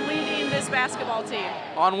of them leading this basketball team.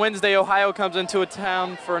 On Wednesday, Ohio comes into a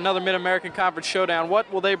town for another Mid-American Conference showdown.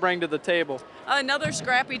 What will they bring to the table? Another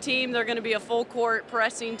scrappy team. They're going to be a full-court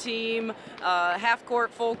pressing team,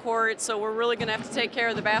 half-court, full-court, so we're really going to have to take care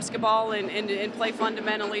of the basketball and play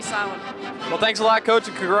fundamentally sound. Well, thanks a lot, Coach,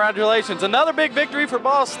 and congratulations. Another big victory for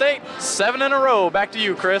Ball State, 7 in a row. Back to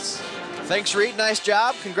you, Chris. Thanks, Reed. Nice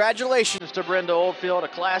job. Congratulations to Brenda Oldfield, a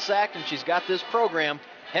class act, and she's got this program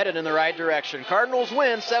headed in the right direction. Cardinals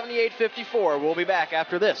win 78-54. We'll be back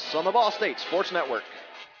after this on the Ball State Sports Network.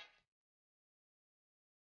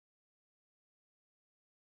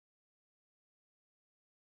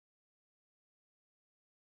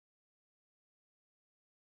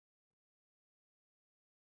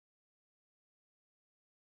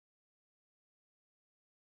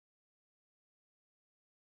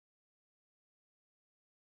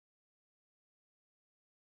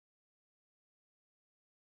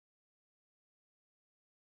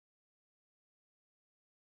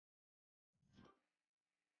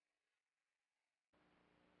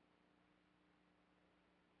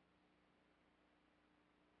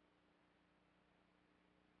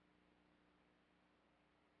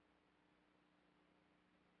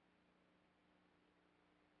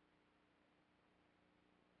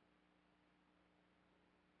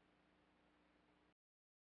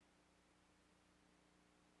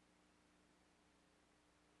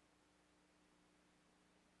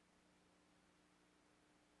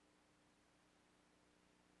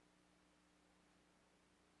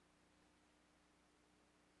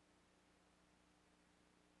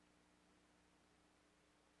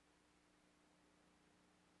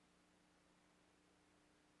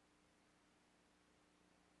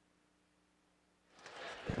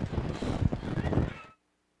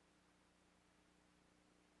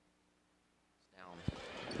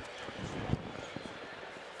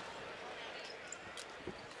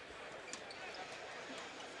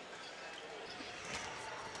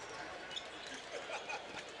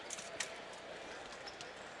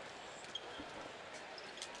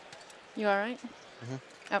 You all right?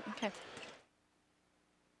 Oh, okay.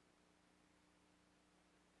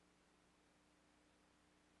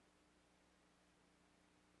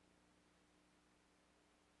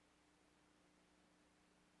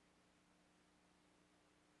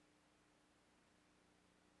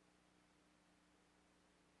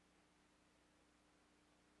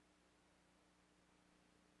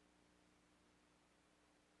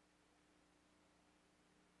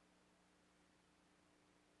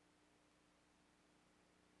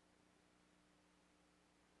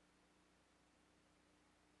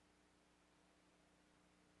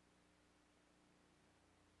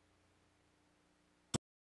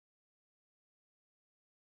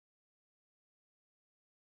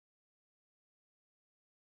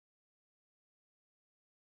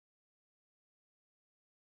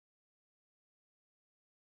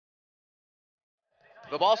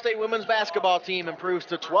 The Ball State women's basketball team improves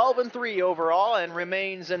to 12-3 overall and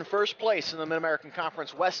remains in first place in the Mid-American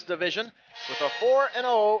Conference West Division with a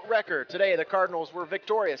 4-0 record. Today, the Cardinals were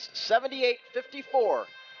victorious 78-54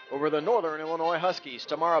 over the Northern Illinois Huskies.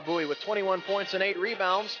 Tamara Bowie with 21 points and 8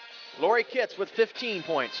 rebounds. Lori Kitts with 15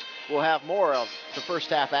 points. We'll have more of the first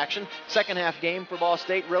half action. Second half game for Ball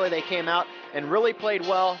State. Really, they came out and really played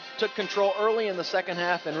well, took control early in the second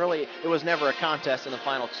half, and really it was never a contest in the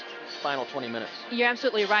final 20 minutes. You're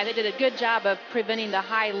absolutely right. They did a good job of preventing the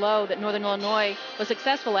high-low that Northern Illinois was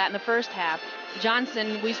successful at in the first half.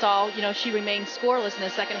 Johnson, we saw, she remained scoreless in the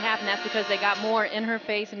second half, and that's because they got more in her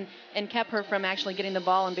face and kept her from actually getting the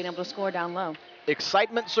ball and being able to score down low.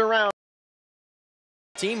 Excitement surrounds.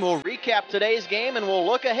 Team will recap today's game and we'll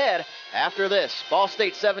look ahead after this. Ball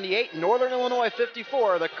State 78, Northern Illinois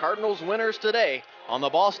 54, the Cardinals winners today on the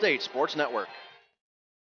Ball State Sports Network.